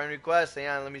 got a friend request. Hang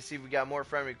on, let me see if we got more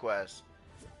friend requests.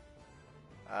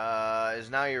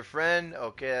 Is now your friend.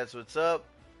 Okay, that's what's up.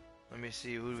 Let me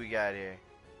see who we got here.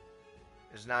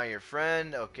 Is now your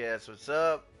friend. Okay, that's what's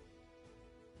up.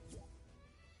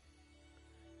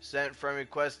 Sent friend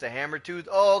request to Hammertooth.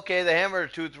 Oh, okay, the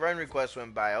Hammertooth friend request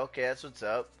went by. Okay, that's what's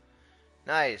up.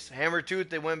 Nice.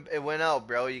 Hammertooth, it went out,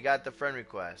 bro. You got the friend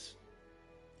request.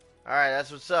 Alright,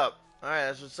 that's what's up. Alright,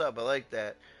 that's what's up. I like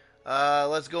that.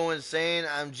 Let's go insane.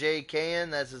 I'm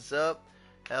JKing. That's what's up.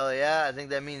 Hell yeah. I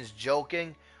think that means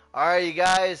joking. Alright, you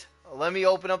guys. Let me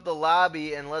open up the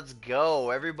lobby and let's go.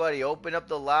 Everybody, open up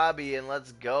the lobby and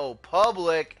let's go.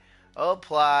 Public.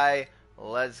 Apply.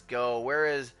 Let's go. Where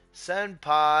is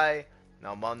Senpai?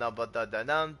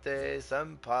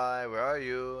 Senpai, where are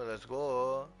you? Let's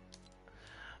go.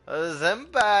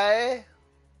 Senpai.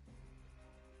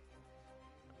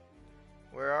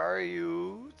 Where are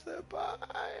you, Senpai?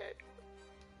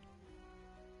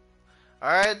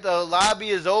 Alright, the lobby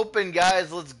is open,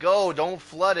 guys. Let's go. Don't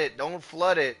flood it. Don't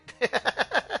flood it.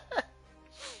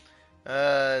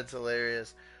 It's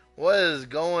hilarious. What is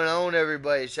going on,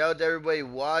 everybody? Shout out to everybody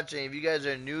watching. If you guys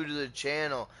are new to the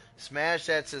channel, smash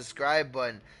that subscribe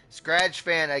button. Scratch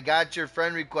Fan, I got your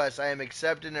friend request. I am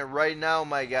accepting it right now,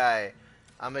 my guy.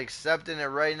 I'm accepting it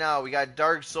right now. We got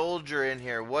Dark Soldier in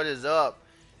here. What is up?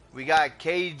 We got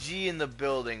KG in the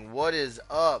building. What is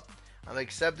up? I'm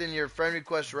accepting your friend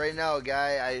request right now,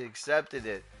 guy. I accepted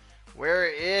it. Where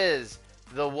is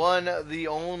the one, the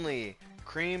only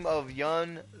Cream of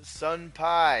Yun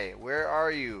Senpai? Where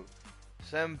are you?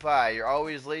 Senpai, you're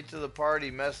always late to the party,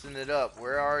 messing it up.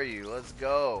 Where are you? Let's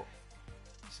go.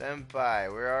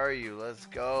 Senpai, where are you? Let's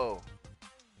go.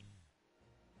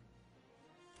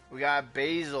 We got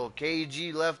Basil.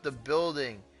 KG left the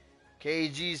building.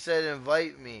 KG said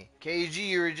invite me. KG,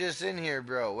 you were just in here,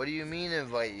 bro. What do you mean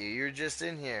invite you? You're just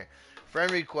in here.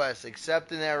 Friend request.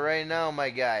 Accepting that right now,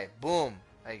 my guy. Boom.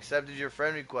 I accepted your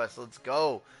friend request. Let's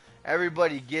go.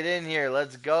 Everybody get in here.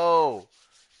 Let's go.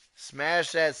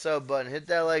 Smash that sub button. Hit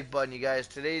that like button, you guys.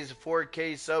 Today's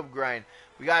 4K sub grind.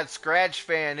 We got Scratch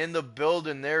Fan in the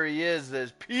building. There he is.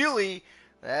 There's Peely.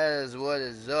 That is what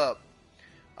is up.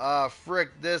 Frick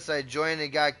this. I joined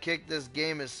and got kicked. This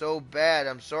game is so bad.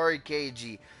 I'm sorry,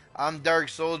 KG. I'm Dark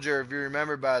Soldier, if you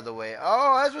remember, by the way.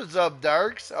 Oh, that's what's up,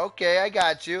 Darks. Okay, I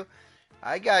got you.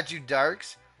 I got you,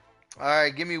 Darks. All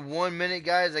right, give me 1 minute,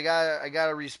 guys. I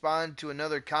gotta respond to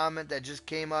another comment that just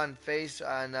came on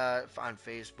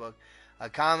Facebook. A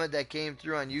comment that came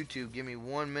through on YouTube. Give me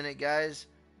 1 minute, guys.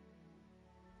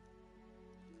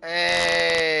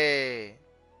 Hey.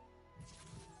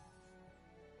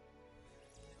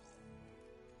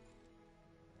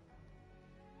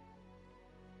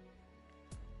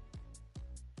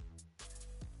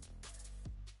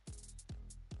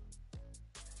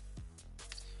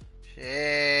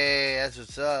 Hey, that's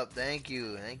what's up. Thank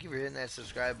you. Thank you for hitting that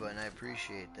subscribe button. I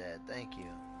appreciate that. Thank you.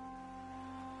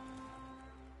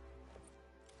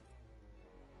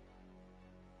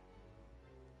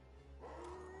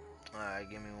 Alright,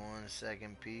 give me 1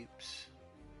 second, peeps.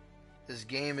 This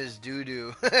game is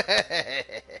doo-doo.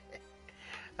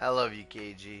 I love you,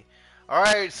 KG.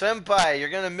 Alright, Senpai, you're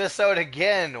gonna miss out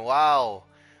again. Wow.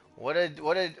 What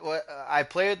I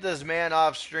play with this man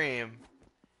off stream.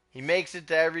 He makes it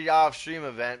to every off-stream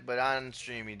event, but on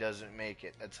stream he doesn't make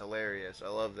it. That's hilarious. I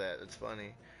love that. That's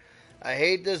funny. I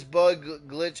hate this bug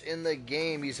glitch in the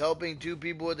game. He's helping 2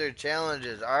 people with their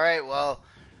challenges. Alright, well,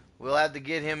 we'll have to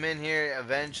get him in here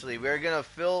eventually. We're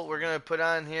gonna put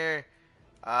on here.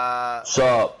 What's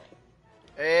up?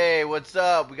 Hey, what's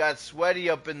up? We got Sweaty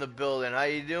up in the building. How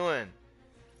you doing?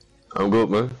 I'm good,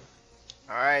 man.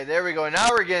 Alright, there we go. Now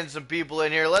we're getting some people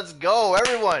in here. Let's go,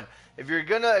 everyone. If you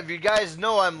guys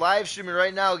know I'm live streaming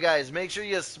right now, guys, make sure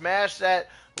you smash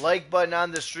that like button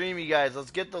on the stream, you guys.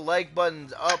 Let's get the like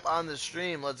buttons up on the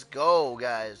stream. Let's go,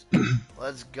 guys.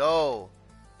 Let's go.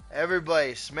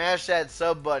 Everybody, smash that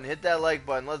sub button. Hit that like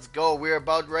button. Let's go. We're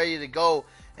about ready to go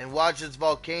and watch this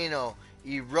volcano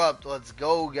erupt. Let's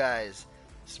go, guys.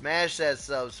 Smash that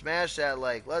sub. Smash that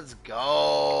like. Let's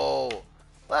go.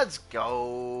 Let's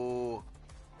go.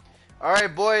 All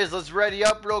right, boys. Let's ready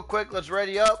up real quick. Let's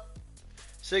ready up.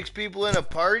 6 people in a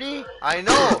party? I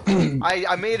know.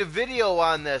 I made a video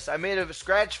on this. I made a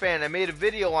Scratch Fan. I made a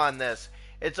video on this.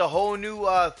 It's a whole new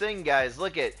thing, guys.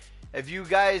 Look it. If you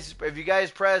guys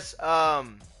press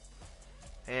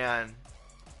and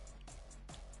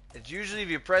it's usually if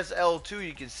you press L2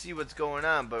 you can see what's going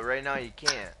on, but right now you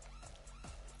can't.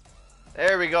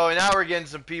 There we go. Now we're getting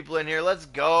some people in here. Let's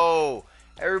go.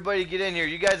 Everybody get in here.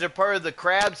 You guys are part of the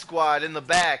crab squad in the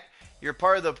back. You're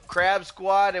part of the crab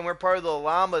squad, and we're part of the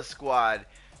llama squad.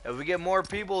 If we get more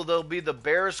people, there'll be the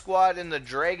bear squad and the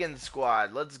dragon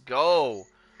squad. Let's go.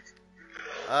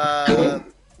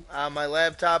 My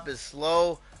laptop is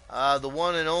slow. The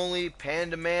one and only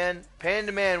Panda Man.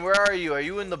 Panda Man, where are you? Are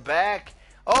you in the back?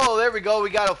 Oh, there we go.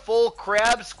 We got a full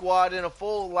crab squad and a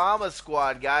full llama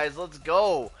squad, guys. Let's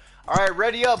go. All right,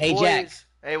 ready up, hey, boys. Jack.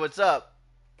 Hey, what's up?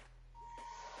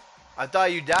 I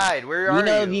thought you died. Where are you? You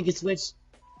know if you can switch.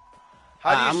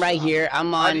 I'm right here.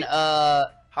 I'm on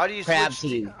how do you crab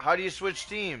switch team. How do you switch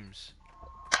teams?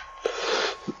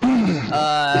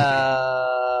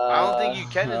 I don't think you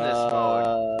can in this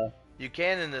mode. You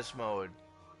can in this mode.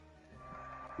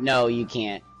 No, you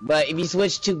can't. But if you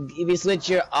switch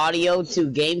your audio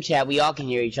to game chat, we all can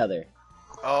hear each other.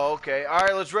 Oh, okay. All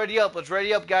right, let's ready up. Let's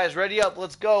ready up, guys. Ready up.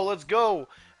 Let's go. Let's go.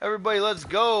 Everybody, let's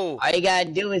go. All you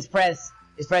gotta do is press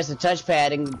the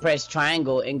touchpad and press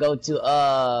triangle and go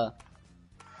to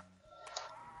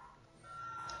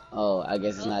Oh, I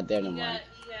guess it's not there no more.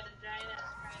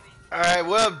 Alright,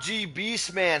 what up, G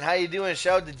Beastman? How you doing?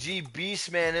 Shout out to G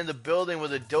Beastman in the building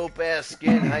with a dope-ass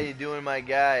skin. How you doing, my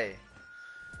guy?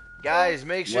 Guys,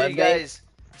 make sure you guys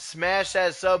smash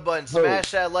that sub button,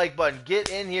 smash that like button. Get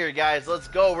in here, guys. Let's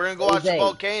go. We're going to go watch the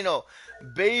volcano.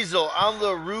 Basil, I'm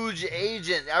the Rouge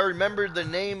agent. I remembered the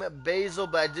name Basil,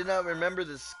 but I did not remember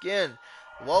the skin.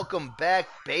 Welcome back,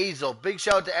 Basil. Big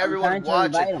shout out to everyone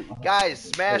watching. Guys,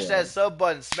 smash that sub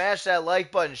button, smash that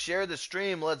like button, share the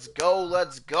stream. Let's go,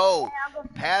 let's go.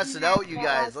 Pass it out, you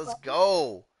guys. Let's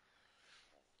go.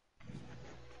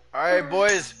 All right,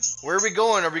 boys. Where are we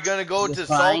going? Are we going to go to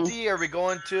Salty? Are we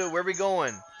going to... Where are we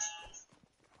going?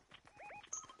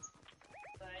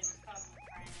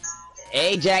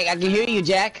 Hey, Jack. I can hear you,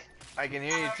 Jack. I can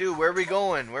hear you, too. Where are we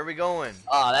going? Where are we going?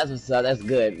 Oh, that's what's up. That's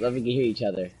good. Love we can hear each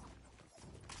other.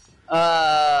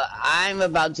 I'm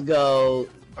about to go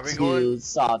to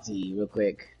Salty real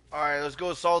quick. Alright, let's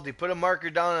go Salty. Put a marker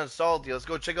down on Salty. Let's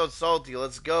go check out Salty.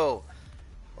 Let's go.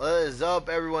 What is up,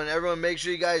 everyone? Everyone, make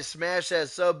sure you guys smash that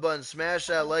sub button. Smash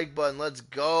that like button. Let's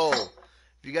go.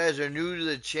 If you guys are new to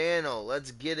the channel,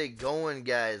 let's get it going,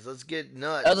 guys. Let's get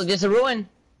nuts. Oh, just a ruin.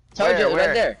 Told you,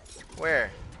 right there.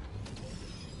 Where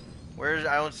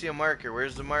I don't see a marker.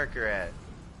 Where's the marker at?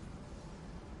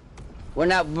 We're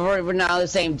not on the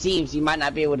same team, so you might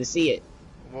not be able to see it.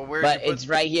 Well, but it's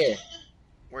right here.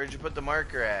 Where'd you put the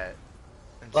marker at?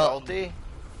 In well, Salty?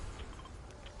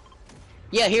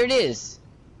 Yeah, here it is.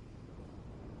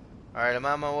 Alright, I'm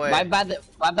on my way. Right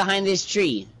behind this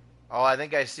tree. Oh, I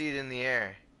think I see it in the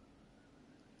air.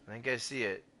 I think I see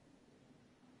it.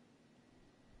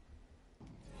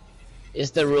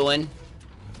 It's the ruin.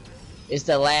 It's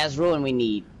the last ruin we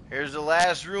need. Here's the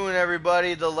last ruin,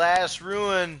 everybody. The last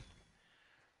ruin.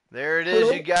 There it is,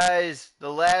 you guys.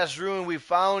 The last ruin. We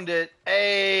found it.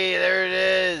 Hey, there it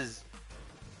is.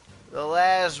 The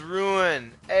last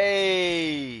ruin.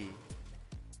 Hey.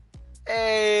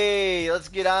 Hey. Let's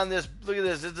get on this. Look at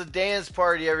this. It's a dance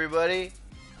party, everybody.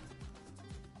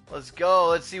 Let's go.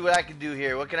 Let's see what I can do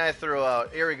here. What can I throw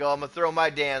out? Here we go. I'm going to throw my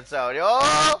dance out.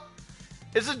 Oh!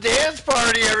 It's a dance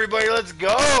party, everybody. Let's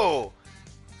go.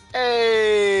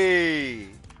 Hey.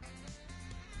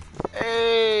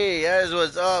 Hey, that is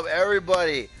what's up,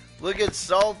 everybody. Look at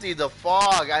Salty, the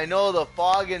fog. I know the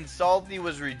fog in Salty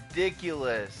was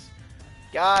ridiculous.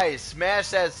 Guys, smash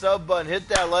that sub button, hit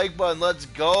that like button, let's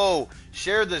go.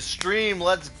 Share the stream,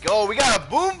 let's go. We got a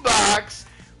boombox.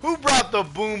 Who brought the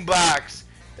boombox?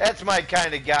 That's my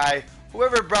kind of guy.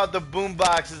 Whoever brought the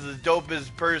boombox is the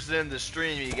dopest person in the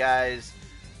stream, you guys.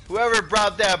 Whoever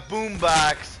brought that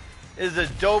boombox is the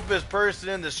dopest person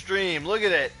in the stream. Look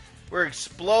at it. We're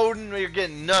exploding. We're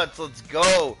getting nuts. Let's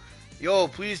go. Yo,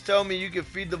 please tell me you can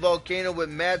feed the volcano with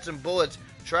mats and bullets.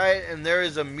 Try it, and there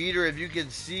is a meter. If you can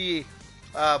see,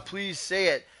 please say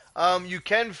it. You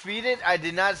can feed it. I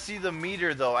did not see the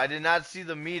meter, though. I did not see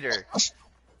the meter.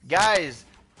 Guys,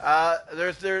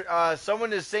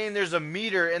 someone is saying there's a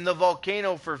meter in the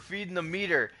volcano for feeding the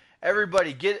meter.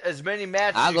 Everybody, get as many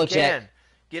mats as you can.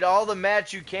 Get all the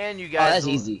mats you can, you guys. Oh, that's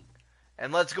easy.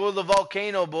 And let's go to the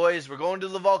volcano, boys. We're going to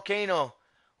the volcano.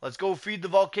 Let's go feed the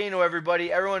volcano,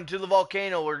 everybody. Everyone to the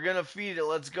volcano. We're going to feed it.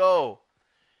 Let's go.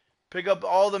 Pick up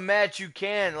all the mats you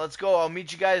can. Let's go. I'll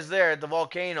meet you guys there at the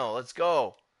volcano. Let's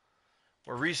go.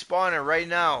 We're respawning right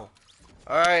now.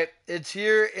 Alright. It's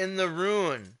here in the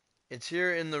ruin. It's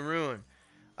here in the ruin.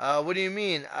 What do you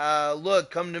mean? Look,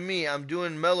 come to me. I'm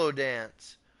doing mellow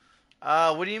dance.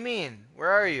 What do you mean? Where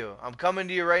are you? I'm coming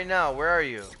to you right now. Where are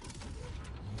you?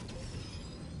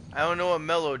 I don't know what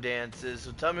mellow dance is,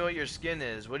 so tell me what your skin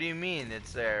is. What do you mean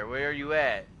it's there? Where are you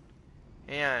at?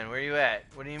 Hang on, where are you at?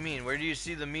 What do you mean? Where do you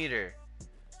see the meter?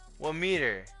 What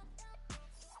meter?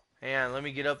 Hang on, let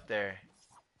me get up there.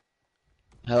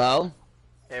 Hello?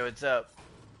 Hey, what's up?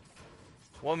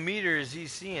 What meter is he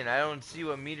seeing? I don't see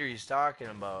what meter he's talking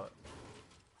about.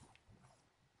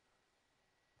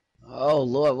 Oh,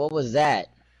 Lord, what was that?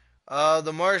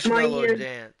 The marshmallow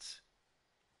dance.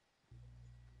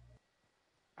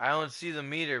 I don't see the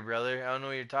meter, brother. I don't know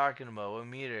what you're talking about. What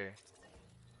meter?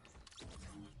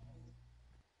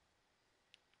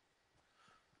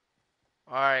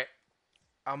 Alright.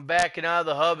 I'm backing out of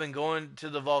the hub and going to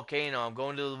the volcano. I'm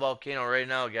going to the volcano right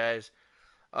now, guys.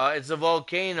 It's a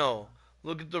volcano.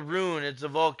 Look at the rune. It's a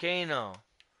volcano.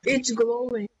 It's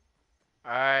glowing.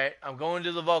 Alright. I'm going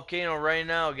to the volcano right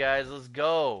now, guys. Let's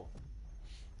go.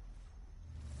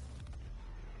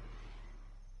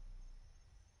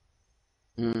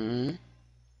 Mm-hmm.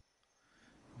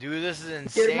 Dude, this is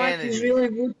insanity. Your mic is really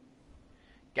good.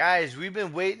 Guys, we've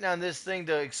been waiting on this thing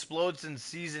to explode since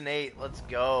Season 8. Let's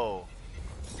go.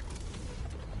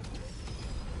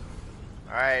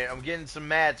 Alright, I'm getting some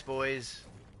mats, boys.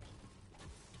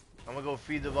 I'm gonna go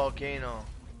feed the volcano.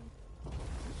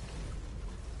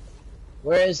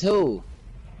 Where is who?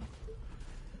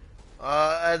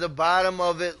 At the bottom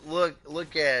of it,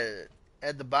 look at it.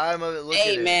 At the bottom of it, look at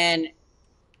it. Hey, man.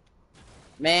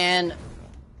 Man,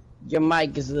 your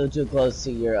mic is a little too close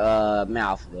to your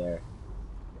mouth there.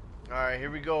 Alright,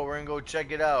 here we go. We're gonna go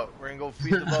check it out. We're gonna go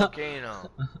feed the volcano.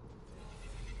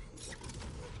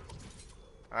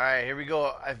 Alright, here we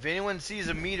go. If anyone sees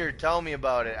a meter, tell me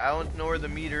about it. I don't know where the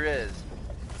meter is.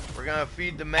 We're gonna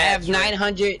feed the mats. I have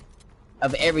 900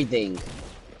 of everything.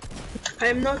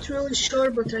 I'm not really sure,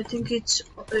 but I think it's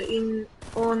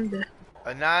on the...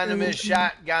 Anonymous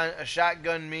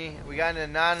shotgun me. We got an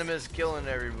anonymous killing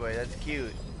everybody. That's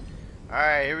cute.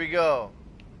 Alright, here we go.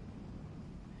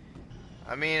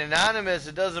 I mean, anonymous,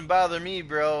 it doesn't bother me,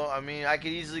 bro. I mean, I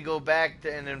could easily go back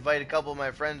and invite a couple of my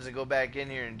friends to go back in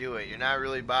here and do it. You're not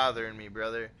really bothering me,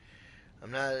 brother.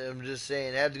 I'm just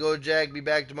saying. I have to go, Jack. Be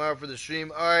back tomorrow for the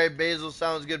stream. Alright, Basil,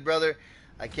 sounds good, brother.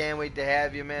 I can't wait to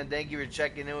have you, man. Thank you for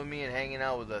checking in with me and hanging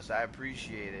out with us. I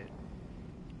appreciate it.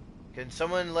 Can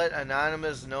someone let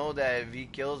Anonymous know that if he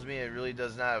kills me, it really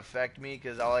does not affect me,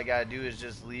 because all I gotta do is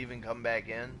just leave and come back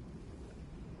in?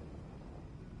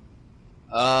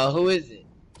 Who is it?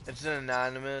 It's an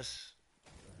Anonymous.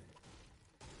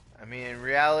 I mean, in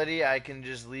reality, I can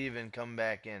just leave and come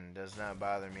back in. It does not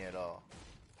bother me at all.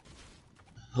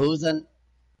 Who's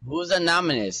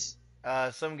anonymous?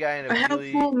 Some guy in a I have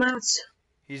Peely. full mats.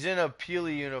 He's in a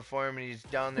Peely uniform and he's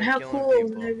down I there have killing full and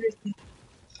people. everything.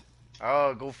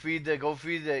 Oh, go feed it, go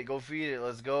feed it, go feed it.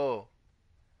 Let's go.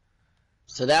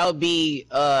 So that would be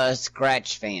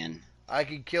Scratch Fan. I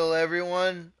can kill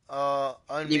everyone.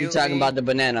 Unmute You be talking me. about the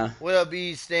banana. What up,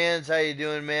 E Stands? How you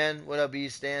doing, man? What up, E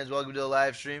Stands? Welcome to the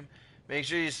live stream. Make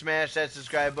sure you smash that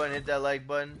subscribe button, hit that like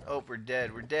button. Oh, we're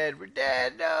dead. We're dead. We're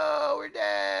dead. No, we're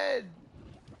dead.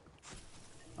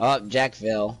 Oh, Jack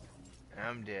fell.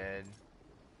 I'm dead.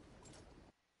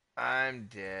 I'm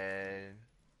dead.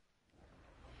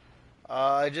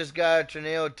 I just got a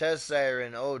tornado test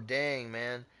siren. Oh, dang,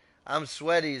 man. I'm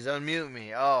Sweaties. Unmute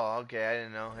me. Oh, okay. I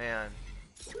didn't know. Hang on.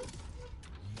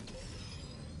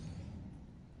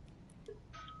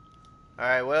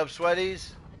 Alright, what up,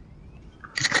 Sweaties?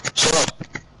 What's up?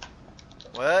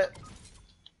 What?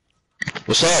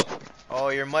 What's up? Oh,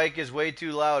 your mic is way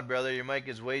too loud, brother. Your mic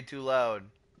is way too loud.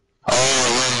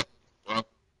 Oh,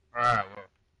 alright.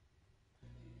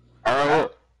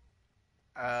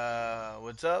 Alright,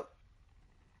 What's up?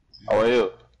 how are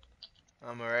you?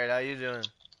 I'm alright. How you doing?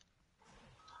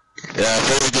 Yeah,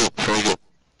 very good, very good.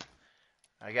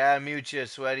 I gotta mute you,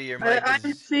 Sweaty. Your mic I'm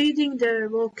is... feeding the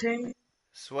volcano.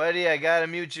 Sweaty, I gotta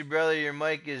mute you, brother. Your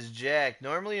mic is jacked.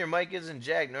 Normally your mic isn't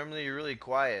jacked. Normally you're really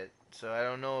quiet. So I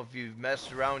don't know if you've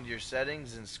messed around with your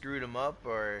settings and screwed them up,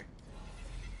 or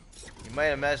you might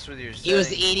have messed with your settings.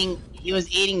 He was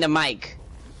eating the mic.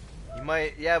 You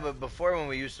might, yeah, but before when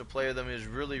we used to play with him, he was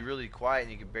really, really quiet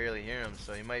and you could barely hear him.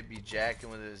 So he might be jacking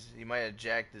with his, he might have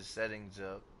jacked his settings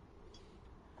up.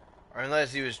 Or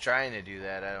unless he was trying to do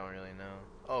that, I don't really know.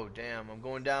 Oh, damn, I'm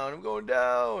going down, I'm going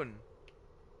down!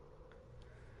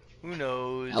 Who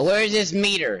knows? Now, where is this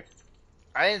meter?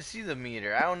 I didn't see the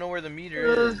meter. I don't know where the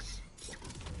meter is.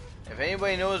 If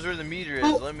anybody knows where the meter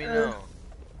is, let me know.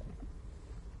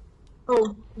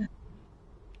 Oh.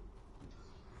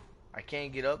 I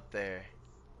can't get up there.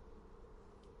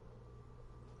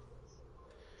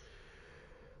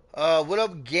 What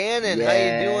up, Gannon? Yes. How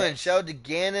you doing? Shout out to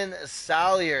Gannon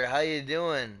Salier. How you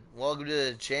doing? Welcome to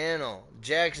the channel.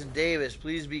 Jackson Davis,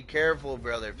 please be careful,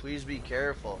 brother. Please be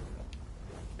careful.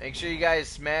 Make sure you guys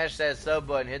smash that sub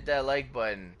button, hit that like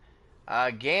button.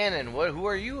 Gannon, who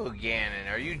are you, Gannon?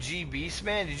 Are you G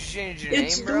Beastman? Did you change your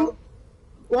name, bro?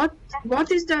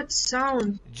 What is that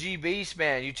sound? G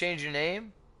Beastman, you changed your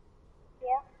name?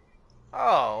 Yeah.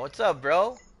 Oh, what's up,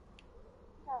 bro?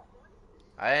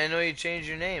 I didn't know you changed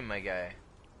your name, my guy.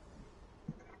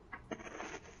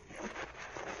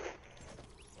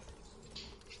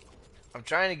 I'm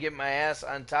trying to get my ass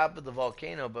on top of the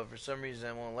volcano, but for some reason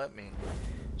it won't let me.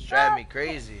 It's driving me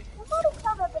crazy.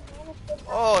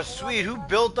 Oh, sweet. Who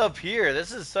built up here?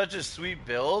 This is such a sweet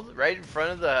build. Right in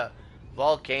front of the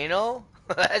volcano?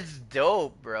 That's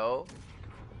dope, bro.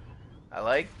 I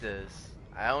like this.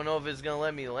 I don't know if it's going to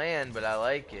let me land, but I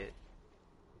like it.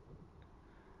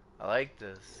 I like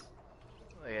this.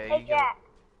 Okay, Hey, Jack.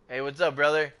 Hey, what's up,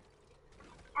 brother?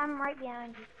 I'm right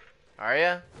behind you. Are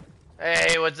ya?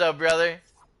 Hey, what's up, brother?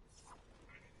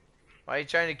 Why are you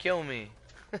trying to kill me?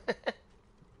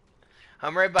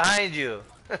 I'm right behind you.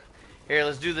 Here,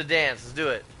 let's do the dance. Let's do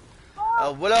it.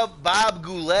 What up, Bob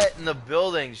Goulette in the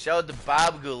building? Shout out to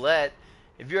Bob Goulette.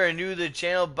 If you're new to the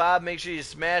channel, Bob, make sure you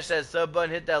smash that sub button,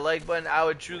 hit that like button. I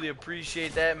would truly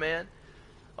appreciate that, man.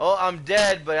 Oh, I'm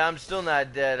dead, but I'm still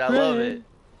not dead. I love it.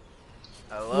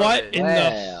 I love what it. in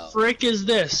the frick is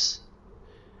this?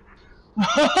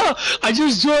 I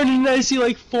just joined and I see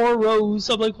like 4 rows.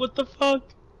 I'm like, what the fuck?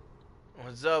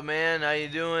 What's up, man? How you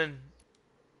doing?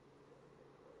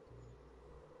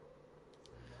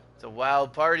 It's a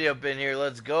wild party up in here.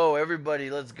 Let's go, everybody.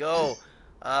 Let's go.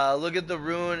 Look at the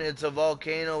Rune. It's a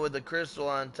volcano with a crystal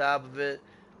on top of it.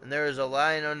 And there is a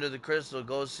line under the crystal.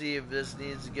 Go see if this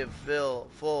needs to get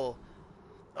full.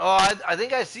 Oh, I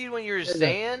think I see what you're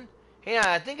saying. Hang on,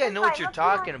 I think I know what you're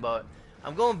talking about.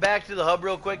 I'm going back to the hub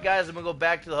real quick, guys. I'm going to go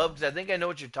back to the hub because I think I know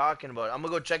what you're talking about. I'm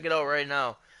going to go check it out right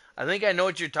now. I think I know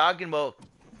what you're talking about,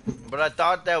 but I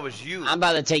thought that was you. I'm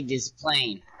about to take this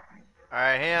plane.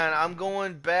 Alright, hang on. I'm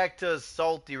going back to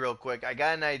Salty real quick. I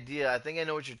got an idea. I think I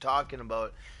know what you're talking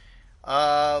about.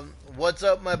 What's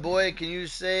up, my boy? Can you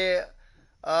say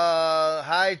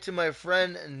hi to my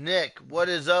friend Nick? What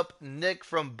is up, Nick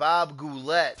from Bob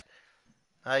Goulette?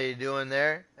 How you doing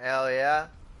there? Hell yeah.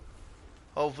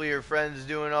 Hopefully your friend's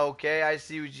doing okay. I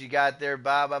see what you got there,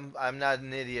 Bob. I'm not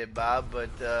an idiot, Bob, but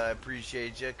I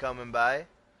appreciate you coming by.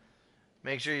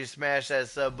 Make sure you smash that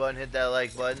sub button, hit that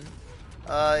like button.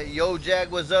 Yo,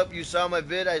 Jack, what's up? You saw my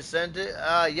vid? I sent it.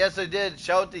 Yes, I did.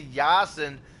 Shout out to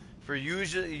Yasin for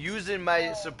using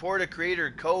my support a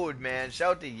creator code, man.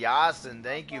 Shout out to Yasin.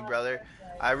 Thank you, brother.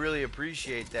 I really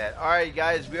appreciate that. All right,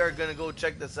 guys, we are gonna go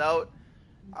check this out.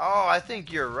 Oh, I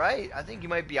think you're right. I think you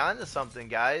might be onto something,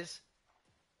 guys.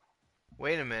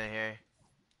 Wait a minute here.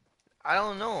 I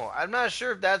don't know. I'm not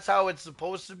sure if that's how it's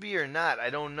supposed to be or not.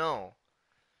 I don't know.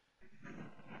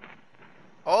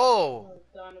 Oh.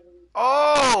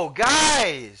 Oh,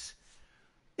 guys.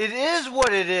 It is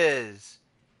what it is.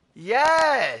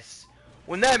 Yes.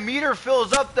 When that meter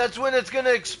fills up, that's when it's going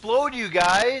to explode, you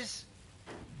guys.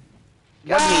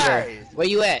 What Guys. meter? Where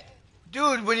you at?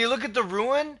 Dude, when you look at the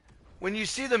ruin, when you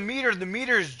see the meter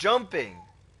is jumping.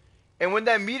 And when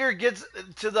that meter gets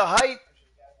to the height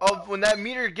of, when that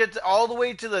meter gets all the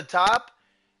way to the top,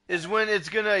 is when it's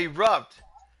going to erupt.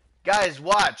 Guys,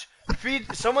 watch.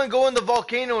 Someone go in the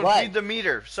volcano and feed the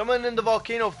meter. Someone in the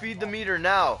volcano feed the meter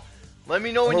now. Let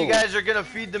me know when you guys are going to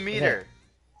feed the meter.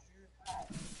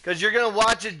 Because you're going to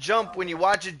watch it jump. When you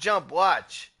watch it jump,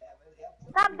 watch.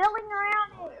 Stop building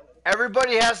around it.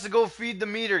 Everybody has to go feed the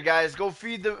meter, guys. Go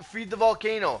feed the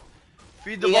volcano.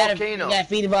 Feed the volcano. You gotta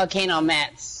feed the volcano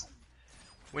mats.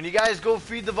 When you guys go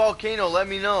feed the volcano, let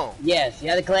me know. Yes, you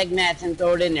gotta collect mats and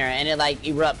throw it in there, and it like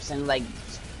erupts and like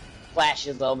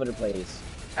flashes all over the place.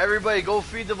 Everybody, go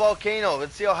feed the volcano.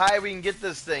 Let's see how high we can get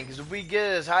this thing. Because if we get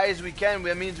it as high as we can,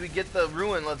 that means we get the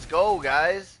ruin. Let's go,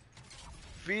 guys.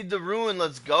 Feed the ruin.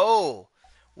 Let's go.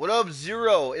 What up,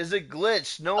 Zero? Is it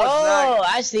glitched? No, it's not. Oh,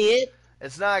 I see it.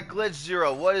 It's not glitched,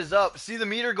 Zero. What is up? See the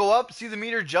meter go up? See the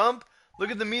meter jump? Look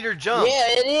at the meter jump. Yeah,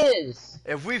 it is.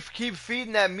 If we keep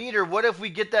feeding that meter, what if we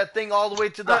get that thing all the way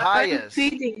to the highest? I'm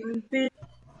feeding.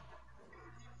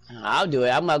 I'll do it.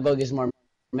 I'm gonna go get some more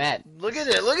mats. Look at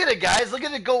it. Look at it, guys. Look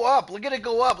at it go up. Look at it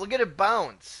go up. Look at it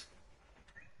bounce.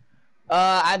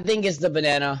 I think it's the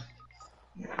banana.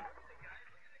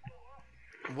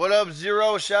 What up,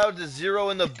 Zero? Shout out to Zero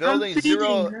in the building. I'm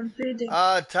feeding.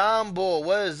 Tombull,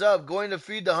 what is up? Going to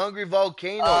feed the hungry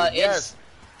volcano. Yes.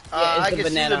 I can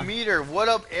see the meter. What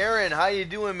up, Aaron? How you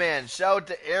doing, man? Shout out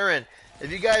to Aaron.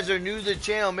 If you guys are new to the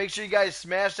channel, make sure you guys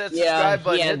smash that subscribe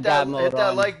button. Hit that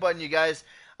like button, you guys.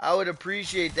 I would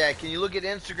appreciate that. Can you look at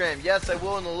Instagram? Yes, I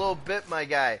will in a little bit, my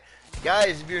guy.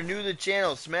 Guys, if you're new to the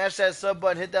channel, smash that sub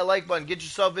button, hit that like button, get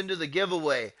yourself into the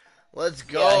giveaway. Let's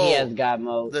go. Yeah, he has God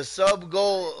mode. The sub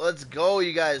goal, let's go,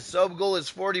 you guys. Sub goal is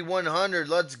 4,100.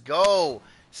 Let's go.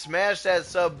 Smash that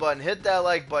sub button. Hit that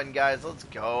like button, guys. Let's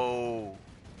go.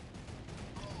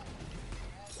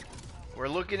 We're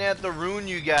looking at the rune,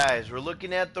 you guys. We're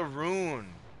looking at the rune.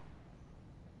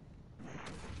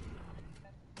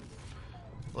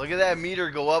 Look at that meter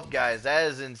go up, guys.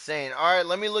 That is insane. All right,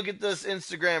 let me look at this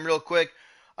Instagram real quick.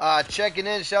 Checking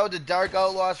in. Shout out to Dark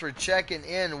Outlaws for checking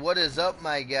in. What is up,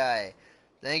 my guy?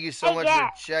 Thank you so much for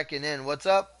checking in. What's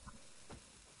up?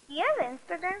 Do you have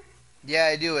Instagram? Yeah,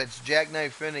 I do. It's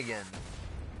JACKKNIFE-YT.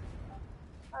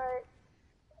 Or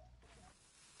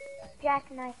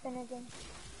JACKKNIFE-YT.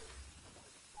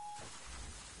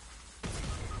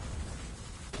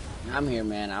 I'm here,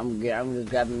 man. I'm just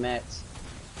grabbing mats.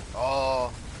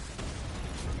 Oh.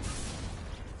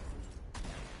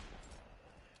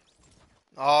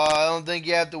 Oh, I don't think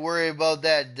you have to worry about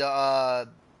that,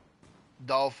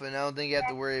 Dolphin. I don't think you have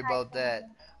to worry about that.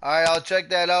 Alright, I'll check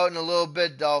that out in a little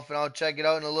bit, Dolphin. I'll check it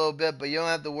out in a little bit, but you don't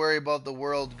have to worry about the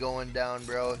world going down,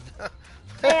 bro.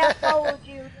 Hey, I followed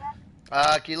you.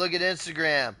 Can you look at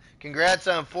Instagram? Congrats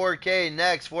on 4K.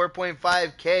 Next,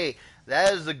 4.5K.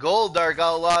 That is the goal, Dark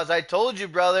Outlaws. I told you,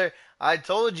 brother. I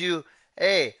told you.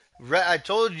 Hey, I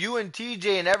told you and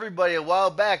TJ and everybody a while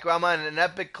back I'm on an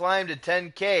epic climb to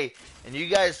 10K, and you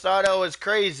guys thought I was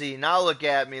crazy. Now look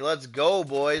at me. Let's go,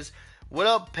 boys. What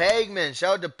up, Pegman?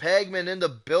 Shout out to Pegman in the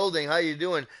building. How you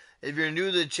doing? If you're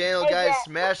new to the channel, guys,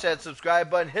 smash that subscribe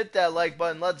button. Hit that like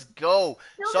button. Let's go.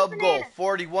 Sub goal,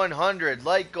 4,100.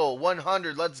 Like goal,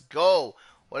 100. Let's go.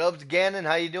 What up, Gannon?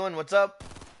 How you doing? What's up?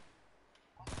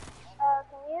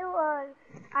 Can you, I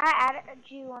added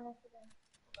you on Instagram.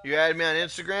 You added me on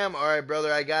Instagram? Alright,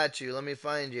 brother, I got you. Let me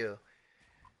find you.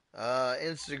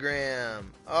 Instagram.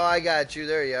 Oh, I got you.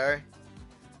 There you are.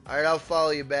 Alright, I'll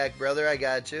follow you back, brother. I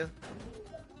got you.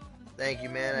 Thank you,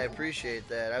 man. I appreciate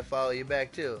that. I follow you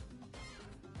back, too.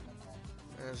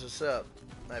 That's what's up.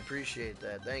 I appreciate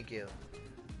that. Thank you.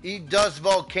 Eat Dust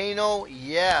Volcano?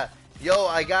 Yeah. Yo,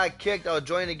 I got kicked. I'll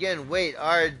join again. Wait.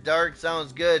 Alright, Dark.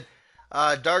 Sounds good.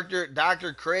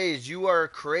 Dr. Craze, you are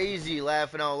crazy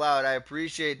laughing out loud. I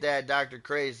appreciate that, Dr.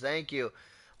 Craze. Thank you.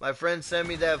 My friend sent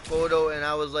me that photo, and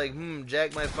I was like,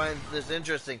 Jack might find this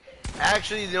interesting.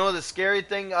 Actually, you know the scary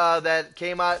thing that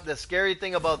came out, the scary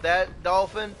thing about that,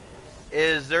 Dolphin,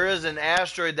 is there is an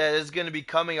asteroid that is going to be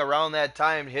coming around that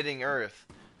time hitting Earth.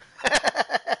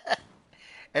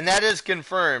 And that is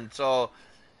confirmed, so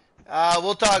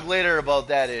we'll talk later about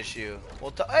that issue.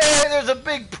 Hey, there's a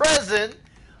big present!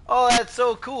 Oh, that's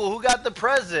so cool. Who got the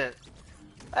present?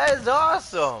 That is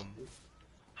awesome.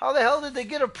 How the hell did they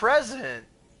get a present?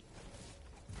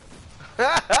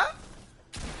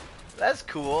 That's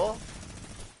cool.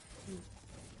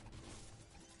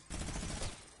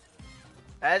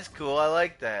 That's cool. I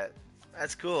like that.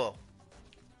 That's cool.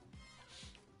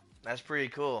 That's pretty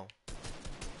cool.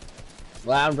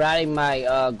 Well, I'm riding my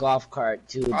golf cart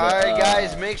to the. Alright,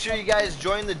 guys, make sure you guys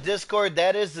join the Discord.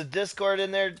 That is the Discord in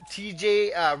there.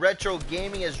 TJ Retro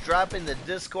Gaming is dropping the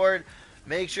Discord.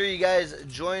 Make sure you guys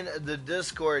join the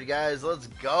Discord, guys. Let's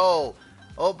go.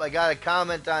 Oh, I got a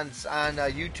comment on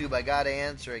YouTube. I got to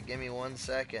answer it. Give me 1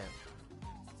 second.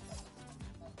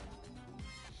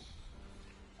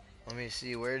 Let me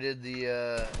see. Where did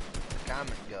the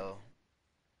comment go?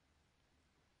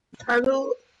 I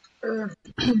will.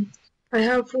 I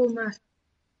have full math.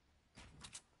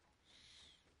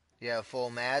 Yeah, full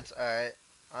mats. All right.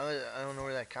 I don't know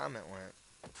where that comment went.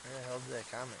 Where the hell did that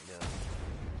comment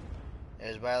go? It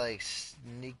was by like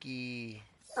sneaky.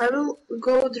 I will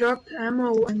go drop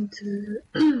ammo and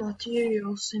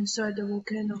materials inside the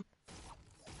volcano.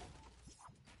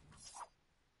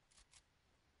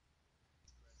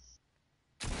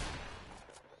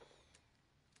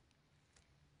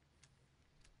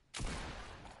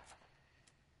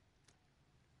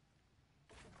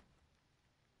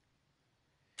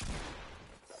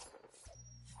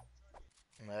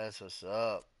 That's what's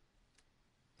up.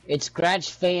 It's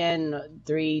Scratch Fan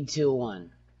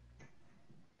 321.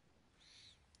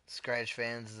 Scratch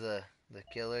Fan's the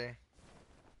killer.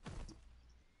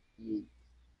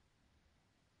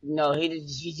 No,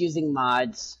 he's using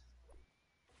mods.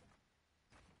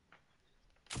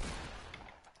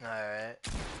 Alright.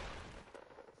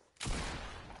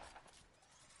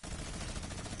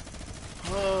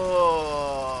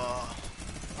 Oh.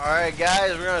 Alright,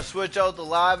 guys, we're gonna switch out the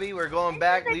lobby. We're going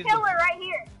back. There's a killer right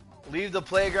here. Leave the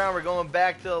playground. We're going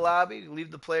back to the lobby.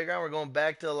 Leave the playground. We're going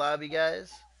back to the lobby,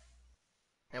 guys.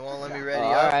 It won't let me ready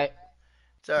up. Alright.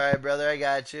 It's alright, brother. I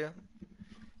got you.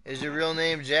 Is your real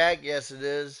name Jack? Yes, it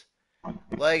is.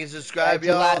 Like and subscribe,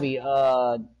 y'all. Lobby.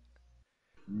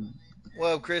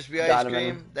 Well, crispy ice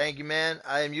cream. Thank you, man.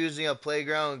 I am using a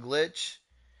playground glitch.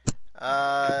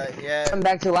 Yeah. Come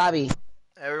back to lobby.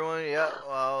 Everyone, yeah.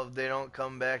 Well, they don't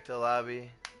come back to the lobby.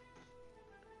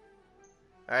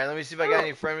 Alright, let me see if I got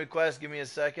any friend requests. Give me a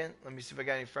second. Let me see if I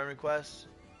got any friend requests.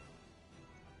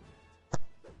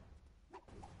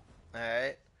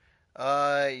 Alright.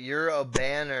 You're a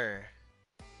banner.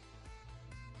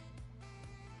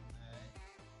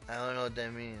 I don't know what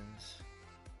that means.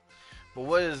 But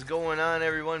what is going on,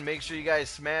 everyone? Make sure you guys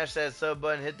smash that sub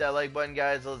button, hit that like button,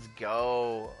 guys. Let's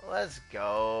go. Let's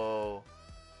go.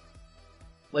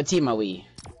 What team are we?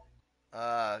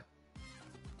 Okay.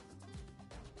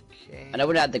 I know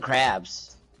we're not the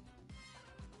crabs.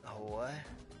 Oh, what?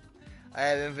 I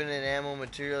have infinite ammo,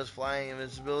 materials, flying,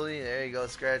 invincibility. There you go,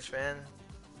 Scratch Fan.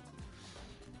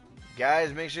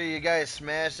 Guys, make sure you guys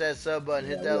smash that sub button,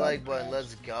 hit that like button.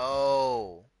 Let's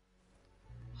go.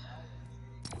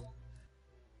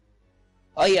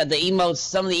 Oh yeah, the emotes.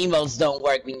 Some of the emotes don't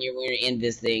work when you're in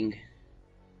this thing.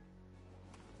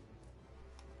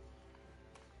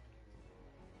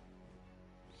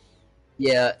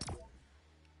 Yeah,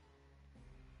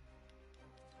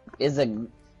 it's a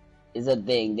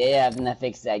thing. They haven't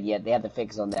fixed that yet. They have to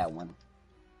fix on that one.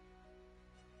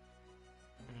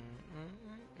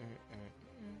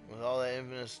 With all that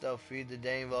infinite stuff, feed the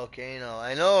dang volcano.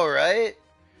 I know, right?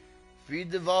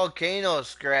 Feed the volcano,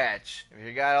 Scratch. If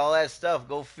you got all that stuff,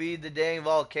 go feed the dang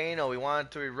volcano. We want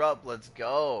it to erupt. Let's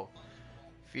go.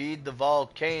 Feed the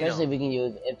volcano. Especially if we can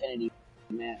use infinity,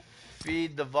 man.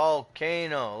 Feed the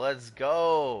volcano. Let's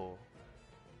go.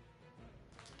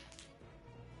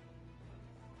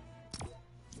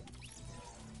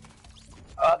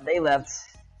 Oh, they left.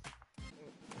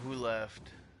 Who left?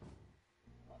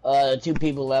 2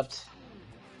 people left.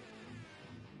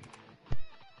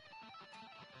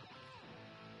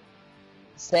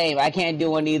 Same. I can't do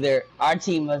one either. Our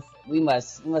team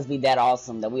must be that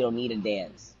awesome that we don't need a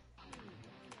dance.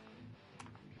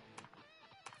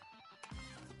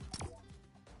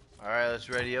 Alright, let's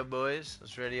ready up, boys.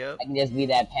 Let's ready up. I can just be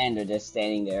that panda just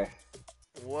standing there.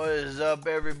 What is up,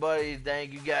 everybody?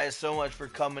 Thank you guys so much for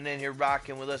coming in here,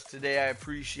 rocking with us today. I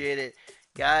appreciate it.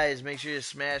 Guys, make sure you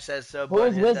smash that sub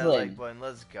button, Who's hit that like whistling? button.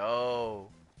 Let's go.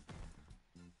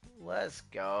 Let's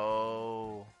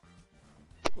go.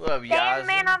 What up,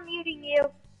 Sandman, Yasin? I'm muting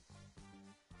you.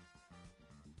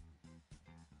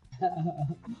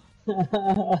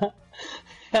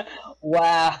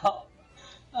 Wow.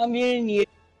 I'm hearing you.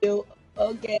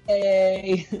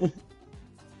 Okay.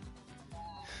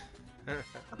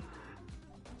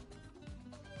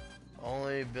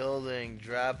 Only building,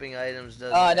 dropping items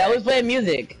doesn't Oh, that was playing activate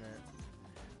music. infinite.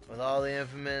 With all the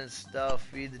infinite stuff,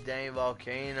 feed the dang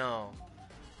volcano.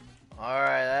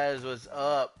 Alright, that is what's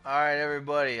up. Alright,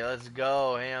 everybody, let's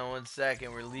go. Hang on 1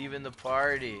 second. We're leaving the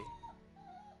party.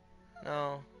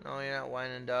 No, you're not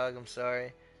whining, dog. I'm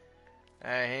sorry.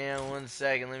 Alright, hang on 1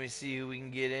 second. Let me see who we can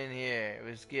get in here.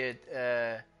 Let's get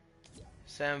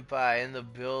Senpai in the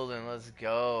building. Let's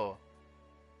go.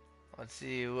 Let's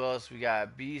see who else we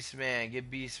got. Beastman.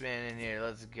 Get Beastman in here.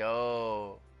 Let's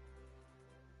go.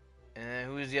 And then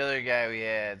who's the other guy we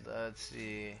had? Let's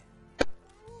see.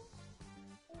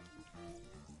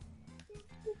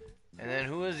 And then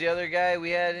who was the other guy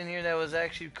we had in here that was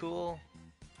actually cool?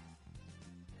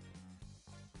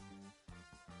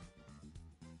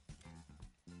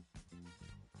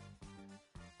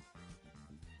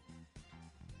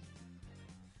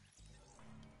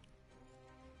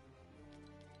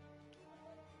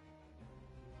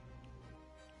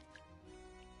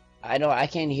 I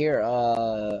can't hear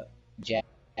Jack.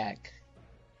 I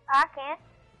can't.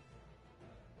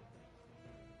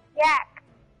 Jack.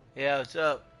 Yeah, what's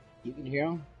up? You can hear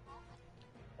him?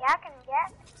 Yeah, I can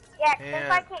Jack. Jack, Yeah.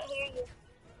 since I can't hear you.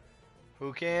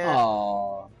 Who can?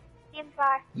 Oh.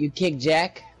 Senpai. You kick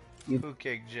Jack? Who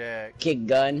kicked Jack? Kick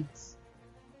guns?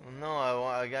 Well, no,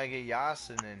 I gotta get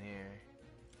Yasin in here.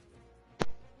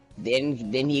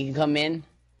 Then he can come in?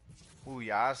 Who,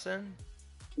 Yasin?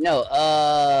 No,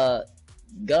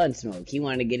 Gunsmoke. He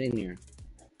wanted to get in here.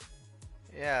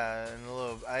 Yeah, in a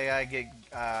little. I gotta get.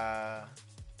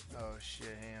 Oh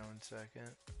shit! Hang on 1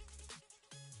 second.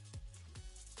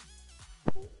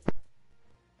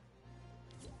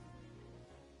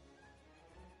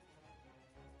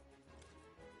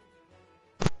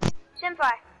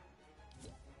 Senpai.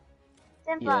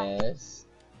 Senpai. Yes.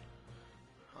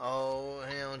 Oh,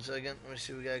 hang on 1 second. Let me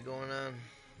see what we got going on.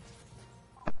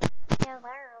 Yeah,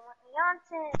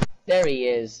 Johnson. There he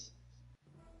is.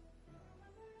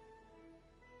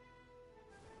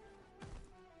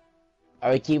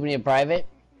 Are we keeping it private?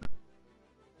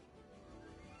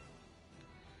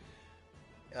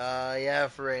 Yeah,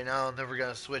 for right now. Then we're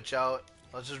gonna switch out.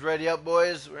 Let's just ready up,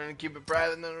 boys. We're gonna keep it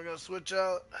private, and then we're gonna switch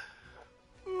out.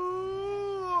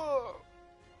 Ooh.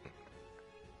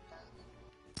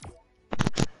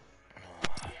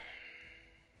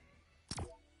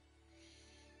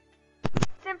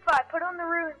 Senpai, put on the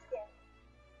Rune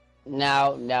skin.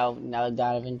 Now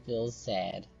Donovan feels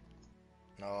sad.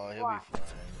 No, he'll Why? be fine.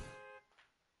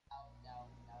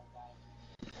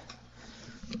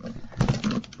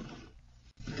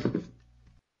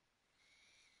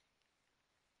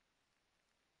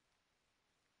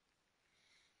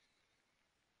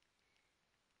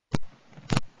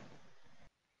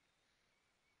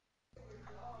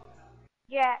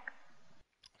 Jack.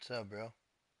 What's up, bro?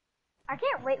 I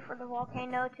can't wait for the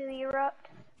volcano to erupt.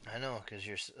 I know, cause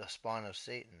you're a spawn of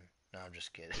Satan. No, I'm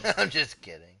just kidding. I'm just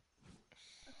kidding.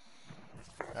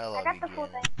 I I love got you, the full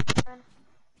Gannon. thing.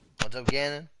 What's up,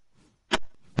 Gannon?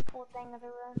 Full thing of the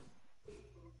Rune.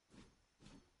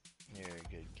 You're a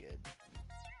good kid.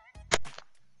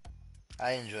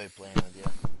 I enjoy playing with you.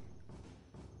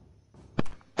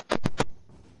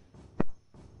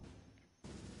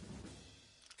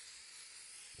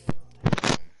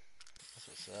 That's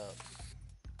what's up.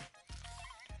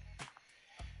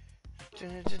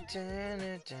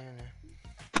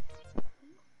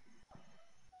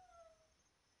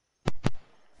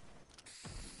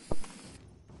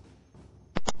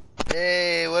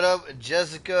 Hey, what up,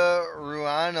 Jessica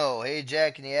Ruano? Hey,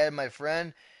 Jack, can you add my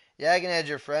friend? Yeah, I can add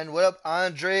your friend. What up,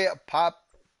 Andre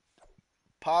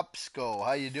Popsco?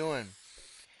 How you doing?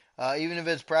 Even if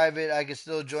it's private, I can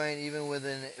still join even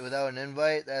without an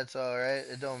invite. That's all right.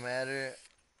 It don't matter.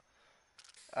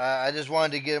 I just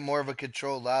wanted to get more of a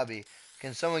controlled lobby.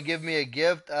 Can someone give me a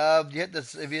gift? If you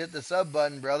hit the sub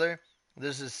button, brother.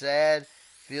 This is sad.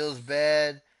 Feels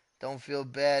bad. Don't feel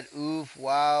bad. Oof.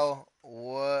 Wow.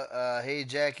 What? Hey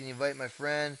Jack, can you invite my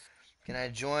friend? Can I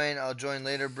join? I'll join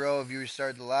later, bro. If you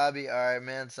restart the lobby. All right,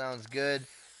 man. Sounds good.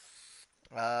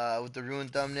 With the Rune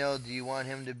thumbnail, do you want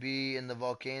him to be in the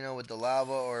volcano with the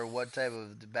lava, or what type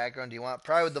of background do you want?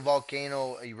 Probably with the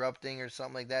volcano erupting or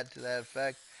something like that to that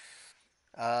effect.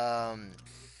 Um,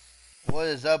 what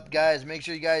is up, guys? Make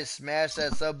sure you guys smash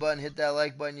that sub button, hit that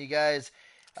like button, you guys.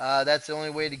 That's the only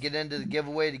way to get into the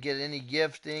giveaway, to get any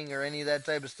gifting or any of that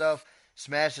type of stuff.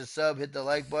 Smash the sub, hit the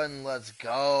like button. Let's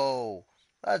go.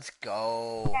 Let's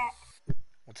go. Yeah.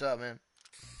 What's up, man?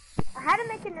 I had to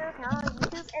make a new account on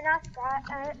YouTube and I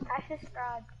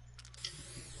subscribed.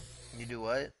 You do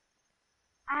what?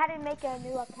 I had to make a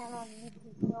new account on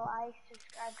YouTube, so I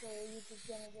subscribed to YouTube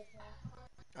channel just now.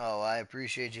 Oh, I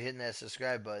appreciate you hitting that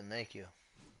subscribe button. Thank you.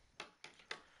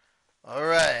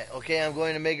 Alright, okay, I'm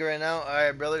going to make it right now.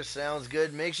 Alright, brother, sounds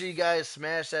good. Make sure you guys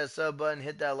smash that sub button,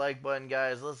 hit that like button,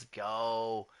 guys. Let's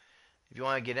go. If you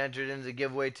want to get entered into the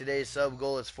giveaway, today's sub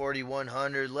goal is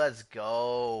 4,100. Let's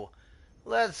go.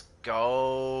 Let's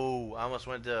go. I almost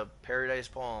went to Paradise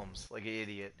Palms like an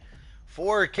idiot.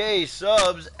 4K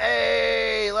subs.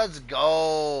 Hey, let's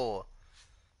go.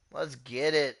 Let's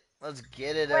get it. Let's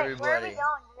get it, Wait, everybody. where are we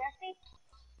going? Jesse?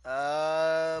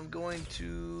 I'm going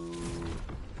to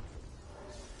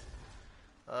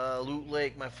Loot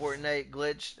Lake. My Fortnite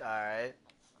glitched. Alright.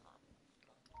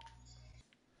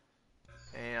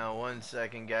 Hang on 1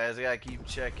 second, guys. I gotta keep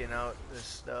checking out this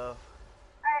stuff.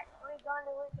 Alright, we're going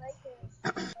to Loot Lake.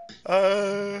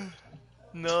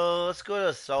 No, let's go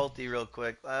to Salty real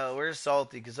quick. Where's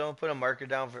Salty? Because someone put a marker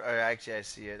down for... actually, I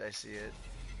see it. I see it.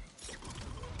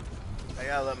 I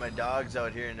gotta let my dogs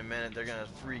out here in a minute. They're gonna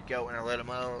freak out when I let them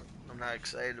out. I'm not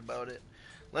excited about it.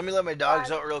 Let me let my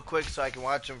dogs out real quick so I can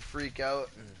watch them freak out.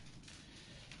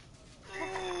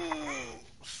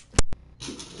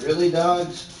 Really,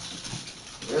 dogs?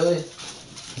 Really?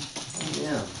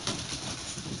 Yeah.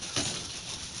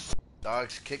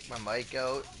 Dogs kicked my mic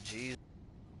out. Jeez.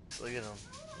 Look at them.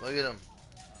 Look at them.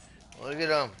 Look at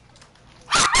them.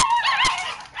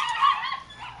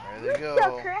 There they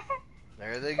go.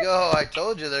 There they go. I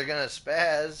told you they're gonna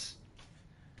spaz.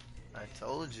 I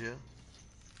told you.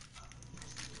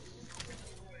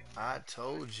 I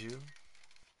told you.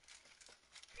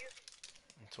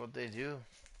 That's what they do.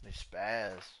 They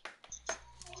spaz.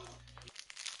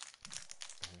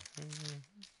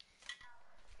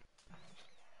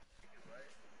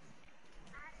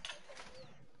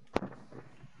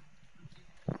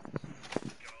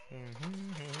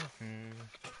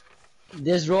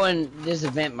 This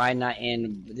event might not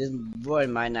end. This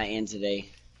Rowan might not end today.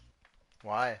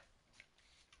 Why?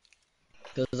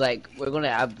 Cause like we're gonna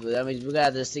have, I mean, we're gonna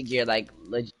have to sit here like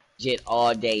legit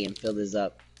all day and fill this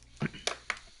up.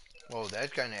 Whoa,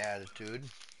 that kind of attitude.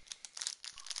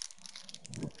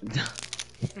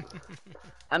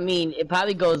 I mean, it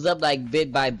probably goes up like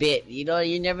bit by bit. You know,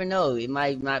 you never know. It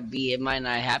might not be. It might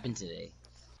not happen today.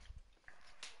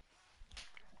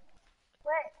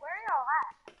 Where are y'all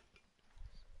at?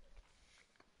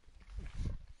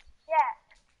 Yeah.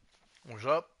 What's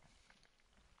up?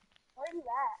 Where are you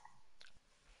at?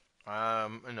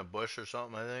 In a bush or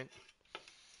something, I think.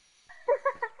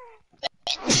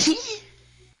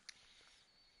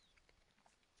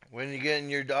 When you getting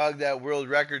your dog that world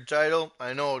record title?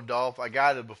 I know, Dolph. I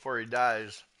got it before he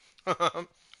dies. I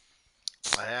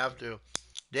have to.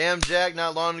 Damn, Jack,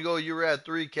 not long ago you were at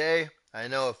 3K. I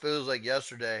know, it feels like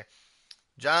yesterday.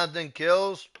 Jonathan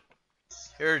Kills.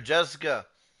 Here, Jessica.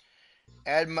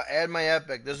 Add my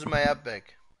epic. This is my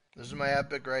epic. This is my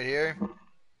epic right here.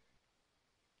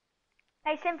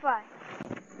 Hey, Senpai.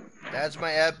 That's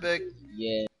my epic.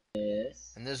 Yes.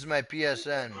 And this is my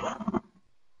PSN.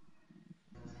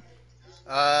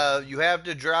 You have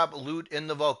to drop loot in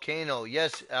the volcano.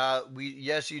 Yes,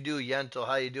 yes you do, Yentl.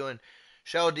 How you doing?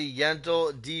 Shout out to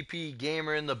Yentl, DP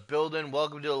Gamer in the building.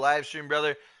 Welcome to the live stream, brother.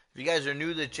 If you guys are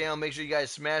new to the channel, make sure you guys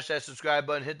smash that subscribe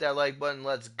button, hit that like button.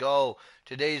 Let's go.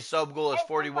 Today's sub goal is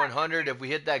 4,100. If we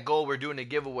hit that goal, we're doing a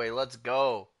giveaway. Let's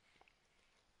go.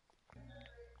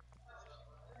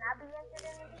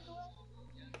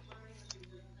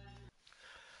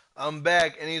 I'm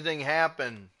back. Anything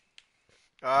happened?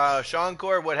 Sean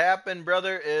Core, what happened,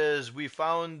 brother, is we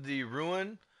found the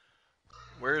ruin.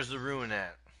 Where's the ruin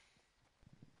at?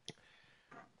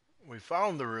 We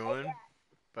found the ruin,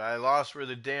 but I lost where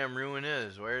the damn ruin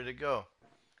is. Where did it go?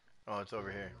 Oh, it's over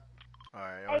here.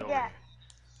 Alright, Hey, Jack.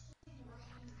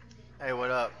 Hey, what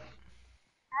up?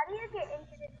 How do you get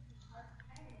entered in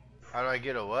the How do I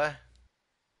get a what?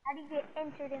 How do you get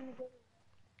entered in the game?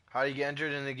 How do you get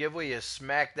entered in the giveaway? You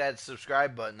smack that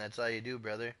subscribe button. That's all you do,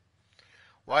 brother.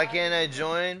 Why can't I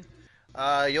join?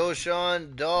 Yo,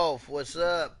 Sean, Dolph, what's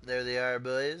up? There they are,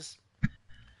 boys.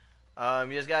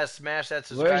 You just gotta smash that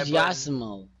subscribe Where's button.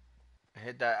 Yasimo?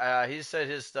 Hit that. He said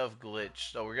his stuff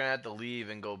glitched, so we're gonna have to leave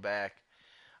and go back.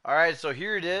 All right, so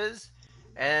here it is,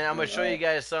 and I'm gonna show you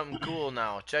guys something cool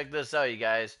now. Check this out, you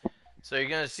guys. So you're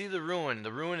gonna see the ruin.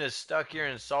 The ruin is stuck here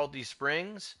in Salty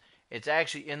Springs. It's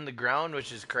actually in the ground,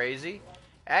 which is crazy.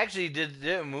 Actually, did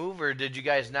it move, or did you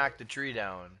guys knock the tree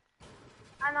down?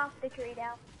 I knocked the tree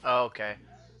down. Oh, okay.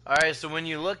 All right, so when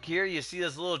you look here, you see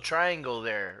this little triangle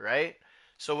there, right?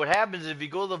 So what happens if you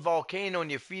go to the volcano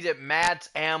and you feed it mats,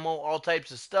 ammo, all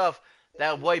types of stuff,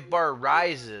 that white bar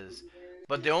rises.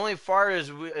 But the only far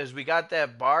as we got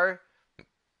that bar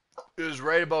is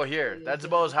right about here. That's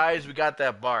about as high as we got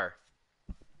that bar.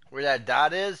 Where that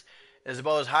dot is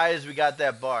about as high as we got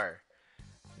that bar.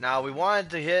 Now we want it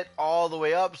to hit all the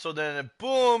way up, so then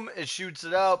boom, it shoots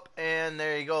it up, and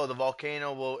there you go. The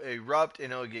volcano will erupt,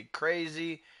 and it'll get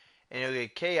crazy, and it'll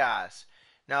get chaos.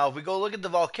 Now if we go look at the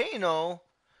volcano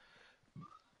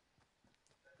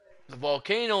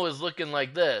is looking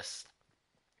like this.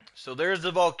 So there's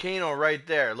the volcano right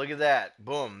there. Look at that.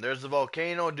 Boom. There's the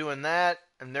volcano doing that,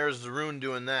 and there's the rune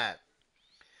doing that.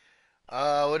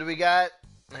 What do we got?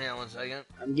 Hang on 1 second.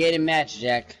 I'm getting matched,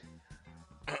 Jack.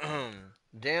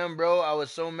 Damn, bro, I was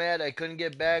so mad I couldn't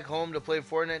get back home to play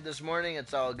Fortnite this morning.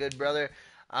 It's all good, brother.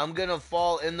 I'm gonna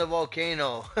fall in the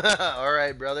volcano.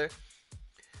 Alright, brother.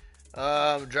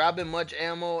 Dropping much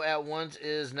ammo at once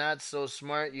is not so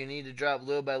smart. You need to drop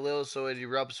little by little so it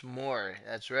erupts more.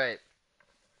 That's right.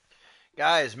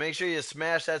 Guys, make sure you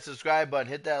smash that subscribe button.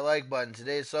 Hit that like button.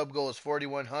 Today's sub goal is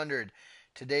 4,100.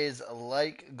 Today's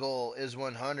like goal is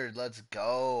 100. Let's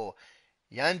go.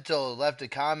 Yentel left a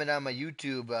comment on my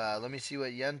YouTube. Let me see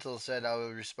what Yentel said. I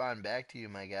will respond back to you,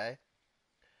 my guy.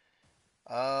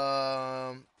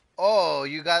 Oh,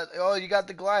 you got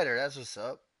the glider. That's what's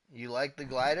up. You like the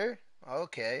glider?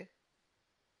 Okay.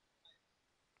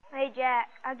 Hey Jack,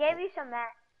 I gave you some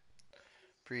mats.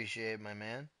 Appreciate it, my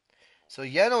man. So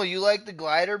Yentel, you like the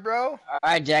glider, bro?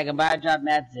 Alright, Jack, I'm about to drop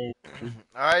mats in.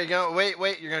 Alright,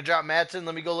 you're gonna drop mats in?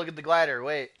 Let me go look at the glider.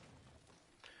 Wait.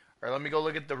 Or let me go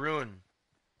look at the rune.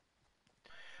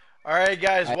 Alright,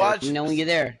 guys, watch. Let me know when you're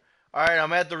there. Alright,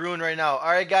 I'm at the rune right now.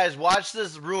 Alright, guys, watch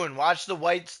this rune. Watch the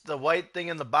white thing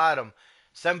in the bottom.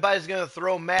 Senpai's gonna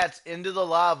throw mats into the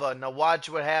lava. Now watch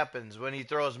what happens when he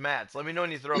throws mats. Let me know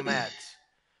when you throw mats.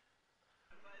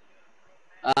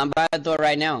 I'm about to throw it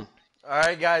right now.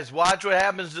 Alright, guys, watch what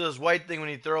happens to this white thing when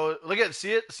he throws. Look at,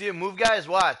 see it move, guys.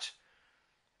 Watch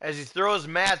as he throws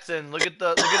mats in. Look at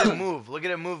it move. Look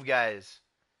at it move, guys.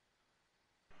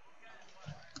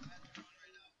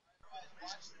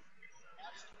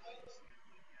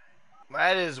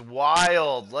 That is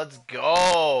wild. Let's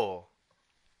go.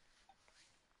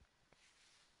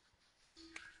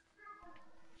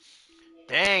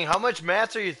 Dang, how much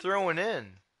mats are you throwing in?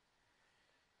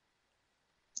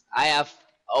 I have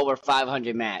over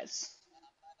 500 mats.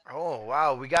 Oh,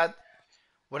 wow. We got...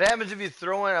 What happens if you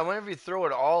throw in... I wonder if you throw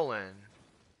it all in.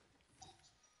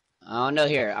 I don't know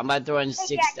here. I'm about to throw in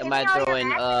Hey Jack, I'm about to throw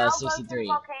in I'll go to 63. the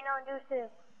volcano and do too.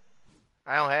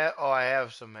 I don't have... Oh, I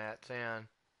have some mats. Hang on.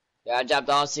 Yeah, I dropped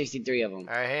all 63 of them.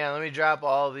 Alright, hang on. Let me drop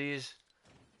all of these.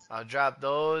 I'll drop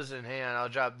those, and hang on. I'll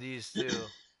drop these too.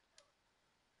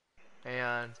 Hang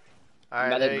on. I'm Alright,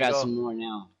 about there to you grab go. some more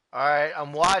now. Alright,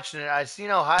 I'm watching it. I seen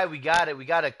how high we got it. We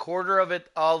got a quarter of it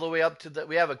all the way up to the...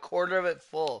 We have a quarter of it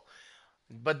full.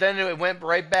 But then it went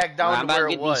right back down to where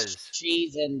it was. These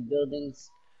trees and buildings.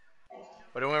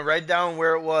 But it went right down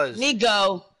where it was.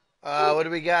 Nico! What do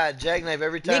we got? Jackknife.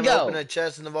 Every time I open a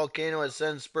chest in the volcano, it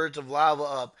sends spurts of lava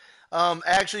up.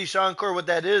 Actually, Sean Core, what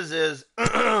that is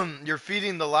you're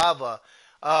feeding the lava.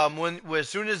 As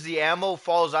soon as the ammo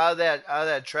falls out of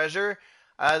that treasure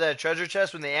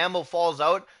chest, when the ammo falls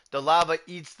out, the lava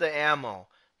eats the ammo.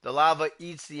 The lava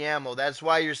eats the ammo. That's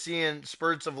why you're seeing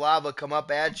spurts of lava come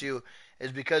up at you,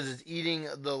 is because it's eating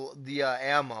the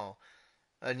ammo.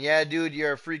 And yeah, dude,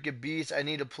 you're a freaking beast. I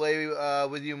need to play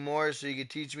with you more so you can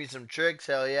teach me some tricks.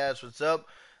 Hell yeah, that's what's up.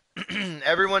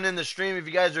 Everyone in the stream, if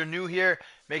you guys are new here,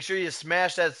 make sure you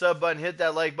smash that sub button, hit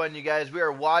that like button, you guys. We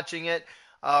are watching it.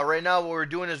 Right now, what we're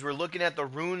doing is we're looking at the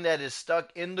rune that is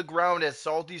stuck in the ground at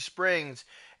Salty Springs,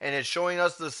 and it's showing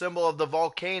us the symbol of the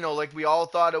volcano like we all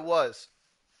thought it was.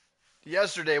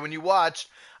 Yesterday, when you watched,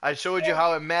 I showed you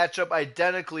how it matched up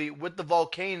identically with the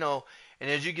volcano. And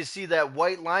as you can see, that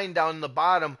white line down in the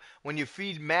bottom, when you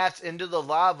feed mats into the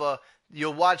lava,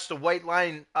 you'll watch the white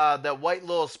line, that white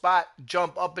little spot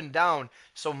jump up and down.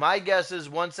 So my guess is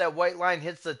once that white line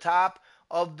hits the top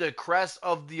of the crest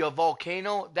of the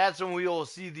volcano, that's when we will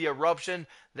see the eruption.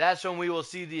 That's when we will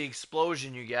see the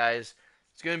explosion, you guys.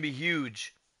 It's going to be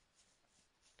huge.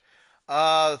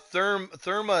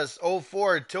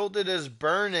 Thermos04, Tilted is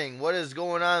burning. What is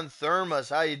going on, Thermos?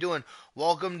 How you doing?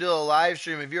 Welcome to the live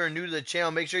stream. If you're new to the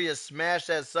channel, make sure you smash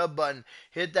that sub button,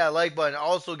 hit that like button.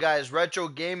 Also, guys, Retro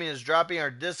Gaming is dropping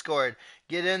our Discord.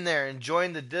 Get in there and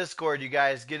join the Discord, you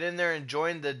guys. Get in there and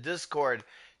join the Discord.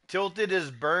 Tilted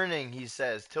is burning, he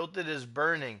says. Tilted is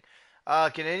burning.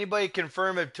 Can anybody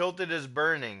confirm if Tilted is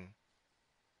burning?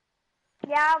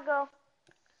 Yeah, I'll go.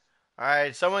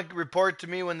 Alright, someone report to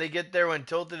me when they get there when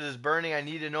Tilted is burning. I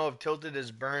need to know if Tilted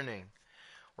is burning.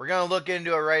 We're going to look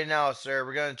into it right now, sir.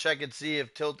 We're going to check and see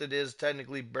if Tilted is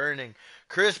technically burning.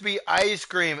 Crispy ice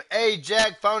cream. Hey,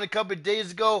 Jack, found a couple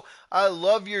days ago. I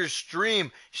love your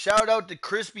stream. Shout out to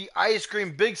Crispy Ice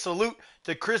Cream. Big salute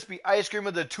to Crispy Ice Cream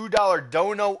with a $2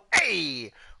 dono.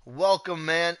 Hey, welcome,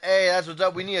 man. Hey, that's what's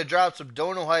up. We need to drop some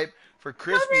dono hype for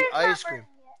Crispy Ice Cream.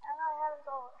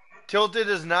 Tilted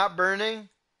is not burning?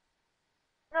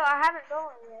 No, I haven't gone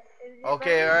yet.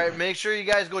 Okay, alright. Make sure you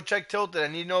guys go check Tilted. I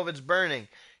need to know if it's burning.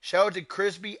 Shout out to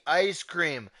Crispy Ice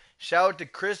Cream. Shout out to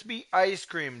Crispy Ice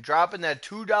Cream. Dropping that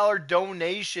 $2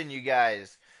 donation, you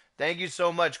guys. Thank you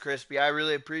so much, Crispy. I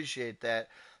really appreciate that.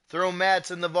 Throw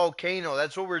mats in the volcano.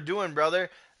 That's what we're doing, brother.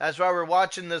 That's why we're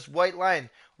watching this white line.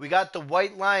 We got the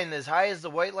white line as high as the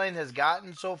white line has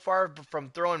gotten so far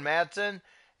from throwing mats in.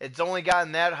 It's only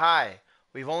gotten that high.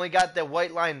 We've only got that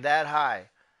white line that high.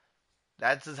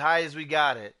 That's as high as we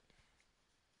got it.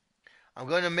 I'm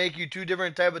going to make you two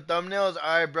different type of thumbnails.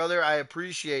 All right, brother. I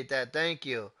appreciate that. Thank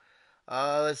you.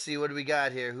 Let's see. What do we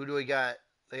got here? Who do we got?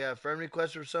 They got a friend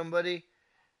request for somebody?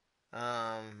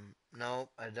 No,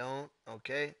 I don't.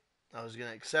 Okay. I was going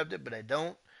to accept it, but I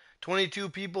don't. 22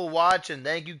 people watching.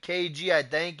 Thank you, KG. I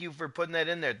thank you for putting that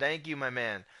in there. Thank you, my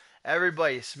man.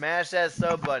 Everybody, smash that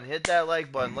sub button. Hit that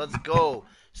like button. Let's go.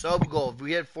 Sub goal. If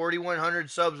we hit 4,100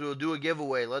 subs, we'll do a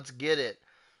giveaway. Let's get it.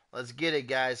 Let's get it,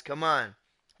 guys. Come on.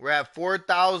 We're at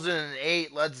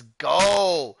 4,008. Let's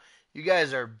go. You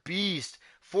guys are beast.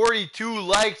 42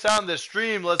 likes on the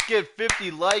stream. Let's get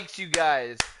 50 likes, you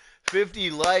guys.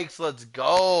 50 likes. Let's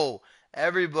go.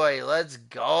 Everybody, let's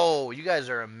go. You guys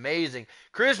are amazing.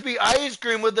 Crispy Ice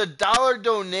Cream with a $1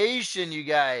 donation, you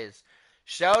guys.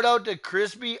 Shout out to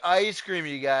Crispy Ice Cream,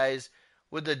 you guys,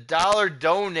 with a $1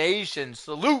 donation.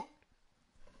 Salute,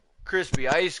 Crispy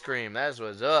Ice Cream. That's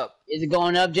what's up. Is it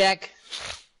going up, Jack?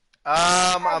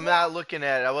 I'm not looking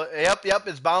at it. Yep,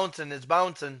 it's bouncing. It's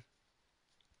bouncing.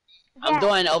 I'm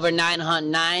throwing over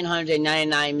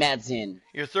 999 mats in.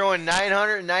 You're throwing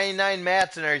 999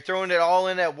 mats in. Are you throwing it all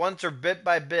in at once or bit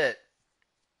by bit?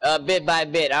 Bit by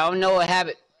bit. I don't know what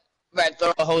happened. If I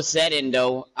throw a whole set in,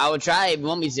 though, I would try if you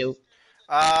want me to.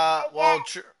 Well,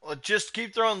 just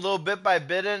keep throwing a little bit by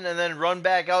bit in, and then run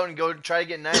back out and go try to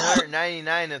get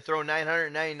 999 and throw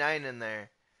 999 in there.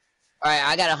 All right,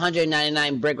 I got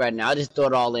 199 brick right now. I'll just throw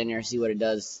it all in there, see what it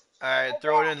does. All right,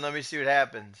 throw it in. Let me see what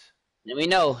happens. Let me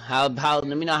know let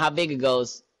me know how big it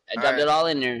goes. I dropped it all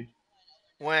in there.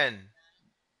 When?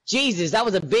 Jesus, that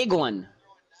was a big one.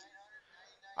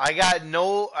 I got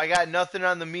nothing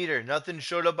on the meter. Nothing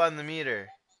showed up on the meter.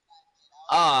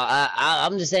 Oh,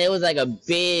 I'm just saying it was like a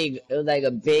big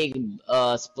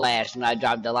splash when I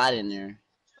dropped a lot in there.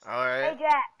 All right. Hey,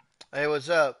 Jack. Hey, what's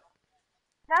up?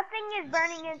 Nothing is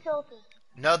burning and tilted.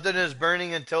 Nothing is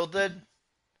burning and tilted?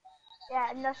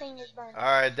 Yeah, nothing is burning. All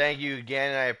right, thank you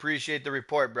again. I appreciate the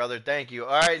report, brother. Thank you.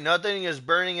 All right, nothing is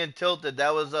burning and tilted.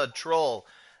 That was a troll.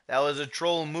 That was a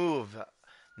troll move.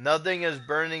 Nothing is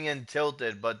burning and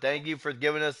tilted, but thank you for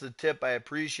giving us the tip. I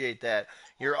appreciate that.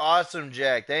 You're awesome,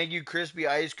 Jack. Thank you, Crispy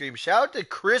Ice Cream. Shout out to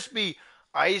Crispy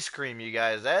Ice Cream, you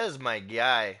guys. That is my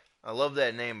guy. I love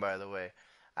that name, by the way.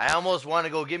 I almost want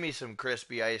to go get me some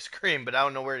Crispy Ice Cream, but I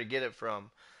don't know where to get it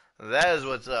from. That is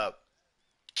what's up.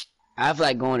 I feel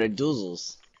like going to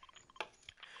Doozles.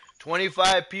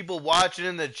 25 people watching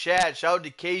in the chat. Shout out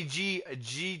to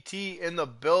KGGT in the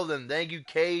building. Thank you,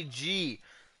 KG.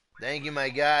 Thank you, my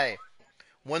guy.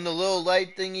 When the little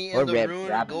light thingy in the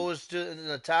Rune goes to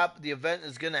the top, the event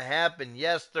is going to happen.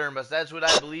 Yes, Thermos. That's what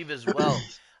I believe as well.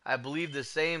 I believe the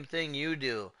same thing you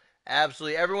do.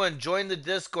 Absolutely. Everyone join the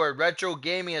Discord. Retro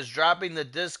Gaming is dropping the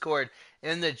Discord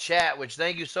in the chat, which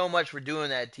thank you so much for doing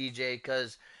that, TJ,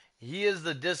 because he is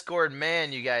the Discord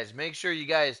man, you guys. Make sure you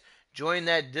guys join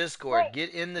that Discord.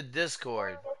 Get in the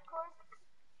Discord.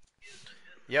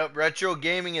 Yep, Retro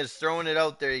Gaming is throwing it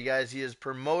out there, you guys. He is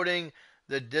promoting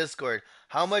the Discord.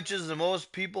 How much is the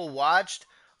most people watched?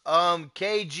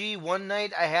 KG, one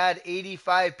night I had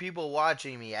 85 people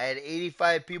watching me. I had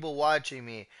 85 people watching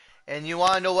me. And you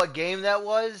want to know what game that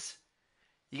was?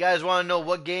 You guys want to know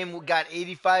what game got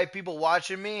 85 people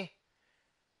watching me?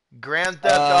 Grand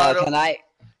Theft Auto.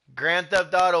 Grand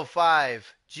Theft Auto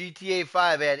 5, GTA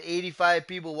 5. I had 85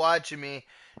 people watching me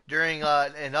during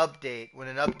an update when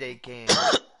an update came.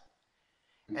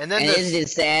 And then And isn't it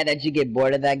sad that you get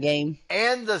bored of that game?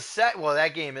 well,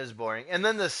 that game is boring. And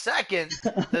then the second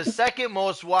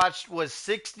most watched was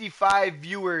 65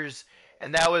 viewers,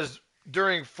 and that was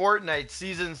during Fortnite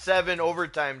Season 7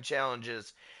 Overtime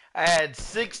Challenges. I had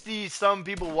 60 some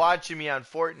people watching me on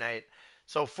Fortnite.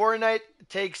 So Fortnite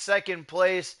takes second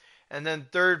place, and then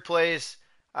third place,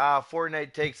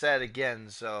 Fortnite takes that again.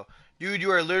 So, dude,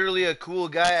 you are literally a cool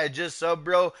guy. I just sub,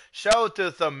 bro. Shout out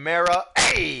to Thamara.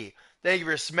 Hey! Thank you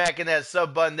for smacking that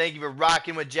sub button. Thank you for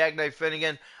rocking with Jackknife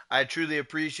Finnegan. I truly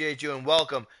appreciate you, and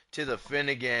welcome to the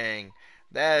Finnegang.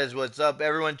 That is what's up,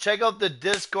 everyone. Check out the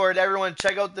Discord. Everyone,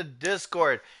 check out the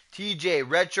Discord. TJ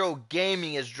Retro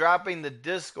Gaming is dropping the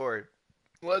Discord.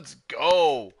 Let's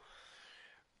go.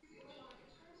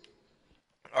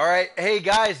 All right. Hey,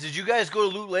 guys, did you guys go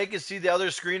to Loot Lake and see the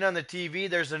other screen on the TV?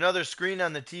 There's another screen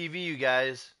on the TV, you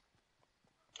guys.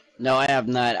 No, I have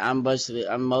not. I'm mostly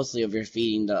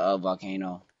overfeeding the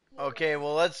volcano. Okay,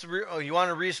 well, you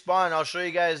want to respawn? I'll show you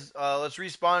guys. Let's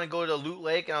respawn and go to Loot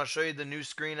Lake, and I'll show you the new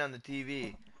screen on the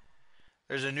TV.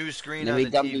 There's a new screen Let on me the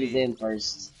dump these TV. in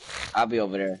first. I'll be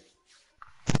over there.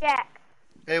 Jack,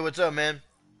 Hey, what's up, man?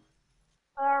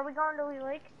 are we going to Lee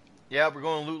Lake? Yeah, we're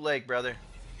going to Loot Lake, brother.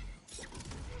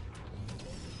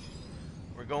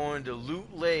 We're going to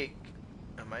Loot Lake.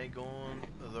 Am I going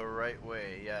the right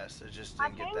way? Yes, I just I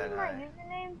didn't get changed that my high.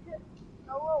 username to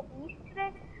Solo Beast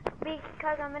today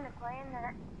because I'm in a clan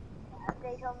that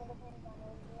they told me to change my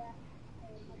name to that. So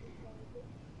I just changed it.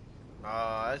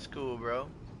 Oh, that's cool, bro.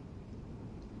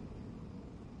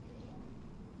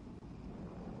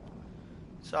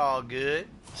 It's all good.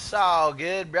 It's all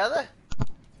good, brother.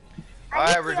 All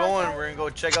right, we're gonna go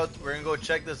check out. We're gonna go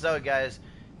check this out, guys.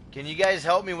 Can you guys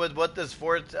help me with what this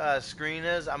fourth screen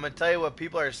is? I'm gonna tell you what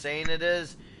people are saying it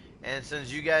is, and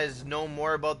since you guys know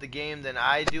more about the game than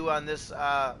I do on this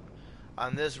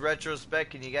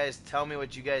retrospect, can you guys tell me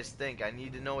what you guys think? I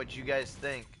need to know what you guys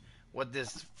think. What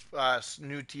this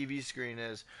new TV screen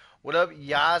is. What up,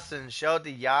 Yasin? Shout out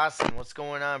to Yasin. What's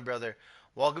going on, brother?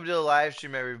 Welcome to the live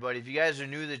stream, everybody. If you guys are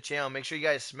new to the channel, make sure you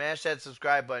guys smash that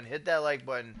subscribe button, hit that like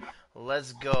button.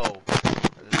 Let's go.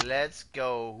 Let's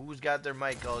go. Who's got their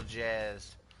mic all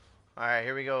jazzed? Alright,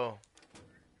 here we go.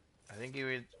 I think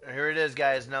here it is,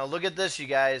 guys. Now look at this, you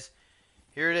guys.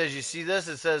 Here it is. You see this?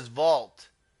 It says Vault.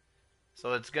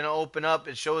 So it's going to open up.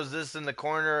 It shows this in the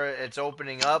corner. It's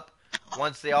opening up.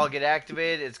 Once they all get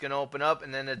activated, it's going to open up,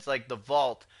 and then it's like the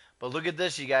Vault. But look at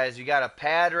this, you guys. You got a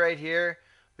pad right here.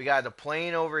 We got the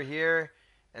plane over here.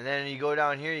 And then you go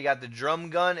down here, you got the drum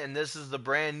gun, and this is the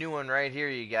brand new one right here,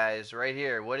 you guys. Right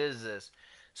here. What is this?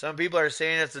 Some people are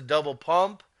saying it's a double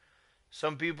pump.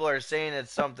 Some people are saying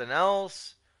it's something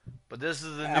else. But this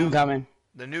is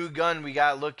the new gun we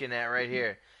got looking at right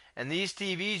here. And these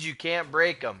TVs, you can't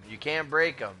break them. You can't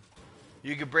break them.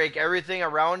 You can break everything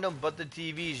around them but the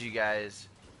TVs, you guys.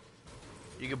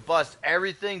 You can bust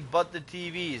everything but the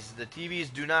TVs. The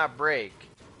TVs do not break.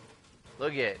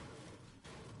 Look at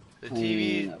the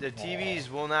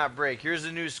TVs will not break. Here's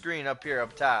a new screen up here,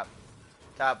 up top.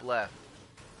 Top left.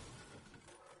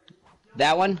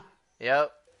 That one?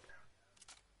 Yep.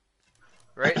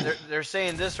 Right? They're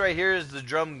saying this right here is the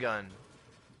drum gun.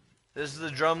 This is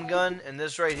the drum gun, and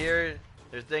this right here,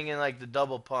 they're thinking like the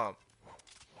double pump.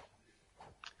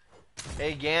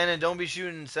 Hey, Gannon, don't be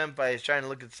shooting Senpai. He's trying to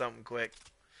look at something quick.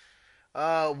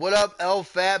 What up, L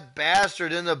Fat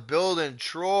Bastard in the building?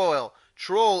 Troll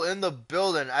in the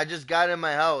building. I just got in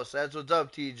my house. That's what's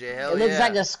up, TJ. Hell yeah. It looks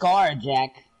like a scar,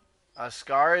 Jack. A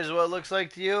scar is what it looks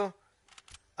like to you?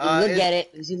 Look at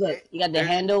it. See, look, you got the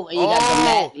handle and you got the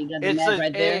mat. You got the mat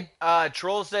right there.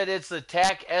 Troll said it's the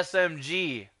TAC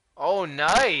SMG. Oh,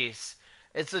 nice.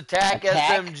 It's a TAC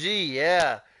SMG,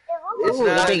 yeah. It's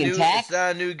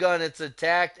not a new gun. It's a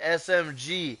TAC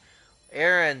SMG.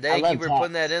 Aaron, thank you for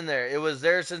putting that in there. It was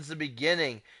there since the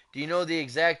beginning. Do you know the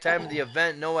exact time of the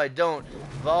event? No, I don't.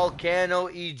 Volcano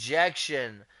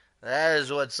ejection. That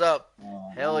is what's up.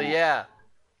 Hell yeah.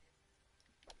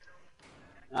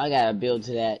 I gotta build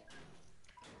to that.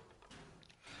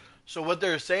 So what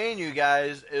they're saying, you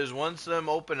guys, is once them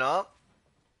open up,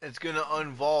 it's going to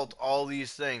unvault all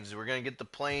these things. We're going to get the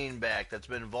plane back that's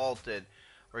been vaulted.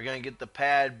 We're going to get the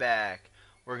pad back.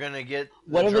 We're going to get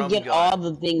the What if drum we get gun. all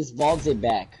the things vaulted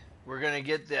back? We're going to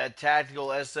get the tactical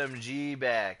SMG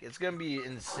back. It's going to be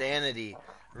insanity.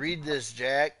 Read this,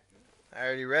 Jack. I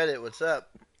already read it. What's up?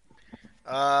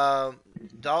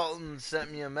 Dalton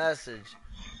sent me a message.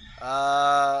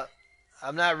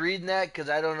 I'm not reading that because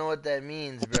I don't know what that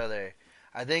means, brother.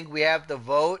 I think we have to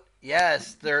vote.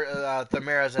 Yes,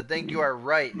 Thamaras, I think you are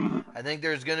right. I think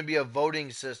there's going to be a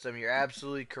voting system. You're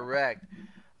absolutely correct.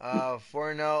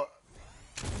 For now,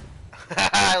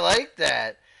 I like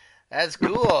that. That's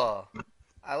cool.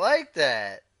 I like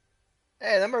that.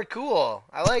 Hey, them are cool.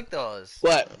 I like those.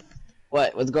 What?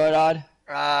 What's going on?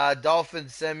 Dolphin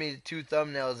sent me 2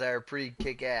 thumbnails that are pretty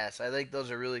kick-ass. I think those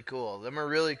are really cool. Them are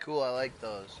really cool. I like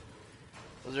those.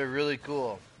 Those are really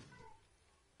cool.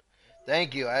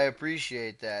 Thank you. I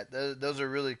appreciate that. Those are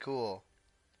really cool.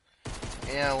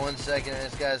 Yeah, 1 second. I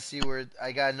just gotta see where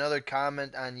I got another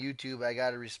comment on YouTube. I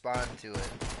gotta respond to it.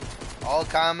 All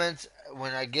comments,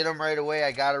 when I get them right away,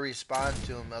 I gotta respond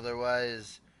to them.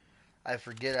 Otherwise, I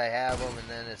forget I have them, and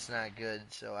then it's not good.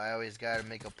 So I always gotta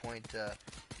make a point to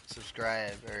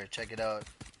subscribe or check it out.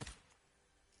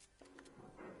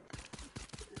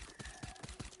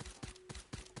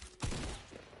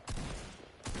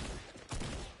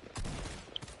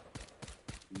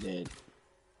 Dead.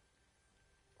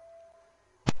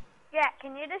 Yeah,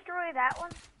 can you destroy that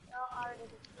one? No, I already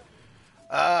destroyed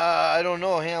it. I don't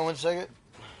know. Hang on 1 second.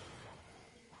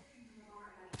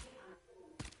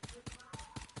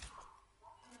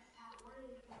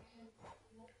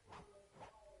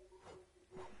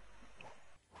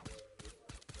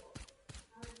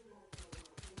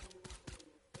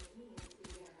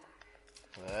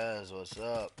 That's what's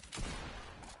up.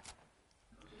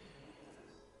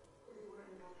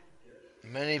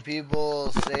 Many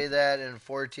people say that in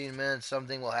 14 minutes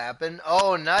something will happen.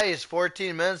 Oh, nice.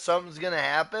 14 minutes, something's going to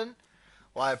happen?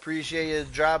 Well, I appreciate you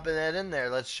dropping that in there.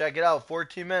 Let's check it out.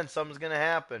 14 minutes, something's going to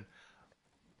happen.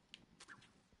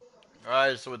 All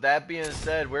right, so with that being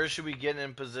said, where should we get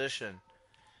in position?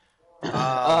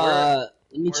 Let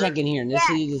me check in here. This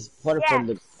is just put it from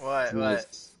the. What? Can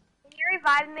you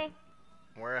revive me?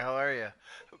 Where the hell are you?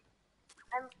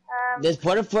 This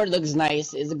Porterfort looks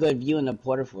nice. It's a good view in the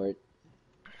Porterfort.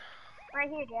 Right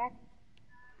here, Jack.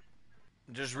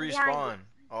 Just respawn.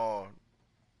 Oh.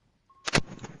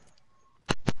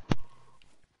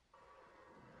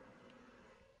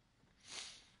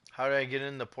 How do I get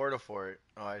in the Porterfort?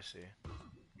 Oh, I see.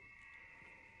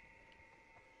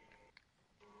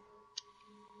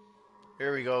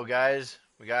 Here we go, guys.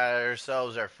 We got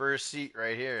ourselves our first seat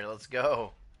right here. Let's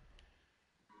go.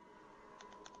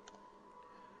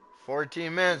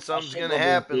 14 minutes. Something's going to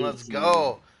happen. Let's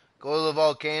go. Go to the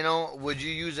volcano. Would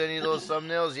you use any of those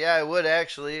thumbnails? Yeah, I would,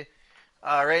 actually.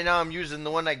 Right now, I'm using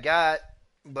the one I got.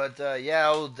 But, yeah,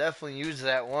 I'll definitely use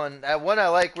that one. That one I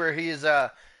like where he's,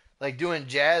 like, doing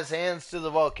jazz hands to the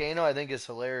volcano. I think it's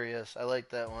hilarious. I like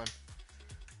that one.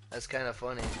 That's kind of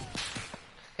funny.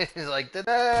 He's like,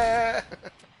 da-da!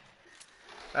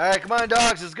 Alright, come on,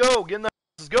 dogs. Let's go. Get in the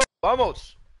house. Let's go.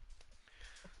 Vamos.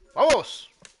 Vamos.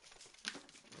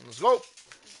 Let's go.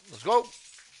 Let's go.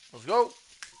 Let's go.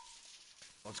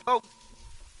 Let's go.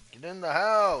 Get in the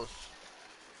house.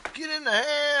 Get in the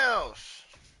house.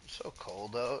 It's so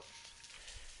cold out.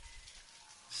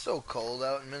 It's so cold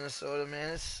out in Minnesota,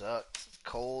 man. It sucks. It's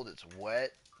cold. It's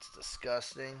wet. It's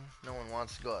disgusting. No one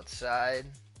wants to go outside.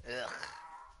 Ugh.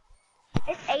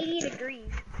 It's 80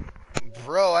 degrees.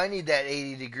 Bro, I need that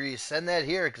 80 degrees. Send that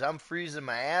here, because I'm freezing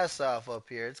my ass off up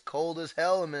here. It's cold as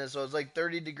hell in Minnesota. It's like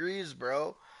 30 degrees,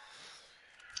 bro.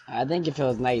 I think it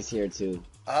feels nice here, too.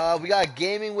 We got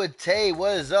Gaming with Tay.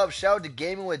 What is up? Shout out to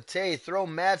Gaming with Tay. Throw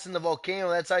mats in the volcano.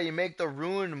 That's how you make the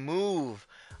Rune move.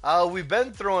 We've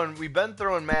been throwing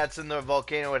mats in the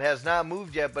volcano. It has not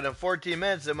moved yet, but in 14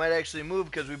 minutes it might actually move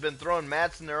because we've been throwing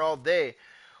mats in there all day.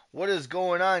 What is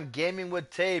going on? Gaming with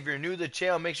Tay. If you're new to the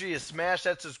channel, make sure you smash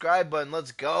that subscribe button.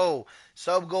 Let's go.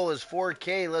 Sub goal is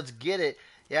 4K. Let's get it.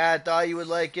 Yeah, I thought you would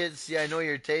like it. See, I know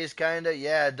your taste, kinda.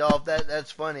 Yeah, Dolph,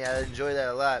 that's funny. I enjoy that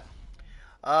a lot.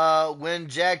 When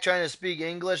Jack trying to speak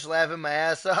English, laughing my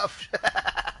ass off.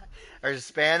 Or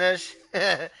Spanish.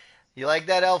 You like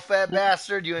that, El Fat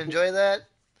Bastard? You enjoy that?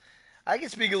 I can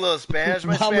speak a little Spanish.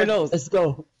 Let's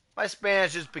go. My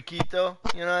Spanish is poquito.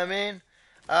 You know what I mean?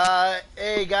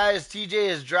 Hey guys, TJ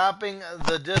is dropping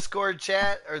the Discord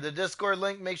chat or the Discord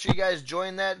link. Make sure you guys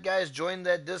join that, guys. Join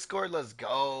that Discord. Let's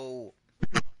go.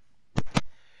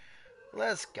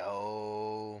 Let's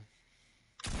go.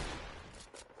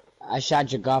 I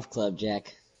shot your golf club,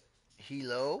 Jack.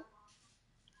 Hello?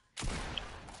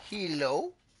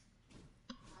 Hello?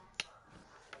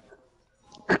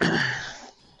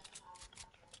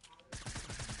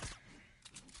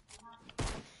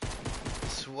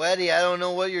 Sweaty, I don't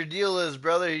know what your deal is,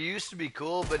 brother. You used to be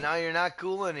cool, but now you're not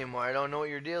cool anymore. I don't know what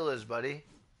your deal is, buddy.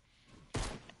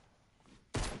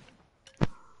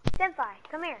 Senpai,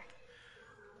 come here.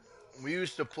 We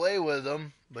used to play with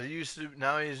him, but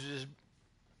now he's just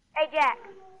Hey, Jack.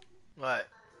 What?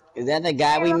 Is that the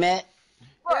guy Hey, we look, met?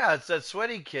 look. Yeah, it's that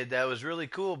sweaty kid that was really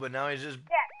cool, but now he's just,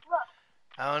 Jack, look.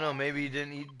 I don't know, maybe he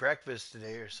didn't eat breakfast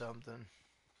today or something.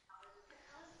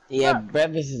 Yeah, Look.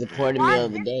 breakfast is the important Why meal is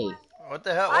of the this day. one? What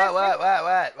the hell? Why is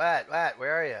this? What?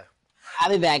 Where are you? I'll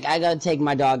be back. I gotta take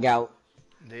my dog out.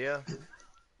 Do you?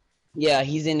 Yeah,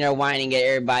 he's in there whining at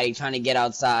everybody, trying to get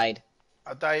outside.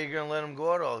 I thought you were gonna let him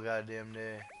go out all goddamn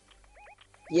day.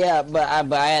 Yeah,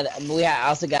 I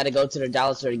also got to go to the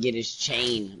dollar store to get his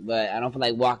chain, but I don't feel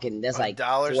like walking. That's A like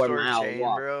dollar four store mile chain,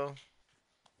 walk. bro.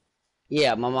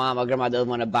 Yeah, my grandma doesn't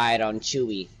want to buy it on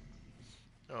Chewy.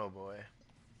 Oh boy.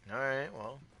 All right.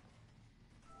 Well.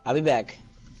 I'll be back.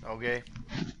 Okay.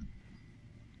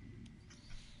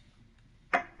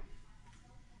 Oh,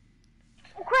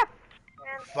 crap.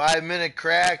 Man. 5 minute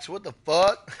cracks. What the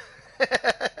fuck?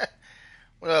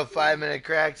 What up, 5 minute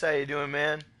cracks? How you doing,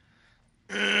 man?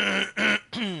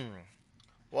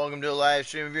 Welcome to the live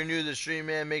stream. If you're new to the stream,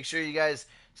 man, make sure you guys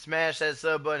smash that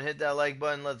sub button, hit that like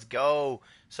button. Let's go.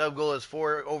 Sub goal is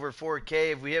over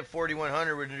 4K. If we hit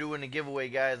 4,100, we're doing a giveaway,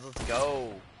 guys. Let's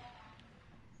go.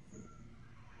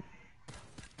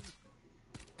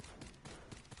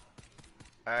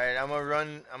 All right, I'm gonna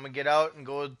run. I'm gonna get out and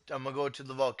go. I'm gonna go to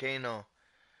the volcano.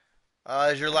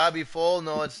 Is your lobby full?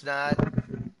 No, it's not.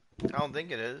 I don't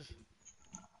think it is.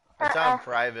 It's on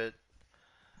private.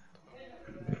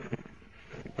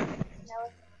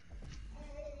 No.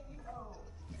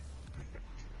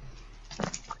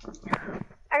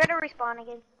 I gotta respawn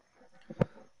again.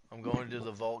 I'm going to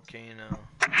the volcano.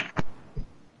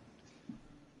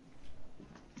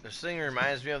 This thing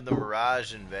reminds me of the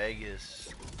Mirage in Vegas.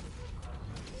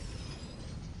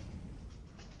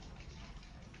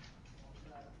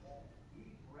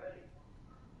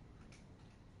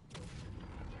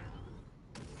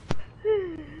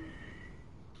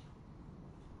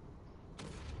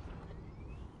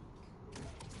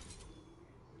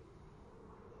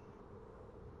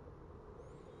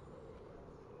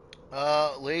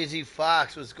 Lazy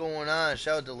Fox, what's going on?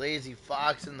 Shout out to Lazy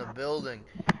Fox in the building.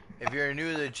 If you're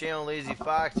new to the channel, Lazy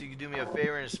Fox, you can do me a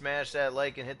favor and smash that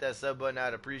like and hit that sub button.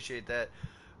 I'd appreciate that.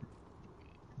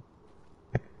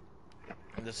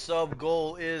 The sub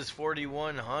goal is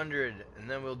 4,100, and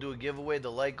then we'll do a giveaway.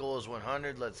 The like goal is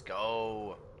 100. Let's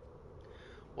go.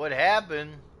 What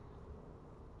happened?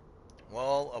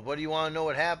 Well, what do you want to know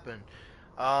what happened?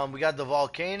 We got the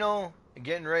volcano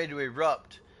getting ready to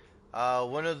erupt.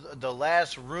 One of the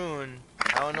last rune,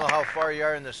 I don't know how far you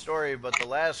are in the story, but the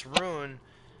last rune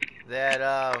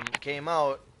that came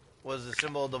out was the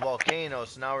symbol of the volcano.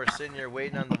 So now we're sitting here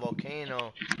waiting on the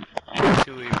volcano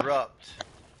to erupt.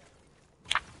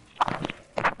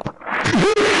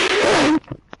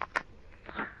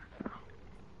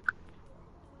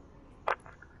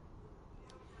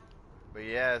 But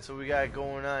yeah, that's what we got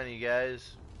going on, you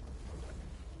guys.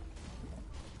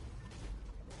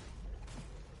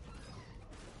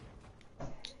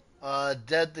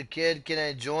 Dead the Kid, can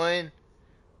I join?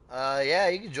 Yeah,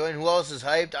 you can join. Who else is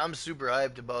hyped? I'm super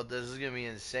hyped about this. This is gonna be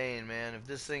insane, man. If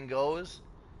this thing goes.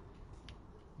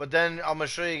 But then I'm gonna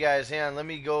show you guys. Hang on, let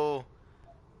me go.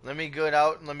 Let me go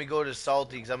out and let me go to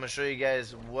Salty because I'm gonna show you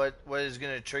guys what is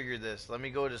gonna trigger this. Let me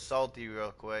go to Salty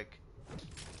real quick.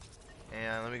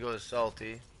 And let me go to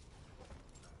Salty.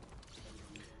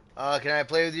 Can I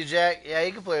play with you, Jack? Yeah,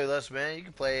 you can play with us, man. You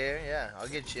can play here. Yeah, I'll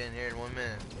get you in here in 1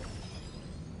 minute.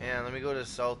 Yeah, let me go to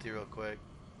Salty real quick.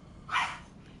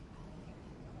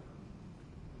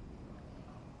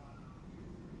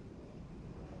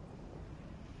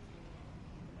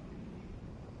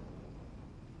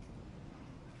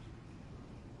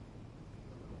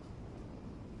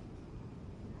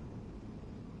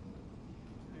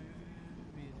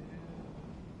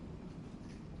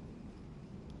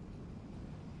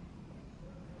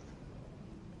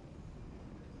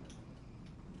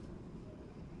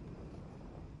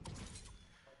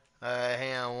 Alright,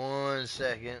 hang on 1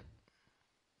 second.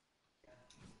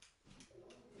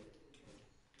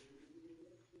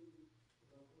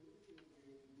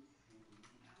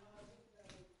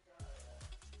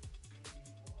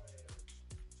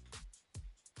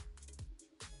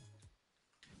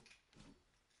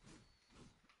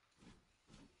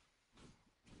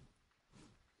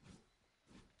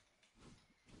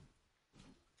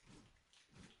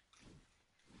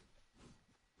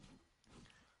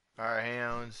 Alright, hang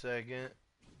on 1 second.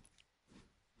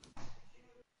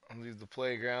 I'll leave the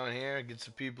playground here, get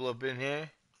some people up in here.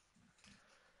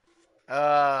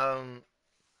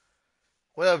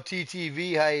 What up,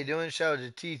 TTV? How you doing? Shout out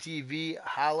to TTV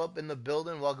Hollop in the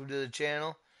building. Welcome to the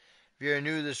channel. If you're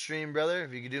new to the stream, brother,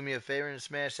 if you could do me a favor and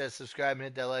smash that subscribe and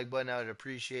hit that like button, I would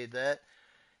appreciate that.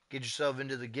 get yourself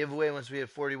into the giveaway. Once we hit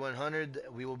 4,100,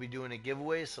 we will be doing a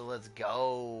giveaway. So let's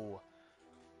go.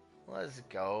 Let's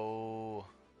go.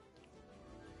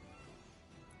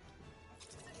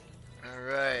 All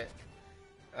right.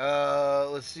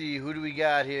 Let's see. Who do we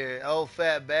got here? Oh,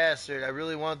 fat bastard. I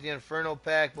really want the Inferno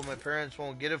pack, but my parents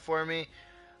won't get it for me.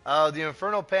 The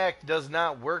Inferno pack does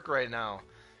not work right now.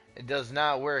 It does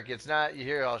not work. It's not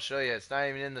here. I'll show you. It's not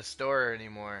even in the store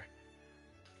anymore.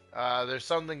 There's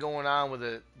something going on with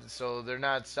it, so they're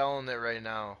not selling it right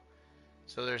now.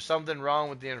 So there's something wrong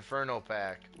with the Inferno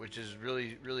pack, which is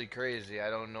really, really crazy. I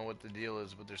don't know what the deal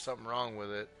is, but there's something wrong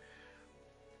with it.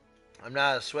 I'm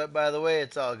not a sweat, by the way.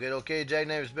 It's all good. Okay,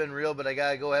 Jackknife, it's been real, but I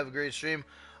gotta go have a great stream.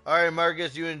 All right,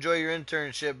 Marcus, you enjoy your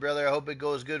internship, brother. I hope it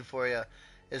goes good for you.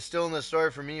 It's still in the store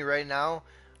for me right now.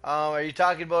 Are you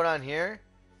talking about on here?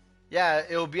 Yeah,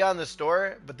 it will be on the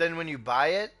store, but then when you buy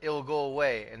it, it will go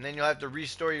away, and then you'll have to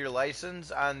restore your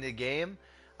license on the game.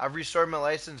 I've restored my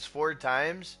license 4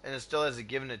 times, and it still hasn't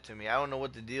given it to me. I don't know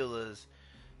what the deal is,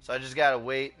 so I just gotta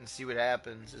wait and see what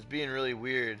happens. It's being really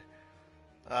weird.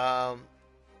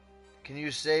 Can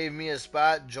you save me a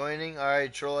spot joining? All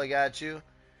right, Troll, I got you.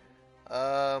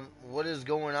 What is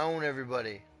going on,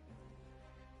 everybody?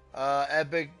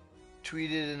 Epic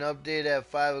tweeted an update at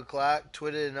 5 o'clock.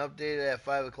 Tweeted an update at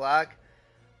 5 o'clock.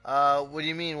 What do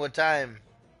you mean? What time?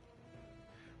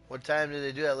 What time did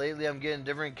they do that? Lately, I'm getting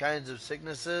different kinds of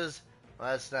sicknesses.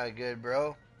 Well, that's not good,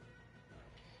 bro.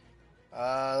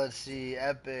 Let's see.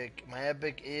 Epic. My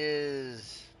epic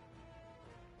is...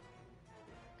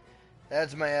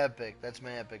 That's my epic. That's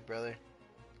my epic, brother.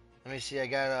 Let me see. I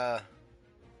got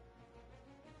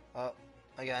Oh,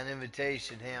 I got an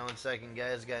invitation. Hang on 1 second,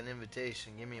 guys. Got an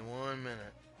invitation. Give me 1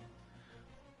 minute.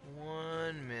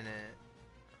 1 minute.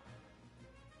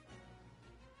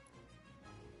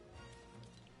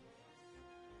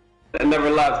 I never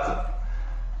left.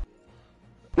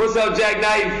 What's up,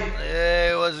 Jackknife?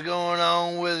 Hey, what's going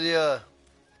on with you?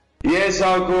 Yes,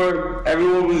 hardcore.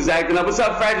 Everyone was acting up. What's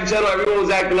up, Fractured Channel? Everyone was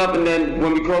acting up, and then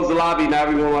when we closed the lobby, now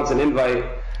everyone wants an invite.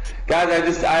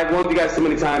 Guys, I've warned you guys so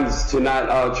many times to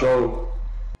not troll.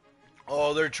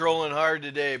 Oh, they're trolling hard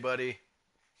today, buddy.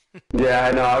 Yeah,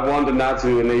 I know. I warned them not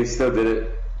to, and they still did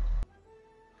it.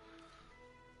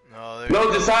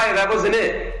 No, Josiah, that wasn't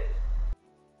it.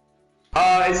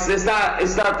 It's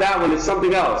not that one. It's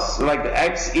something else. Like the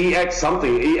EX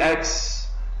something, EX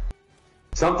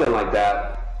something like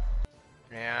that.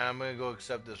 Yeah, I'm gonna go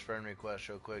accept this friend request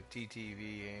real quick.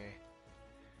 TTV.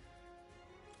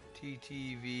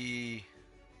 TTV.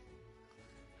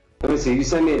 Let me see. You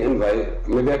sent me an invite.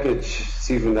 Maybe I could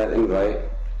see from that invite.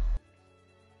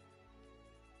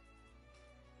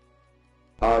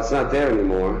 It's not there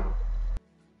anymore.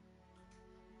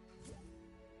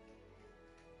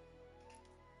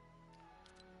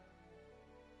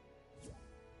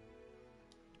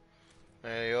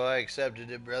 There you go. I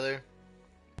accepted it, brother.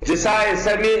 Josiah,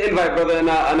 send me an invite, brother, and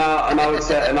I'll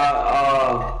accept, and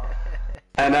I'll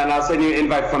send you an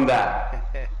invite from that.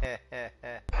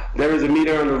 There is a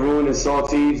meter on the Rune and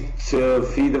Salty to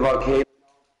feed the volcano.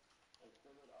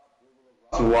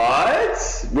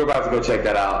 What? We're about to go check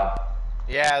that out.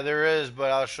 Yeah, there is, but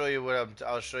I'll show you what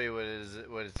I'll show you what it's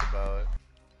about.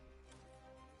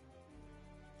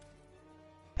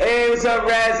 Hey, what's up,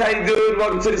 Raz? How you doing?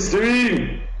 Welcome to the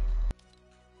stream.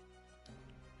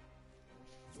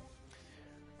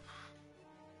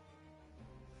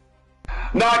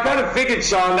 No, I kind of figured,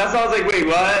 Sean. That's why I was like, wait,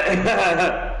 what?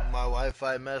 My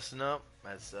Wi-Fi messing up.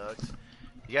 That sucks.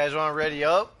 You guys want to ready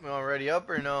up? You want to ready up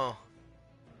or no?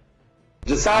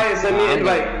 Josiah, send me an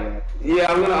invite.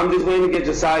 Yeah, I'm just waiting to get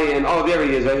Josiah in. Oh, there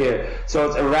he is, right here. So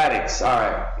it's Erratics. All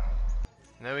right.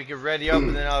 And then we can ready up,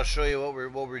 and then I'll show you what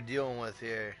we're dealing with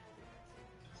here.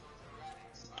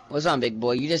 What's on, big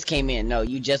boy? You just came in. No,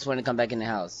 you just want to come back in the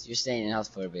house. You're staying in the house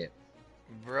for a bit.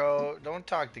 Bro, don't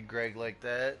talk to Greg like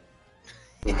that.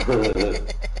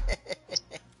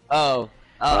 Oh.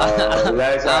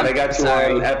 That's right. I got you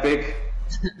on Epic.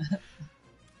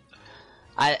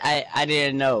 I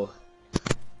didn't know.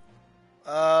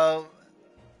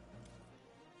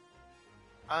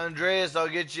 Andreas, I'll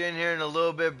get you in here in a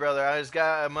little bit, brother.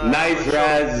 Nice,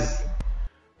 Raz.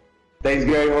 Thanks,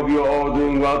 Gary. Hope you're all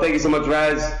doing well. Thank you so much,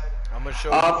 Raz. I'm gonna show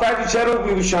Fractured Channel,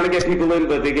 we was trying to get people in,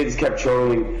 but they just kept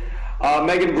trolling.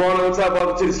 Megan Bruno, what's up?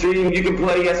 Welcome to the stream. You can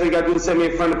play. Yes, what you gotta do is send me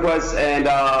a friend request and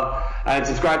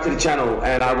subscribe to the channel,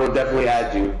 and I will definitely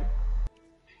add you.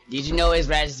 Did you know it's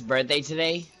Raz's birthday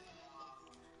today?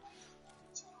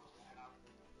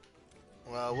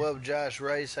 Well, what up, Josh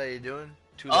Rice? How you doing?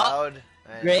 Too loud?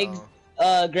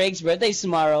 Greg's birthday's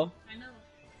tomorrow. I know.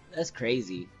 That's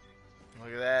crazy.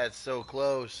 Look at that. It's so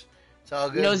close. It's all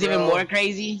good, You know what's bro. even more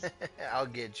crazy? I'll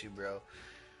get you, bro.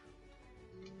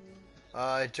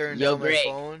 I turned Yo, down my Greg.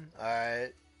 phone.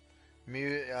 Alright.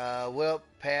 Mute. Well,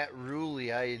 Pat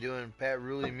Ruley, how you doing? Pat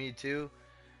Ruley, me too.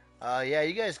 Yeah,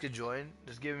 you guys could join.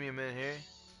 Just give me a minute here.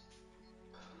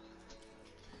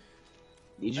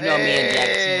 Did you know me and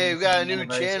Jackson Hey, was we got a the same new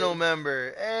anniversary? channel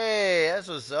member. Hey, that's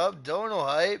what's up. Dono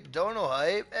hype. Dono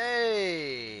hype.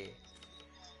 Hey.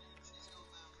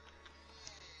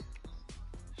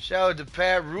 Shout out to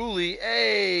Pat Ruley.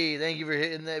 Hey, thank you for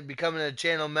hitting that, becoming a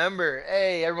channel member.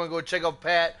 Hey, everyone go check out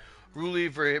Pat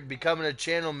Ruley for becoming a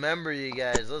channel member, you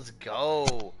guys. Let's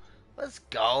go. Let's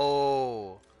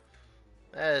go.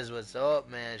 That is what's up,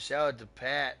 man. Shout out to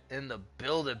Pat in the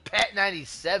building. Pat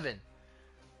 97.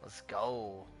 Let's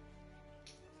go.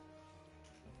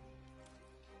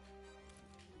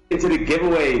 Into the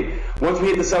giveaway. Once we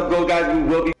hit the sub goal, guys, we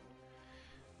will be.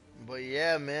 But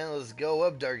yeah, man, let's go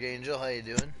up, Dark Angel. How you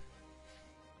doing?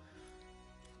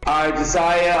 Alright,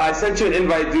 Josiah, I sent you an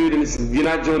invite, dude, and you're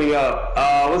not joining up.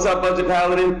 What's up, Budget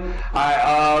Paladin?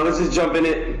 Alright, let's just jump in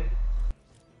it.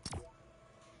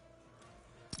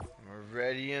 We're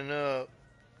ready and up.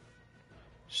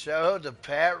 Shout out to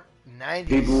Pat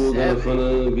 97. People are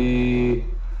gonna be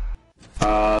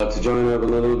to join up a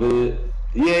little bit.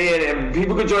 Yeah,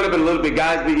 people could join up in a little bit,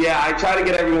 guys. But yeah, I tried to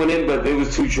get everyone in, but it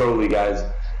was too trolly, guys.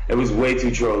 It was way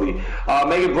too trolly.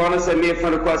 Megan Bronna sent me a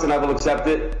friend request, and I will accept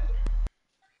it.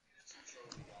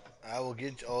 I will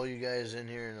get all you guys in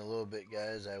here in a little bit,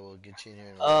 guys. I will get you in here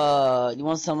in a little bit. You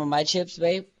want some of my chips,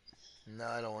 babe? No,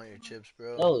 I don't want your chips,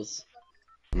 bro. Those.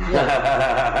 He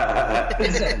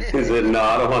said, no,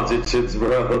 I don't want your chips,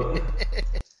 bro.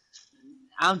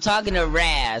 I'm talking to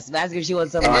Raz. Ask if she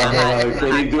wants some of my hot.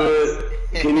 Can you do it?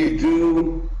 Can you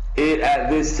do it at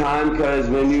this time? Because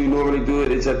when you normally do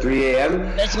it, it's at 3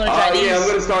 a.m. Let's go try these. Yeah, I'm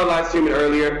gonna start live streaming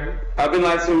earlier. I've been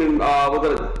live streaming.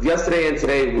 Yesterday and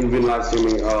today we've been live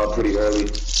streaming pretty early.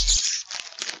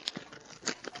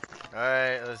 All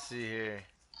right, let's see here.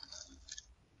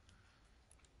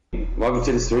 Welcome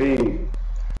to the stream.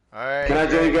 All right. Can I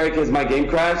join you, Greg? Because my game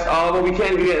crashed. Well, we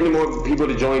can't get any more people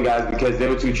to join, guys, because they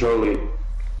were too trolly.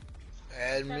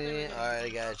 Add me. All right, I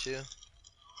got you.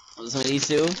 Some of these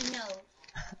two? No. I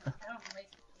don't like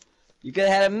You could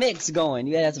have had a mix going.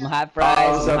 You could have had some hot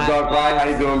fries. What's up, Dark Ryan? How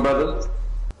you doing, brother?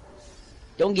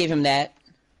 Don't give him that.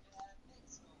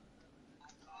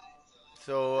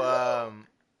 So,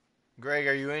 Greg,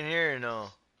 are you in here or no?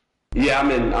 Yeah,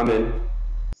 I'm in.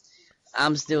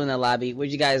 I'm still in the lobby.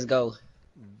 Where'd you guys go?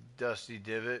 Dusty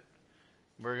Divot.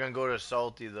 We're gonna go to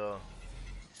Salty though.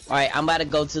 Alright, I'm about to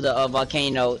go to the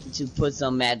volcano to put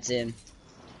some mats in.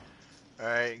 All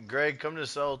right, Greg, come to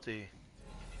Salty.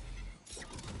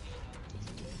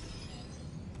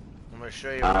 I'm gonna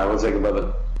show you. Alright, 1 second,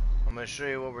 brother. I'm gonna show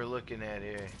you what we're looking at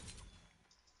here.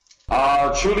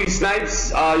 Truly Snipes,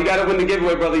 you gotta win the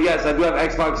giveaway, brother. Yes, I do have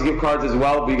Xbox gift cards as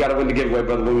well, but you gotta win the giveaway,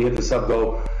 brother, when we hit the sub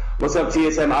goal. What's up,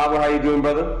 TSM Alva? How you doing,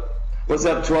 brother? What's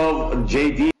up, 12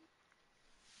 JD?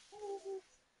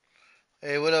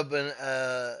 Hey, what up,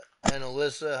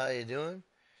 Annalisa? How you doing?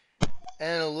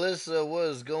 Annalisa, what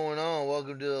is going on?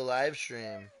 Welcome to the live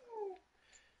stream.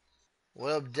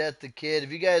 What up, Death the Kid?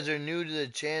 If you guys are new to the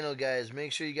channel, guys,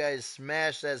 make sure you guys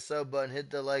smash that sub button, hit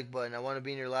the like button. I want to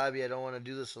be in your lobby. I don't want to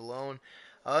do this alone.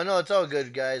 No, it's all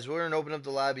good, guys. We're going to open up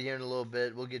the lobby here in a little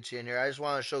bit. We'll get you in here. I just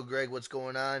want to show Greg what's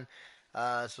going on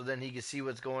so then he can see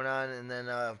what's going on. And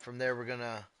then from there, we're going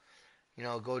to,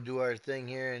 go do our thing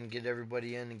here and get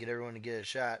everybody in and get everyone to get a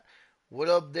shot. What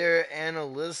up there,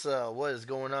 Annalisa? What is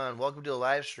going on? Welcome to the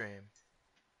live stream.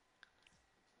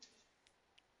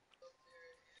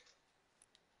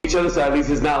 Each other, so at least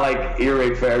it's not like ear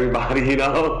rape for everybody, you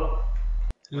know?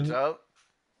 What's up?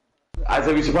 I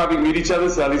said we should probably mute each other,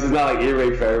 so at least it's not like ear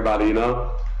rape for everybody, you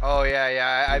know? Oh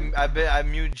yeah. I've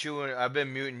muted you and I've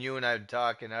been muting you and I'm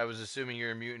talking. I was assuming you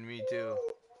were muting me too.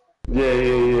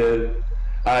 Yeah.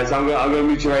 Alright, so I'm gonna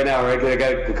mute you right now, right? 'Cause I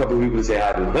got a couple of people to say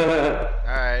hi to.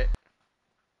 Alright.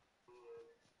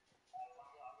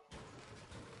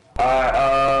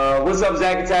 Alright, what's up,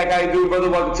 Zack Attack? How you doing, brother?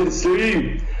 Welcome to the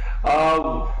stream.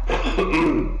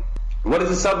 What is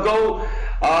the sub goal?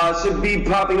 Should be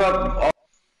popping up.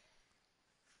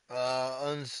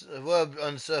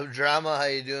 Unsub Drama, how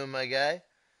you doing, my guy?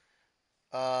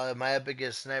 My epic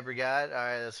is Sniper God.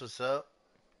 Alright, that's what's up.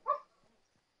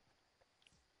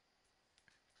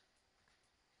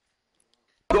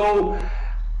 Go.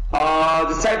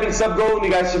 Just type in sub goal and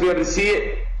you guys should be able to see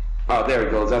it. Oh, there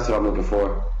it goes. That's what I'm looking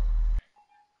for.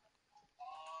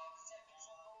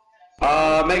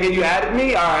 Megan, you added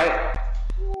me? Alright.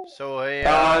 So, hey,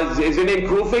 is your name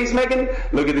Coolface, Megan?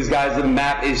 Look at this, guys. The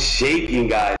map is shaking,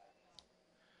 guys.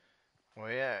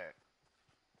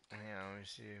 me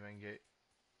see if I can get.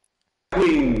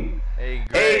 Queen. Hey,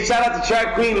 Greg. Hey, shout out to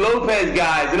Track Queen Lopez,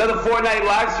 guys. Another Fortnite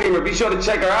live streamer. Be sure to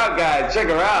check her out, guys. Check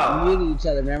her out. We muted each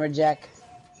other, remember, Jack?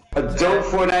 A dope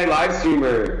Fortnite live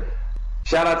streamer.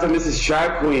 Shout out to Mrs.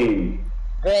 Track Queen.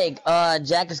 Greg,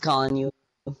 Jack is calling you.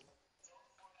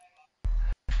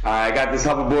 Alright, I got this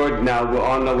hoverboard. Now we're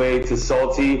on the way to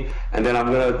Salty. And then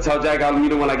I'm going to tell Jack I'll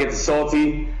mute him when I get to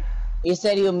Salty. He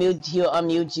said he'll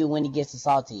unmute you when he gets to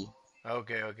Salty.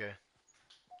 Okay, okay.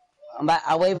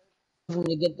 I'll wait for him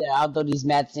to get there. I'll throw these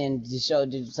mats in to show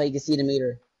so you can see the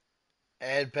meter.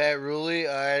 Add Pat Ruley.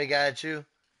 Alright, I got you.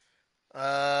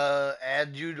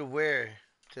 Add you to where?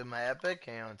 To my Epic?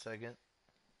 Hang on a second.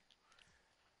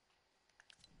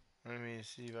 Let me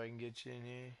see if I can get you in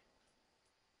here.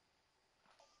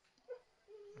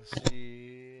 Let's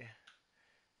see.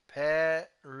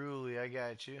 Pat Ruley, I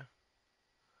got you.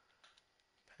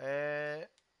 Pat.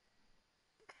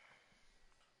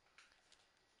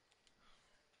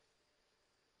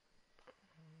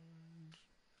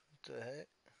 What the heck?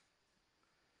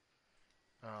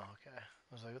 Oh, okay.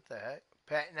 I was like, what the heck?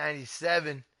 Pat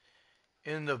 97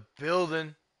 in the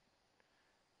building.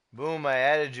 Boom, I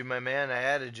added you, my man. I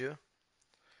added you.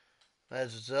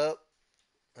 That's what's up.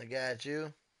 I got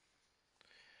you.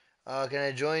 Can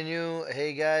I join you?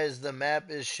 Hey, guys, the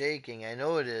map is shaking. I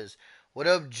know it is. What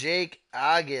up, Jake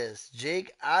August?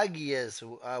 Jake August,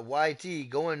 YT.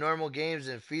 Go in normal games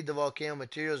and feed the volcano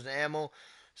materials and ammo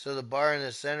so the bar in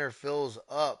the center fills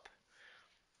up.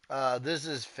 This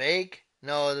is fake?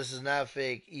 No, this is not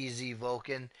fake. Easy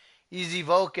Vulcan. Easy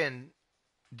Vulcan.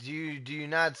 Do you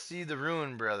not see the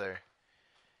Rune, brother?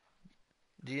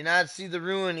 Do you not see the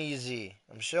Rune, Easy?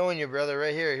 I'm showing you, brother,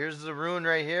 right here. Here's the Rune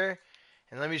right here.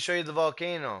 And let me show you the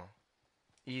volcano.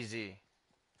 Easy.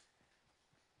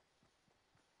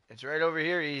 It's right over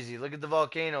here, Easy. Look at the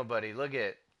volcano, buddy. Look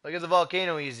at the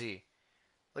volcano, Easy.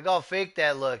 Look how fake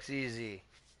that looks, Easy.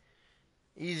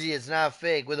 Easy, it's not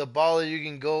fake. With a baller, you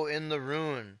can go in the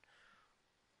Rune.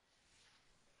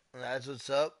 That's what's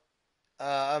up.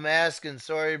 I'm asking,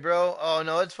 sorry, bro. Oh,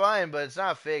 no, it's fine, but it's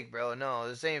not fake, bro. No,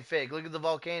 this ain't fake. Look at the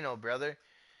volcano, brother.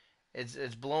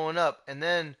 It's blowing up. And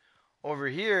then over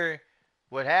here,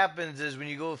 what happens is when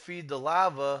you go feed the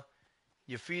lava,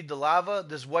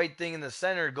 this white thing in the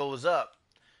center goes up.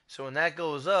 So when that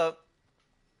goes up,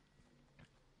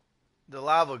 the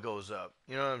lava goes up.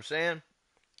 You know what I'm saying?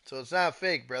 So it's not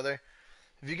fake, brother.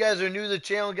 If you guys are new to the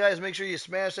channel, guys, make sure you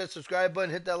smash that subscribe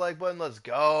button, hit that like button. Let's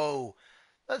go.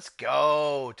 Let's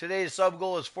go. Today's sub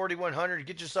goal is 4,100.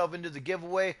 Get yourself into the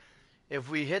giveaway. If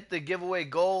we hit the giveaway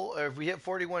goal, or if we hit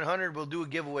 4,100, we'll do a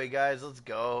giveaway, guys. Let's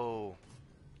go.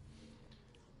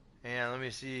 And let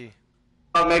me see.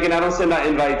 Megan, I don't send out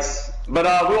invites. But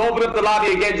we'll open up the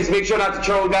lobby again. Just make sure not to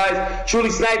troll, guys.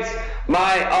 Truly Snipes,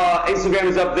 my Instagram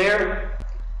is up there.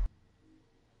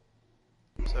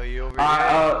 So you over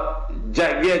here?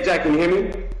 Jack, yeah, Jack, can you hear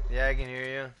me? Yeah, I can hear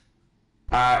you.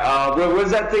 Alright,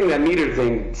 where's that thing, that meter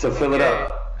thing, to fill it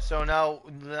up? So now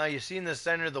you see in the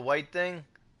center the white thing?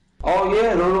 Oh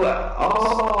yeah, no,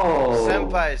 oh.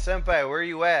 Senpai, where are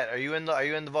you at? Are you in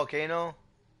the volcano?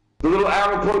 The little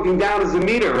arrow pointing down is the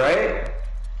meter, right?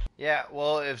 Yeah,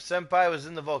 well, if Senpai was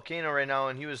in the volcano right now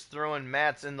and he was throwing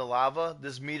mats in the lava,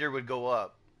 this meter would go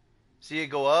up. See it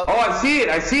go up? Oh, I see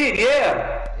it,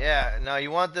 yeah. Yeah, now you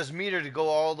want this meter to go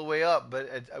all the way up,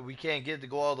 but we can't get it to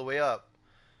go all the way up.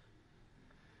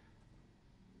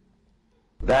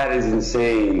 That is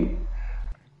insane.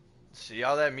 See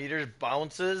how that meter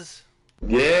bounces?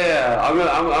 Yeah,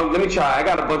 let me try. I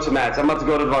got a bunch of mats. I'm about to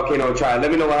go to the volcano and try. Let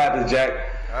me know what happens,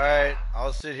 Jack. Alright,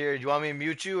 I'll sit here. Do you want me to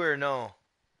mute you or no?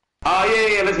 Oh,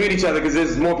 yeah, let's mute each other because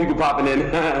there's more people popping in.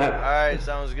 Alright,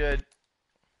 sounds good.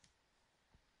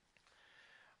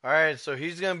 Alright, so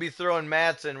he's going to be throwing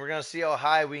mats and we're going to see how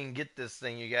high we can get this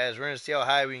thing, you guys. We're going to see how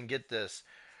high we can get this.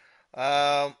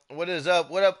 What is up?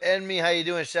 What up, Enemy? How you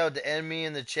doing? Shout out to Enemy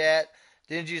in the chat.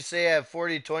 Didn't you say at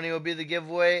 4020 will be the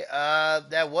giveaway?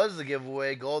 That was the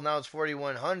giveaway goal. Now it's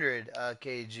 4,100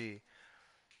 kg.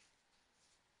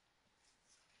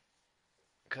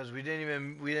 Because we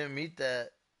didn't meet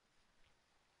that.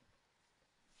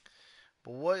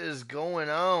 But what is going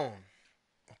on?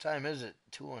 What time is it?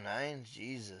 2:09?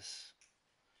 Jesus.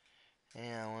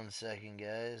 Hang on 1 second,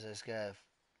 guys. I just gotta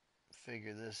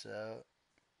figure this out.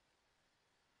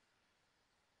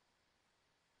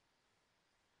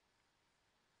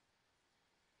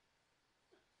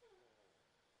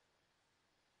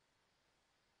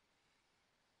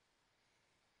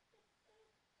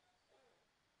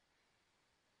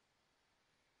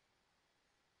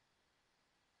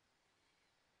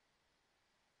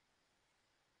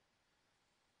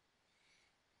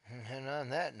 And on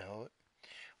that note,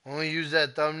 When we use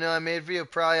that thumbnail I made for you,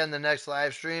 probably on the next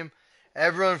live stream.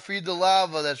 Everyone feed the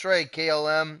lava. That's right,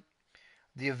 KLM.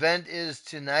 The event is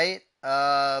tonight.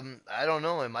 I don't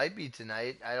know. It might be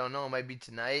tonight. I don't know. It might be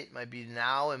tonight. It might be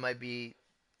now. It might be.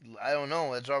 I don't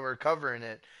know. That's why we're covering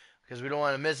it because we don't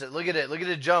want to miss it. Look at it. Look at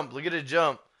it jump. Look at it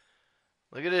jump.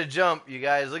 Look at it jump, you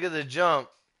guys. Look at the jump.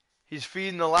 He's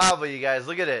feeding the lava, you guys.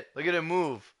 Look at it. Look at it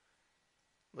move.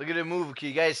 Look at it move. Can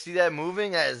you guys see that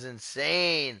moving? That is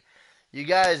insane. You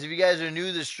guys, if you guys are new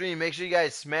to the stream, make sure you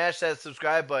guys smash that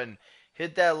subscribe button.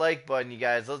 Hit that like button, you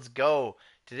guys. Let's go.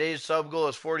 Today's sub goal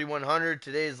is 4,100.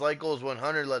 Today's like goal is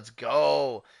 100. Let's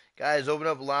go. Guys, open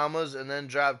up llamas and then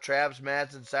drop traps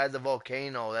mats inside the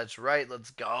volcano. That's right.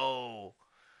 Let's go.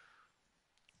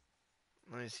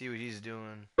 Let me see what he's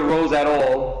doing. Rose at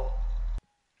all.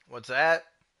 What's that?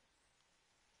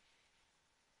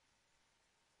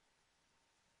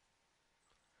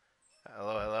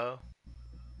 Hello, hello.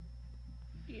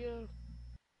 Yeah.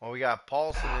 Well, we got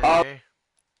Paulson in here.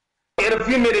 In a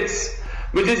few minutes,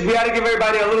 we had to give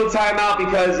everybody a little time out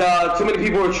because too many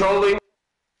people were trolling.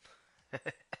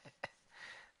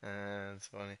 That's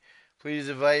funny. Please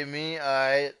invite me. All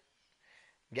right.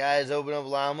 Guys, open up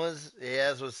llamas.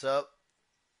 Yes, what's up?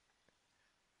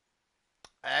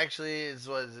 Actually, it's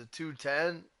what is it,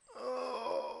 210?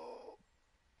 Oh.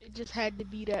 It just had to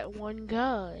be that one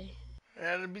guy.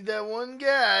 Had to be that one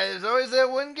guy. There's always that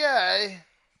one guy.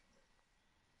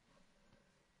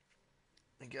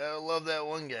 You gotta love that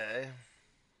one guy.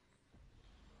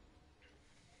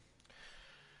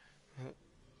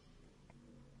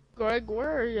 Greg,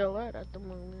 where are you at the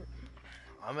moment?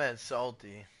 I'm at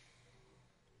Salty.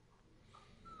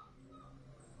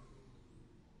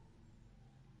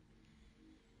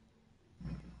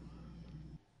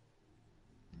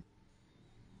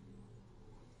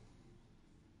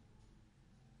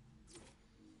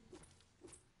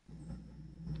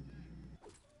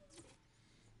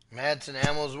 Madsen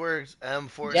Ammos Works,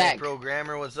 Fortnite Jack.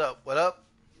 programmer. What's up? What up?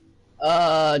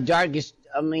 Jargus,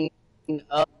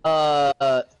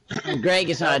 Greg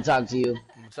is trying to talk to you.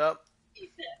 What's up?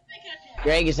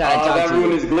 Greg is trying to talk That to you.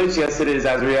 Rune is glitch. Yes, it is,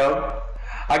 Azriel.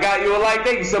 I got you a like.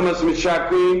 Thank you so much, Miss Trap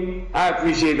Queen. I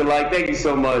appreciate the like. Thank you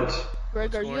so much.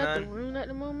 Greg, are What's you going at the on? Rune at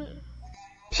the moment?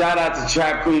 Shout out to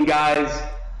Trap Queen, guys.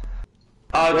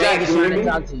 Greg Jack, is can you trying hear to me?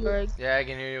 talk to you. Greg, Yeah, I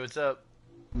can hear you. What's up?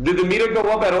 Did the meter go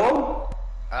up at all?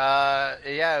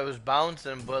 Yeah, it was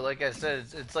bouncing, but like I said,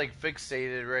 it's like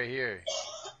fixated right here.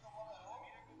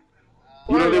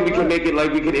 You don't think we can make it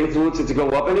like we can influence it to go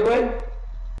up anyway?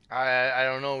 I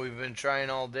don't know. We've been trying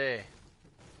all day.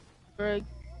 Greg,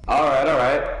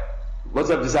 Alright. What's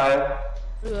up, Josiah?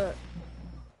 yeah.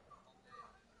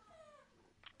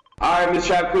 Alright, Miss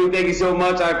Trap Queen, thank you so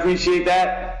much. I appreciate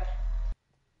that.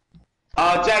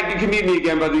 Jack, you can meet me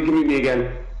again, brother. You can meet me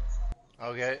again.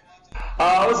 Okay.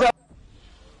 What's up?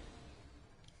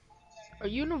 Are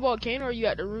you in the volcano or are you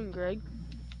at the Rune, Greg?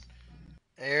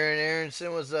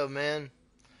 Aronson, what's up, man?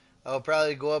 I'll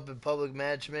probably go up in public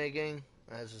matchmaking.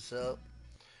 That's what's up.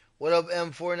 What up,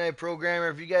 Fortnite programmer?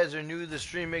 If you guys are new to the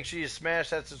stream, make sure you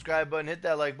smash that subscribe button, hit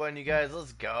that like button, you guys.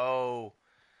 Let's go.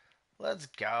 Let's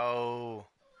go.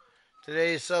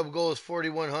 Today's sub goal is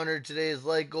 4,100. Today's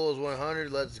like goal is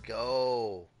 100. Let's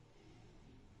go.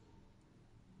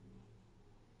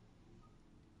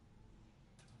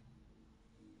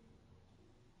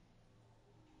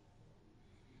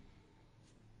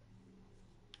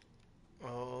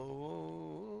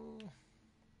 Oh.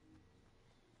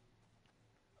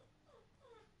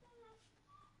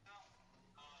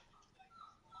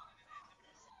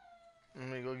 Let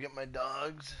me go get my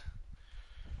dogs.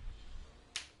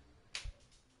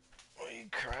 What are you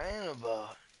crying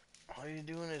about? All you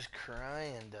doing is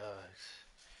crying, dogs.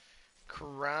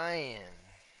 Crying.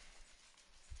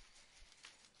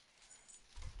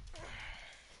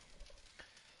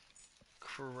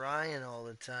 Crying all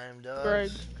the time, dogs.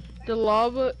 Greg, the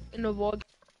lava in the volcano.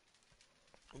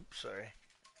 Oops, sorry.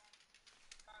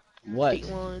 What?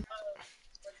 One.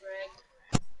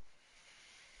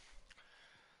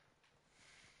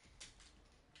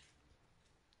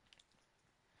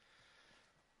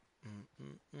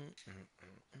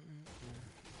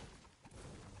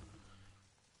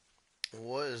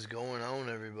 What is going on,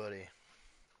 everybody?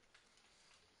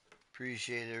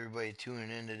 Appreciate everybody tuning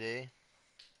in today.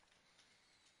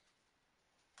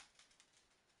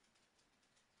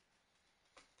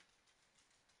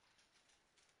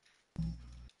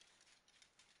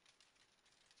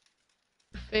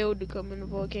 Failed to come in the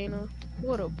volcano.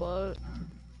 What a butt.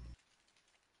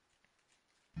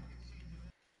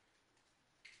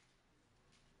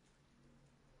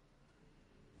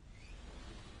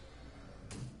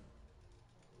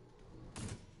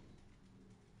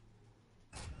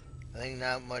 think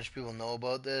not much people know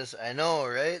about this. I know,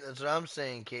 right? That's what I'm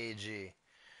saying, KG.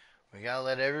 We gotta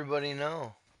let everybody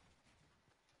know.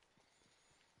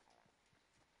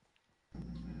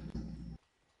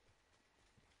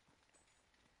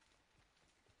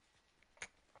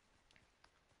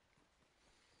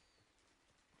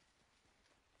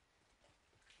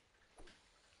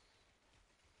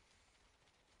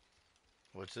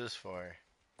 What's this for?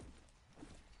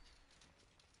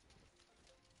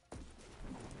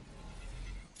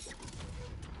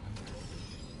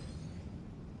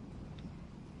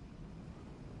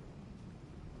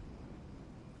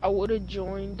 I would have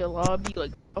joined the lobby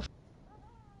like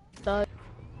that.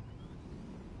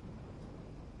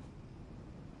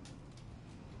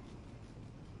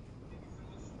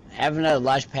 I have another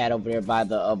launch pad over there by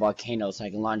the volcano, so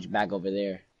I can launch back over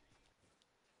there.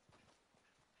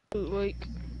 Like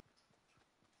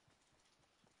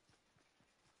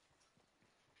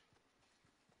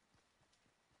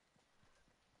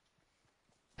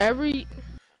every,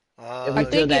 If I we fill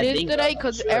think it that is thing today up, I'm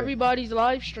because sure. everybody's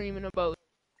live streaming about it.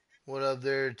 What up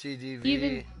there, Even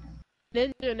TDV?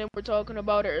 Ninja and them were talking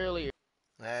about it earlier.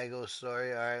 I go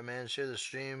story. Alright, man. Share the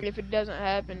stream. If it doesn't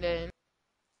happen, then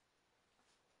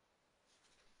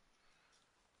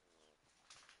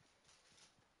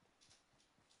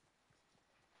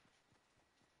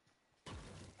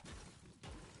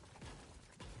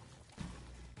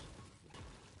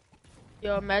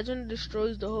yo, imagine it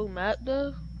destroys the whole map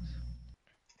though.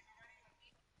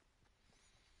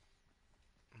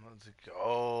 Let's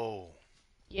go.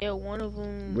 Yeah, one of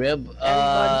them. Rib, Everybody's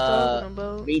talking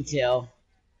about. retail.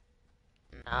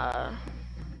 Nah,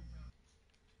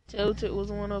 Tilted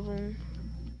was one of them.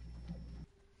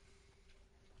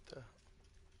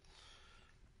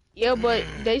 Yeah, but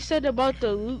they said about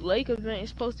the Loot Lake event,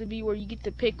 it's supposed to be where you get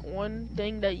to pick one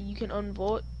thing that you can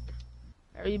unvote.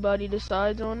 Everybody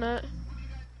decides on that.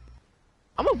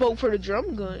 I'm gonna vote for the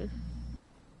drum gun.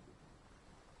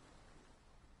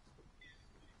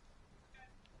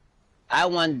 I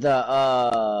want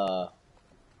the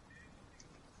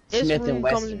This Smith and room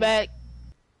comes Wesson. back.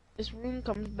 This room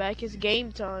comes back. It's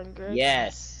game time, Greg.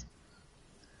 Yes.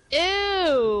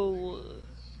 Ew.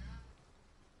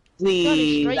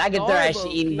 Please, straight I can thrash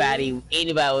garbo,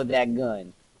 anybody with that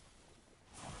gun.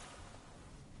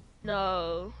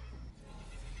 No.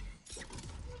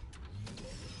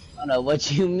 I don't know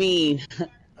what you mean.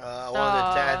 I want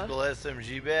the tactical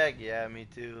SMG back. Yeah, me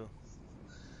too.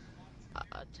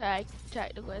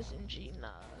 Tactical SMG, nah.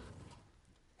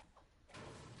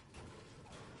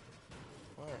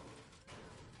 What?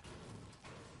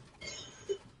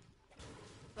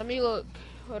 Let me look.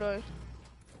 Hold on.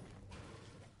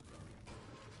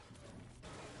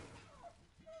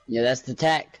 Yeah, that's the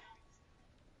tack.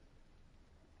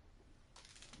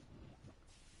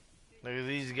 Look at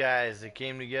these guys. They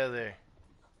came together.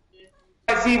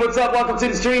 See what's up? Welcome to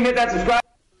the stream. Hit that subscribe.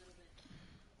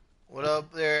 What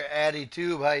up there, Addy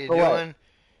Tube? How you For what? doing?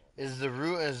 Is the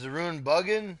Rune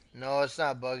bugging? No, it's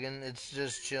not bugging. It's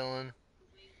just chilling.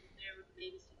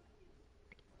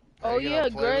 Are Oh you gonna yeah,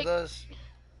 play Greg. with us?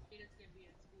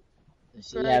 Does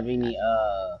she have any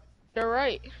They're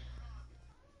right.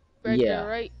 Greg, yeah. they're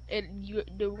right. And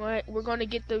we're gonna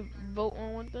get the vote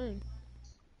on one thing.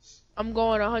 I'm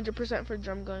going 100% for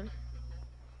drum gun.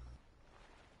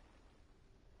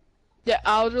 Yeah,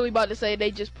 I was really about to say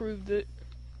they just proved it.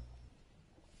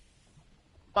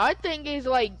 My thing is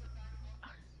like,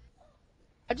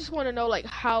 I just want to know like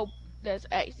how that's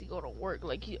actually gonna work.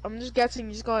 Like, I'm just guessing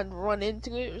you're just gonna run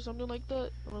into it or something like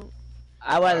that.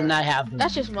 I would rather not have.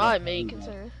 That's just my main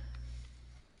concern.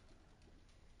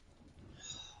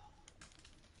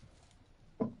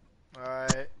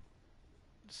 Alright.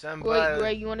 Senpai, Wait,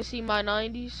 Greg, you want to see my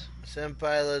 90s?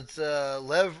 Senpai,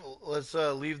 let's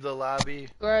leave the lobby.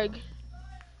 Greg.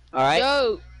 Alright.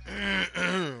 Yo.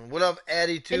 What up,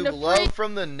 Addy Tube? the Love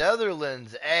from the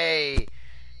Netherlands. Hey.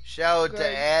 Shout out to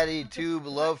Greg. Addy Tube.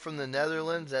 Love from the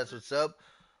Netherlands. That's what's up.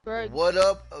 Greg. What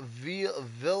up,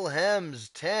 Wilhelms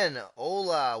 10?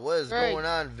 Hola. What is Greg. going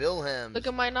on, Wilhelms? Look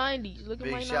at my 90s. Look at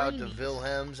my 90s. Big shout out to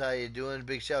Wilhelms. How you doing?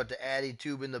 Big shout out to Addy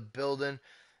Tube in the building.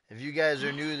 If you guys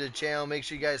are new to the channel, make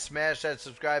sure you guys smash that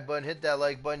subscribe button, hit that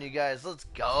like button, you guys. Let's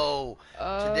go.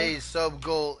 Today's sub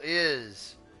goal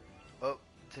is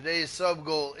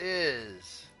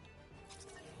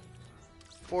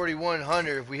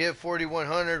 4,100. If we hit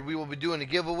 4,100, we will be doing a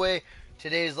giveaway.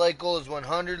 Today's like goal is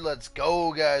 100. Let's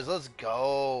go, guys. Let's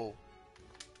go.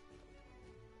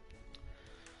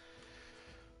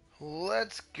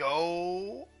 Let's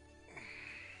go.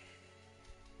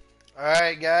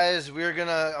 Alright guys, I'm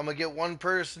gonna get one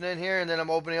person in here and then I'm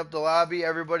opening up the lobby.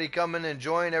 Everybody come in and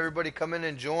join. Everybody come in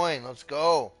and join. Let's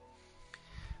go.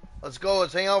 Let's go.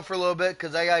 Let's hang out for a little bit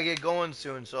because I gotta get going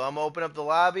soon. So I'm gonna open up the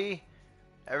lobby.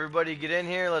 Everybody get in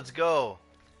here. Let's go.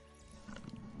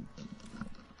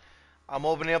 I'm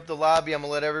opening up the lobby. I'm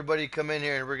gonna let everybody come in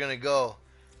here and we're gonna go.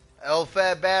 El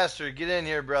Fat Bastard, get in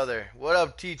here, brother. What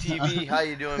up, TTV? How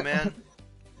you doing, man?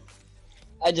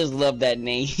 I just love that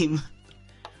name.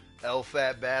 El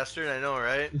Fat Bastard, I know,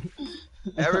 right?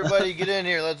 Everybody get in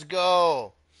here, let's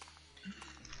go.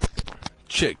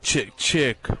 Chick.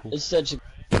 It's such a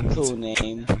cool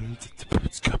name.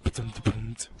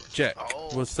 Jack, Oh.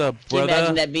 what's up, Can you brother?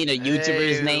 imagine that being a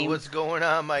YouTuber's Hey, name? what's going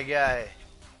on, my guy?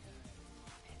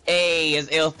 Hey,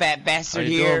 it's El Fat Bastard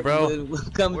How you here. doing, bro? We'll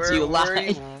come to you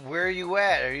live. Where are you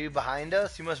at? Are you behind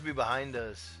us? You must be behind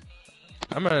us.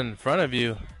 I'm in front of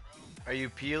you. Are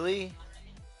you Peely?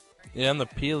 Yeah, I'm the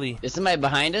Peely. Is somebody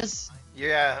behind us?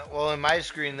 Yeah, well, in my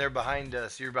screen, they're behind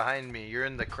us. You're behind me. You're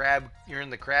in the crab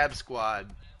squad.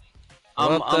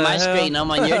 On my screen, I'm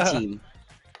on your team.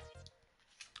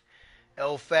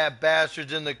 El Fat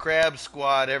Bastard's in the crab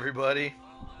squad, everybody.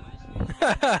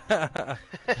 Crab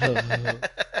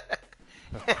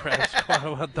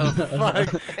squad, what the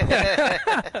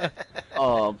fuck?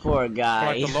 Oh, poor guy.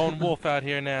 Like the lone wolf out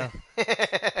here now.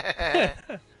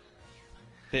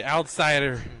 The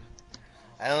outsider.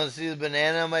 I don't see the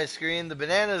banana on my screen. The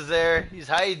banana's there. He's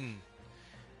hiding.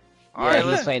 All Yeah, right,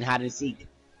 he's playing hide and seek.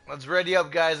 let's ready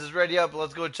up, guys. Let's ready up.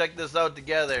 Let's go check this out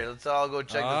together. Let's all go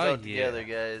check this out yeah. together,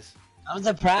 guys. I'm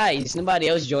surprised. Nobody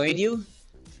else joined you?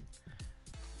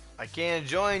 I can't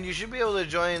join. You should be able to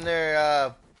join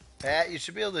there, Pat. You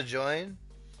should be able to join.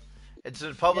 It's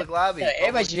a public lobby. Yeah,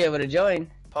 everybody should be able to join.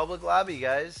 Public lobby,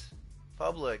 guys.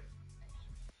 Public.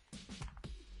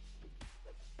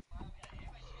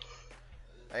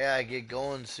 I gotta get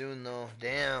going soon, though.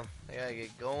 Damn. I gotta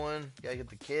get going. Gotta get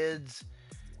the kids.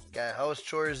 Got house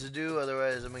chores to do,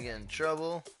 otherwise I'm gonna get in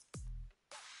trouble.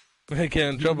 Get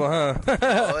in trouble, huh?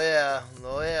 Oh yeah.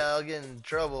 I'll get in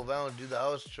trouble if I don't do the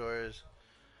house chores.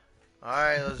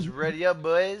 Alright, let's ready up,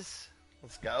 boys.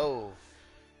 Let's go.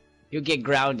 You'll get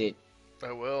grounded.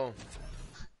 I will.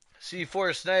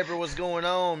 C4 Sniper, what's going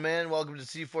on, man? Welcome to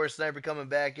C4 Sniper coming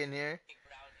back in here.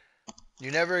 You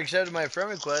never accepted my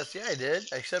friend request. Yeah, I did.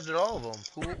 I accepted all of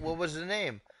them. What was the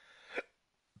name?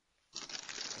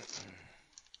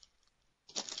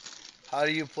 How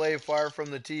do you play far from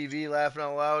the TV? Laughing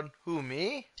out loud. Who,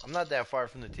 me? I'm not that far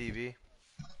from the TV.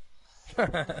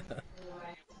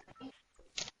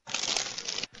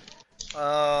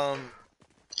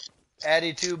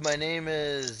 Attitude, my name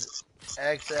is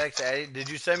XX Addy. Did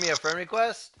you send me a friend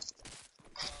request?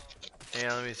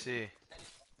 Yeah, let me see.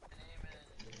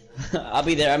 I'll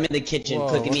be there. I'm in the kitchen Whoa,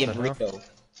 cooking me a what the hell? burrito.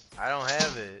 I don't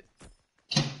have it.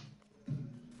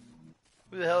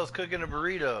 Who the hell is cooking a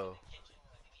burrito?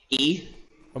 E?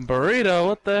 A burrito?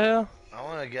 What the hell? I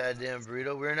want a goddamn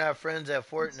burrito. We're not friends at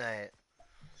Fortnite.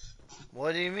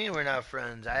 What do you mean we're not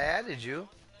friends? I added you.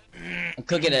 I'm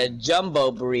cooking a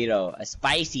jumbo burrito. A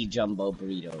spicy jumbo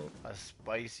burrito. A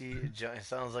spicy... It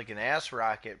sounds like an ass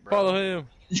rocket, bro. Follow him.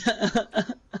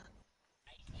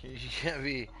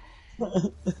 You're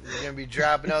gonna be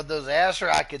dropping out those ass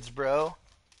rockets, bro.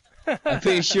 I'm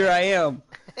pretty sure I am.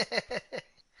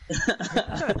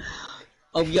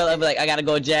 Oh, y'all be like, I gotta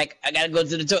go, Jack. I gotta go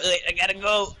to the toilet. I gotta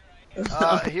go.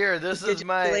 Here, this is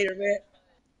my... Later, man.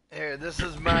 Here, this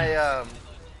is my,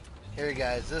 Here,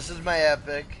 guys, this is my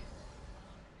Epic.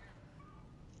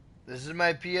 This is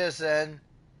my PSN.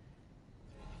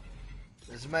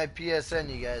 This is my PSN,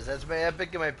 you guys. That's my Epic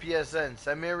and my PSN.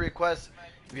 Send me a request.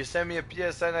 If you send me a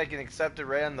PSN, I can accept it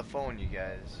right on the phone, you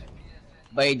guys.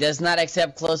 But he does not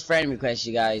accept close friend requests,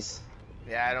 you guys.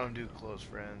 Yeah, I don't do close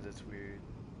friends. It's weird.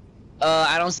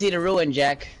 I don't see the Rune,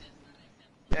 Jack.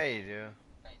 Yeah, you do.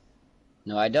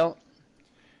 No, I don't.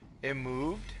 It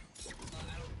moved?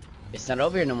 It's not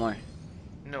over here no more.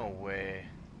 No way.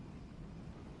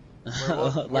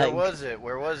 Where was it?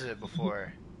 Where was it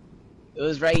before? It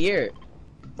was right here.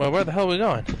 Well, where the hell are we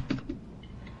going?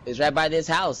 It's right by this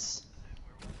house.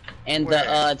 And Where?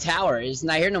 the tower. It's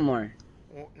not here no more.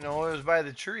 No, it was by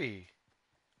the tree.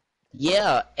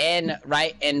 Yeah, and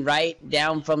right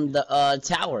down from the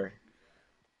tower.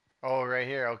 Oh, right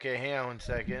here. Okay, hang on 1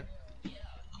 second.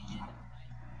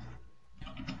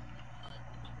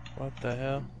 What the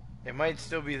hell? It might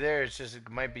still be there. It's just it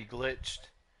might be glitched.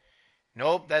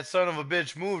 Nope, that son of a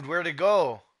bitch moved. Where'd it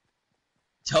go?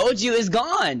 Told you it's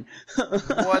gone.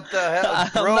 What the hell? I'm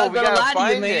Bro, not we gonna lie gotta to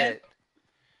you, find man. it.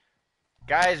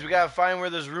 Guys, we gotta find where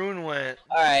this rune went.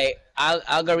 Alright,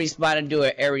 I'll go respawn and do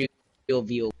an aerial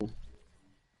view.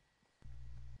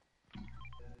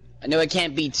 I know it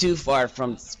can't be too far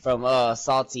from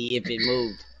Salty if it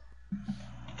moved.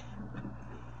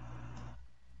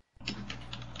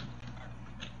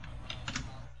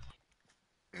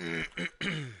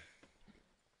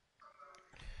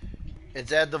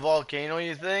 It's at the volcano,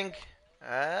 you think?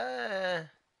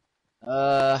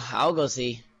 I'll go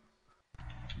see.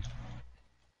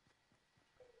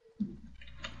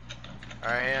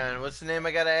 Alright, and what's the name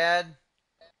I gotta add?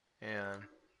 And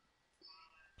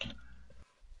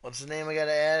what's the name I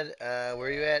gotta add?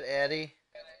 Where you at, Addy?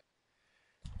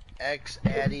 X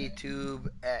Addy Tube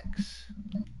X.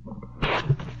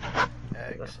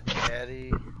 X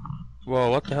Addy. Whoa,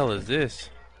 what the hell is this?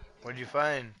 What'd you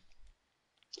find?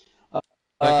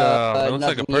 It looks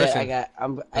like a nothing yet.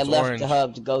 person. I left orange. the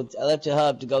hub to go. I left the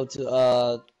hub to go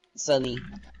to Sunny.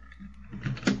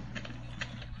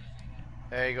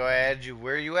 There you go, I added you.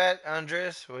 Where are you at,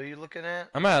 Andres? What are you looking at?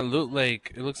 I'm at Loot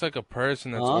Lake. It looks like a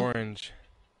person that's orange.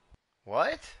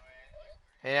 What?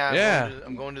 Yeah, Yeah.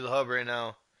 I'm going to the hub right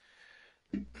now.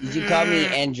 Did you call me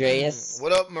Andreas?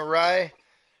 What up, Mariah?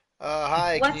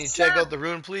 Hi, can you What's check up? out the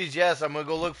rune, please? Yes, I'm gonna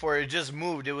go look for it. It just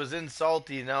moved. It was in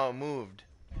Salty, now it moved.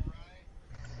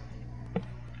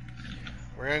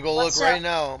 We're gonna go What's look right up?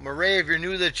 now. Mariah, if you're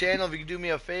new to the channel, if you could do me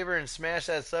a favor and smash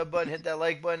that sub button, hit that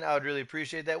like button, I would really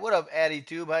appreciate that. What up,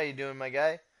 AddieTube? How you doing, my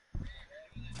guy?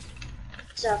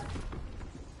 What's up?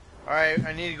 Alright,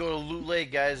 I need to go to Loot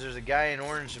Lake, guys. There's a guy in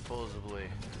orange, supposedly.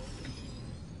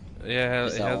 Yeah, it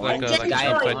It's has a like orange an guy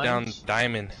upside down orange.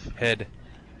 diamond head.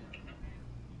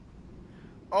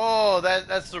 Oh,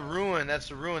 that's the ruin. That's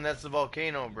the ruin. That's the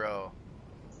volcano, bro.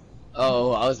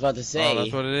 Oh, I was about to say. Oh,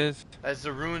 that's what it is? That's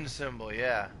the rune symbol,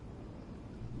 yeah.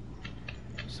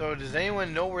 So, does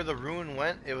anyone know where the rune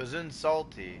went? It was in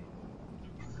Salty.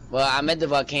 Well, I'm at the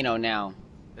volcano now.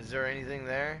 Is there anything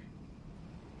there?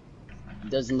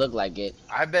 Doesn't look like it.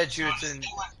 I bet you it's in.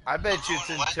 I bet you it's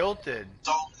in Tilted.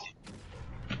 Well,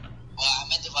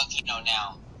 I'm at the volcano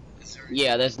now.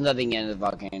 Yeah, there's nothing in the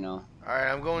volcano. All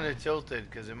right, I'm going to Tilted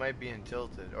because it might be in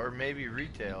Tilted, or maybe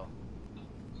retail.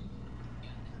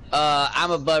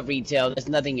 I'm above retail. There's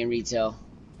nothing in retail.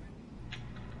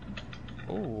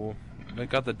 Oh, they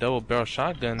got the double barrel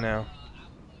shotgun now.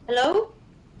 Hello?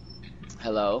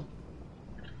 Hello?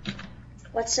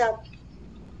 What's up?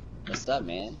 What's up,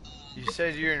 man? You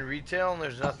said you're in retail and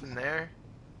there's nothing there.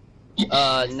 No,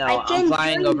 I I'm can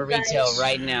flying join over you guys. retail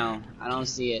right now. I don't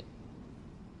see it.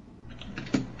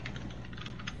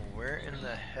 Where in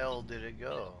the hell did it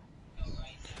go?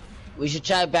 We should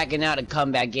try backing out and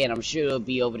come back in. I'm sure it'll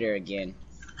be over there again.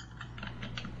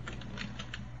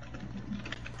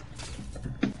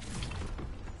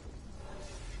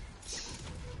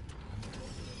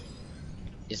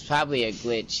 It's probably a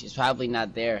glitch. It's probably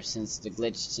not there since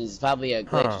it's probably a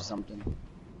glitch or something.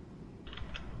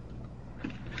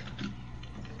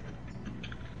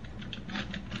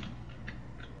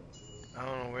 I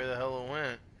don't know where the hell it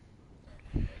went.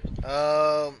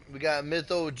 We got Myth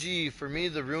OG. For me,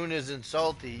 the rune isn't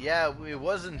Salty. Yeah, it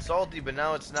wasn't Salty, but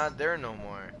now it's not there no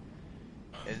more.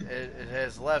 It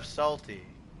has left Salty.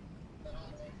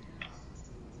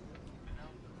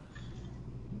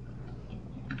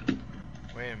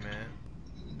 Wait a minute.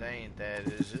 That ain't that.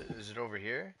 Is it over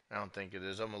here? I don't think it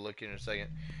is. I'm gonna look here in a second.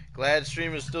 Glad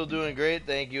stream is still doing great.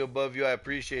 Thank you, above you. I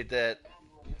appreciate that.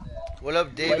 What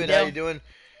up, David? How you doing?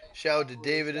 Shout out to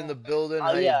David in the building. Oh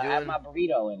How yeah, you I have doing? my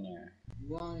burrito in there.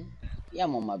 Yeah,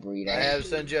 I'm on my burrito. I have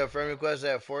sent you a friend request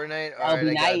at Fortnite. That'll Alright, be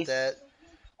I got nice. that.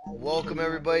 Welcome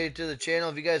everybody to the channel.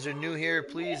 If you guys are new here,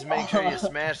 please make sure you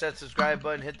smash that subscribe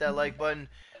button, hit that like button.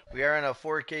 We are on a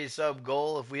 4K sub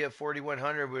goal. If we hit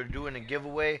 4,100, we're doing a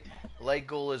giveaway. Like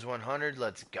goal is 100.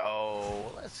 Let's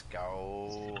go. Let's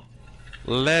go.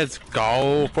 Let's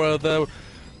go for the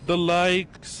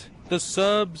likes, the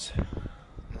subs.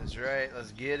 That's right.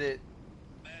 Let's get it.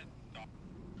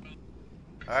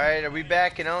 Alright, are we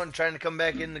backing out and trying to come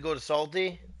back in to go to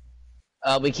Salty?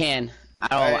 We can.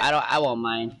 Alright. I won't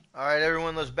mind. Alright,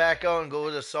 everyone, let's back out and go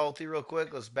to Salty real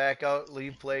quick. Let's back out,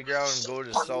 leave Playground, and go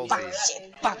to Salty.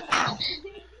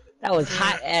 That was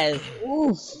hot as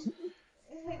oof.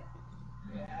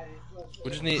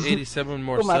 We just need 87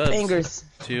 more Put my subs fingers.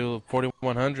 to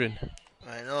 4,100.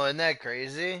 I know, isn't that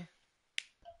crazy?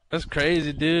 That's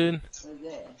crazy, dude.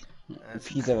 That's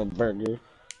Piece of a burger.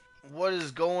 What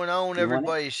is going on, You want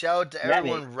everybody? Shout out to Grab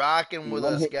everyone it. rocking with You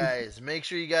want us, it? guys. Make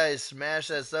sure you guys smash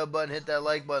that sub button, hit that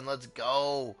like button. Let's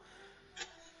go.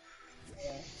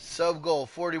 Sub goal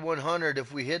 4,100.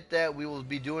 If we hit that, we will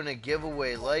be doing a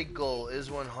giveaway. Like goal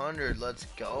is 100. Let's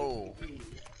go.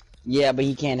 Yeah, but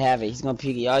he can't have it. He's gonna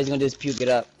puke it. All he's gonna do is puke it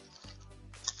up.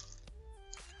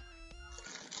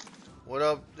 What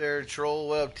up there, Troll?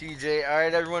 What up, TJ?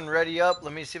 Alright, everyone, ready up?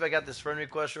 Let me see if I got this friend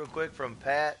request real quick from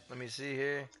Pat. Let me see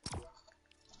here.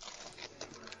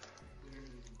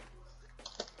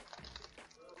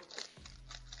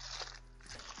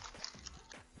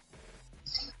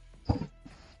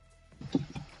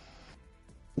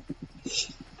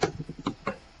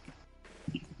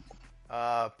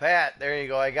 Pat, there you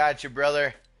go. I got you,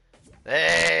 brother.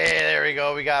 Hey, there we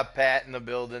go. We got Pat in the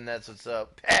building. That's what's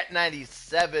up. Pat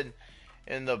 97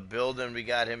 in the building. We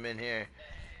got him in here.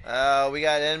 We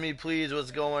got Enemy, please. What's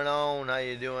going on? How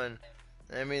you doing?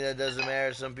 Enemy, that doesn't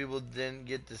matter. Some people didn't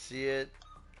get to see it.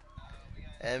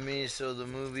 Enemy, so the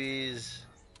movies.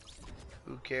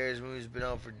 Who cares? The movie's been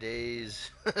out for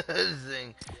days.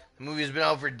 The movie's been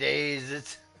out for days.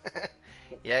 It's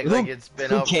yeah, like it's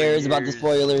been out for years. Who cares about the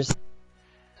spoilers?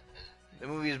 The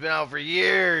movie's been out for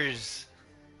years.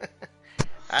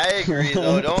 I agree,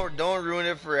 though. Don't ruin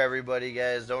it for everybody,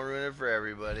 guys. Don't ruin it for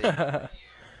everybody.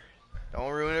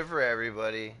 Don't ruin it for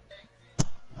everybody.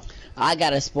 I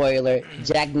got a spoiler.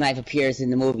 Jackknife appears in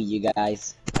the movie, you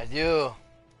guys. I do.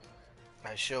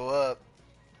 I show up.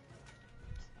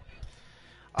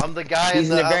 I'm the guy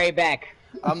He's in the very back.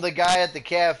 I'm the guy at the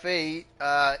cafe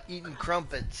eating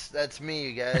crumpets. That's me,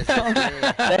 you guys. That's me.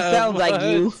 That sounds like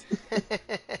you.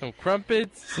 Some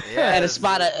crumpets. Yeah. And a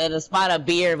spot of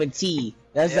beer with tea.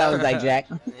 That sounds like Jack.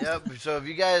 Yep. So if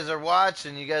you guys are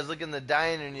watching, you guys look in the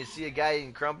diner and you see a guy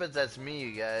eating crumpets, that's me,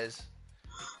 you guys.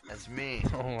 That's me.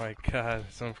 Oh my god,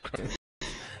 some crumpets.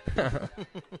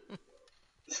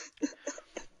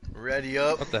 Ready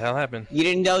up. What the hell happened? You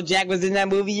didn't know Jack was in that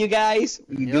movie, you guys?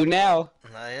 You do now.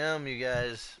 I am, you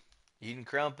guys. Eating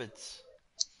crumpets.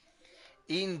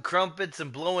 Eating crumpets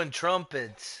and blowing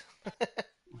trumpets.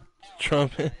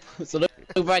 Trumpet. So look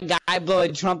for a guy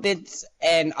blowing trumpets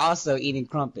and also eating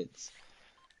crumpets.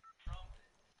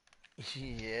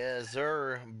 Yes,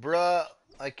 sir. Bruh,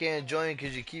 I can't join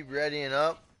because you keep readying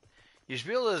up. You should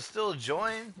be able to still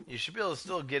join. You should be able to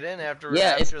still get in after.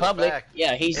 Yeah, after it's the public. fact.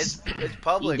 Yeah, it's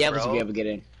public, he bro. definitely should be able to get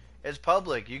in. It's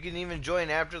public. You can even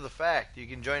join after the fact. You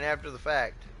can join after the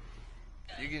fact.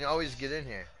 You can always get in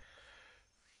here.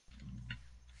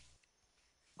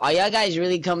 Are y'all guys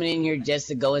really coming in here just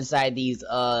to go inside these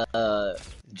Jack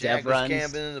dev was runs?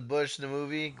 camping in the bush in the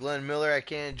movie. Glenn Miller, I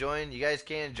can't join. You guys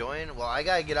can't join? Well, I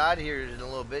gotta get out of here in a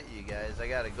little bit, you guys. I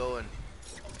gotta go and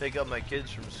pick up my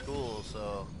kids from school,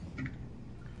 so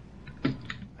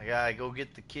I gotta go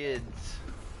get the kids.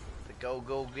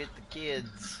 Go get the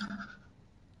kids.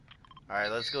 Alright,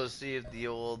 let's go see if the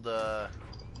old oh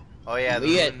yeah,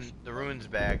 the Rune's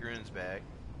back. Rune's back.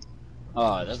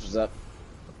 Oh, that's what's up.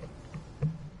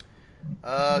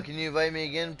 Can you invite me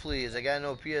again, please? I got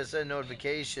no PSN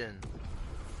notification.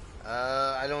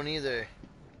 I don't either.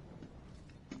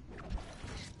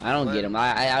 I don't get them.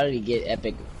 I already get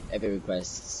epic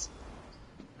requests.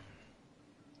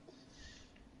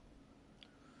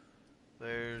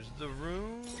 There's the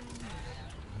Rune.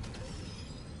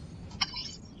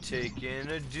 Taking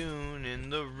a dune in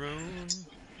the Rune.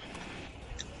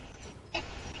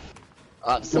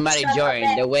 Somebody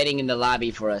joined. They're waiting in the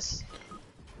lobby for us.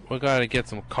 We gotta get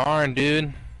some Karn,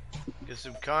 dude. Get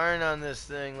some Karn on this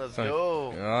thing. Let's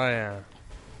go. Oh yeah.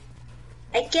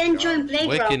 I can't join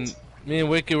Playground. Me and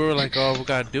Wicked were like, oh, we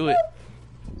gotta do it.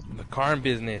 The Karn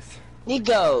business.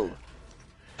 Nico,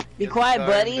 be quiet,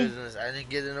 buddy. Business. I didn't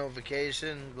get a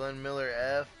notification. Glenn Miller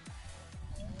F.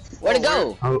 Where'd it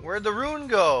go? Where'd the Rune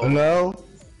go? Hello?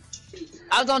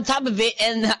 I was on top of it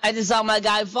and I just saw my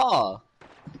guy fall.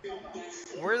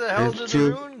 Where the hell did the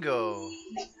Rune go?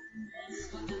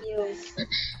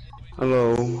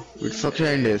 Hello? What the fuck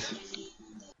is this?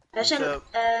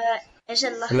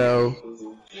 Hello?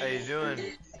 How you doing?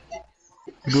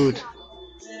 Good.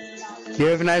 You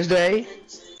have a nice day?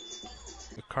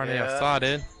 The Karn outside,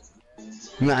 dude.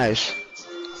 Nice.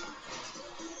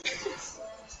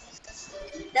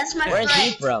 That's my Where's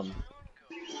friend. he from?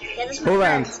 Yeah, that's my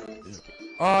Holland. friend.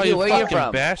 Oh, you Where you fucking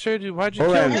from? bastard! Dude, why'd you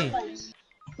Holland. kill me?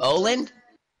 Oland?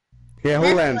 Yeah,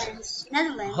 Holland.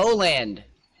 Netherlands. Holland.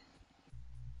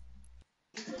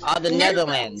 Oh, the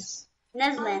Netherlands.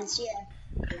 Netherlands, yeah.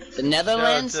 The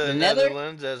Netherlands? Shout out to The Nether?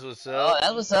 Netherlands, that's what's Oh, up.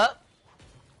 that's what's up.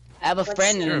 I have a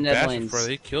friend in You're the a bastard, Netherlands. bro.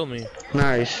 They killed me.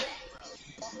 Nice.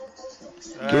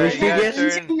 Alright, you guys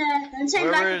speak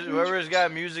turn, whoever's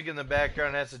got music in the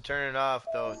background has to turn it off,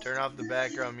 though. Turn off the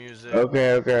background music.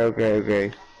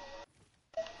 Okay.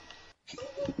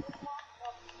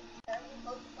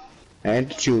 En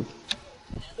tube.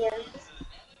 Ja.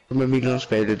 Met Milan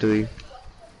spelen doe je.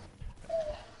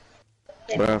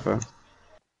 Bravo.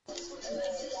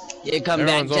 You come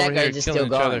back, Everyone's Jack, over or here just killing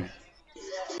still each other. gone?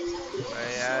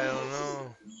 I don't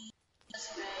know.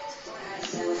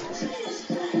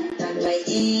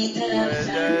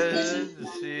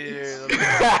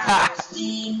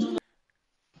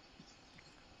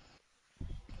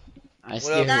 I What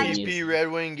still up, hear EP you.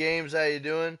 Red Wing Games? How you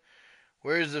doing?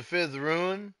 Where's the fifth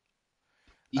rune?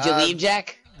 Did you leave,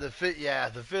 Jack? The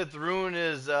fifth rune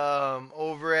is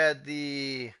over at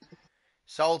the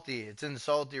Salty. It's in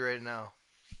Salty right now.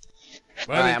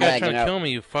 Why are Alright, these I'm guys backing trying to up. kill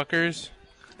me, you fuckers?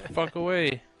 Fuck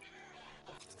away.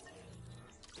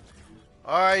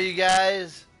 Alright, you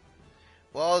guys.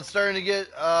 Well, it's starting to get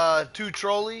too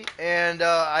trolly, and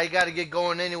I got to get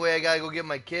going anyway. I got to go get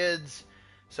my kids.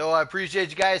 So I appreciate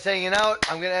you guys hanging out.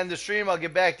 I'm going to end the stream. I'll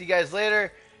get back to you guys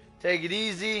later. Take it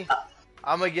easy.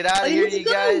 I'm going to get out of here, you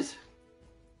guys.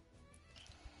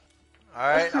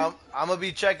 Alright, I'm going to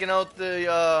be checking out the,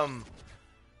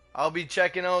 I'll be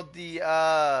checking out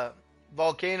the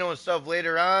Volcano and stuff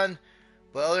later on.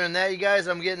 But other than that, you guys,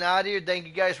 I'm getting out of here. Thank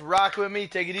you guys for rocking with me.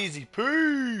 Take it easy.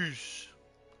 Peace.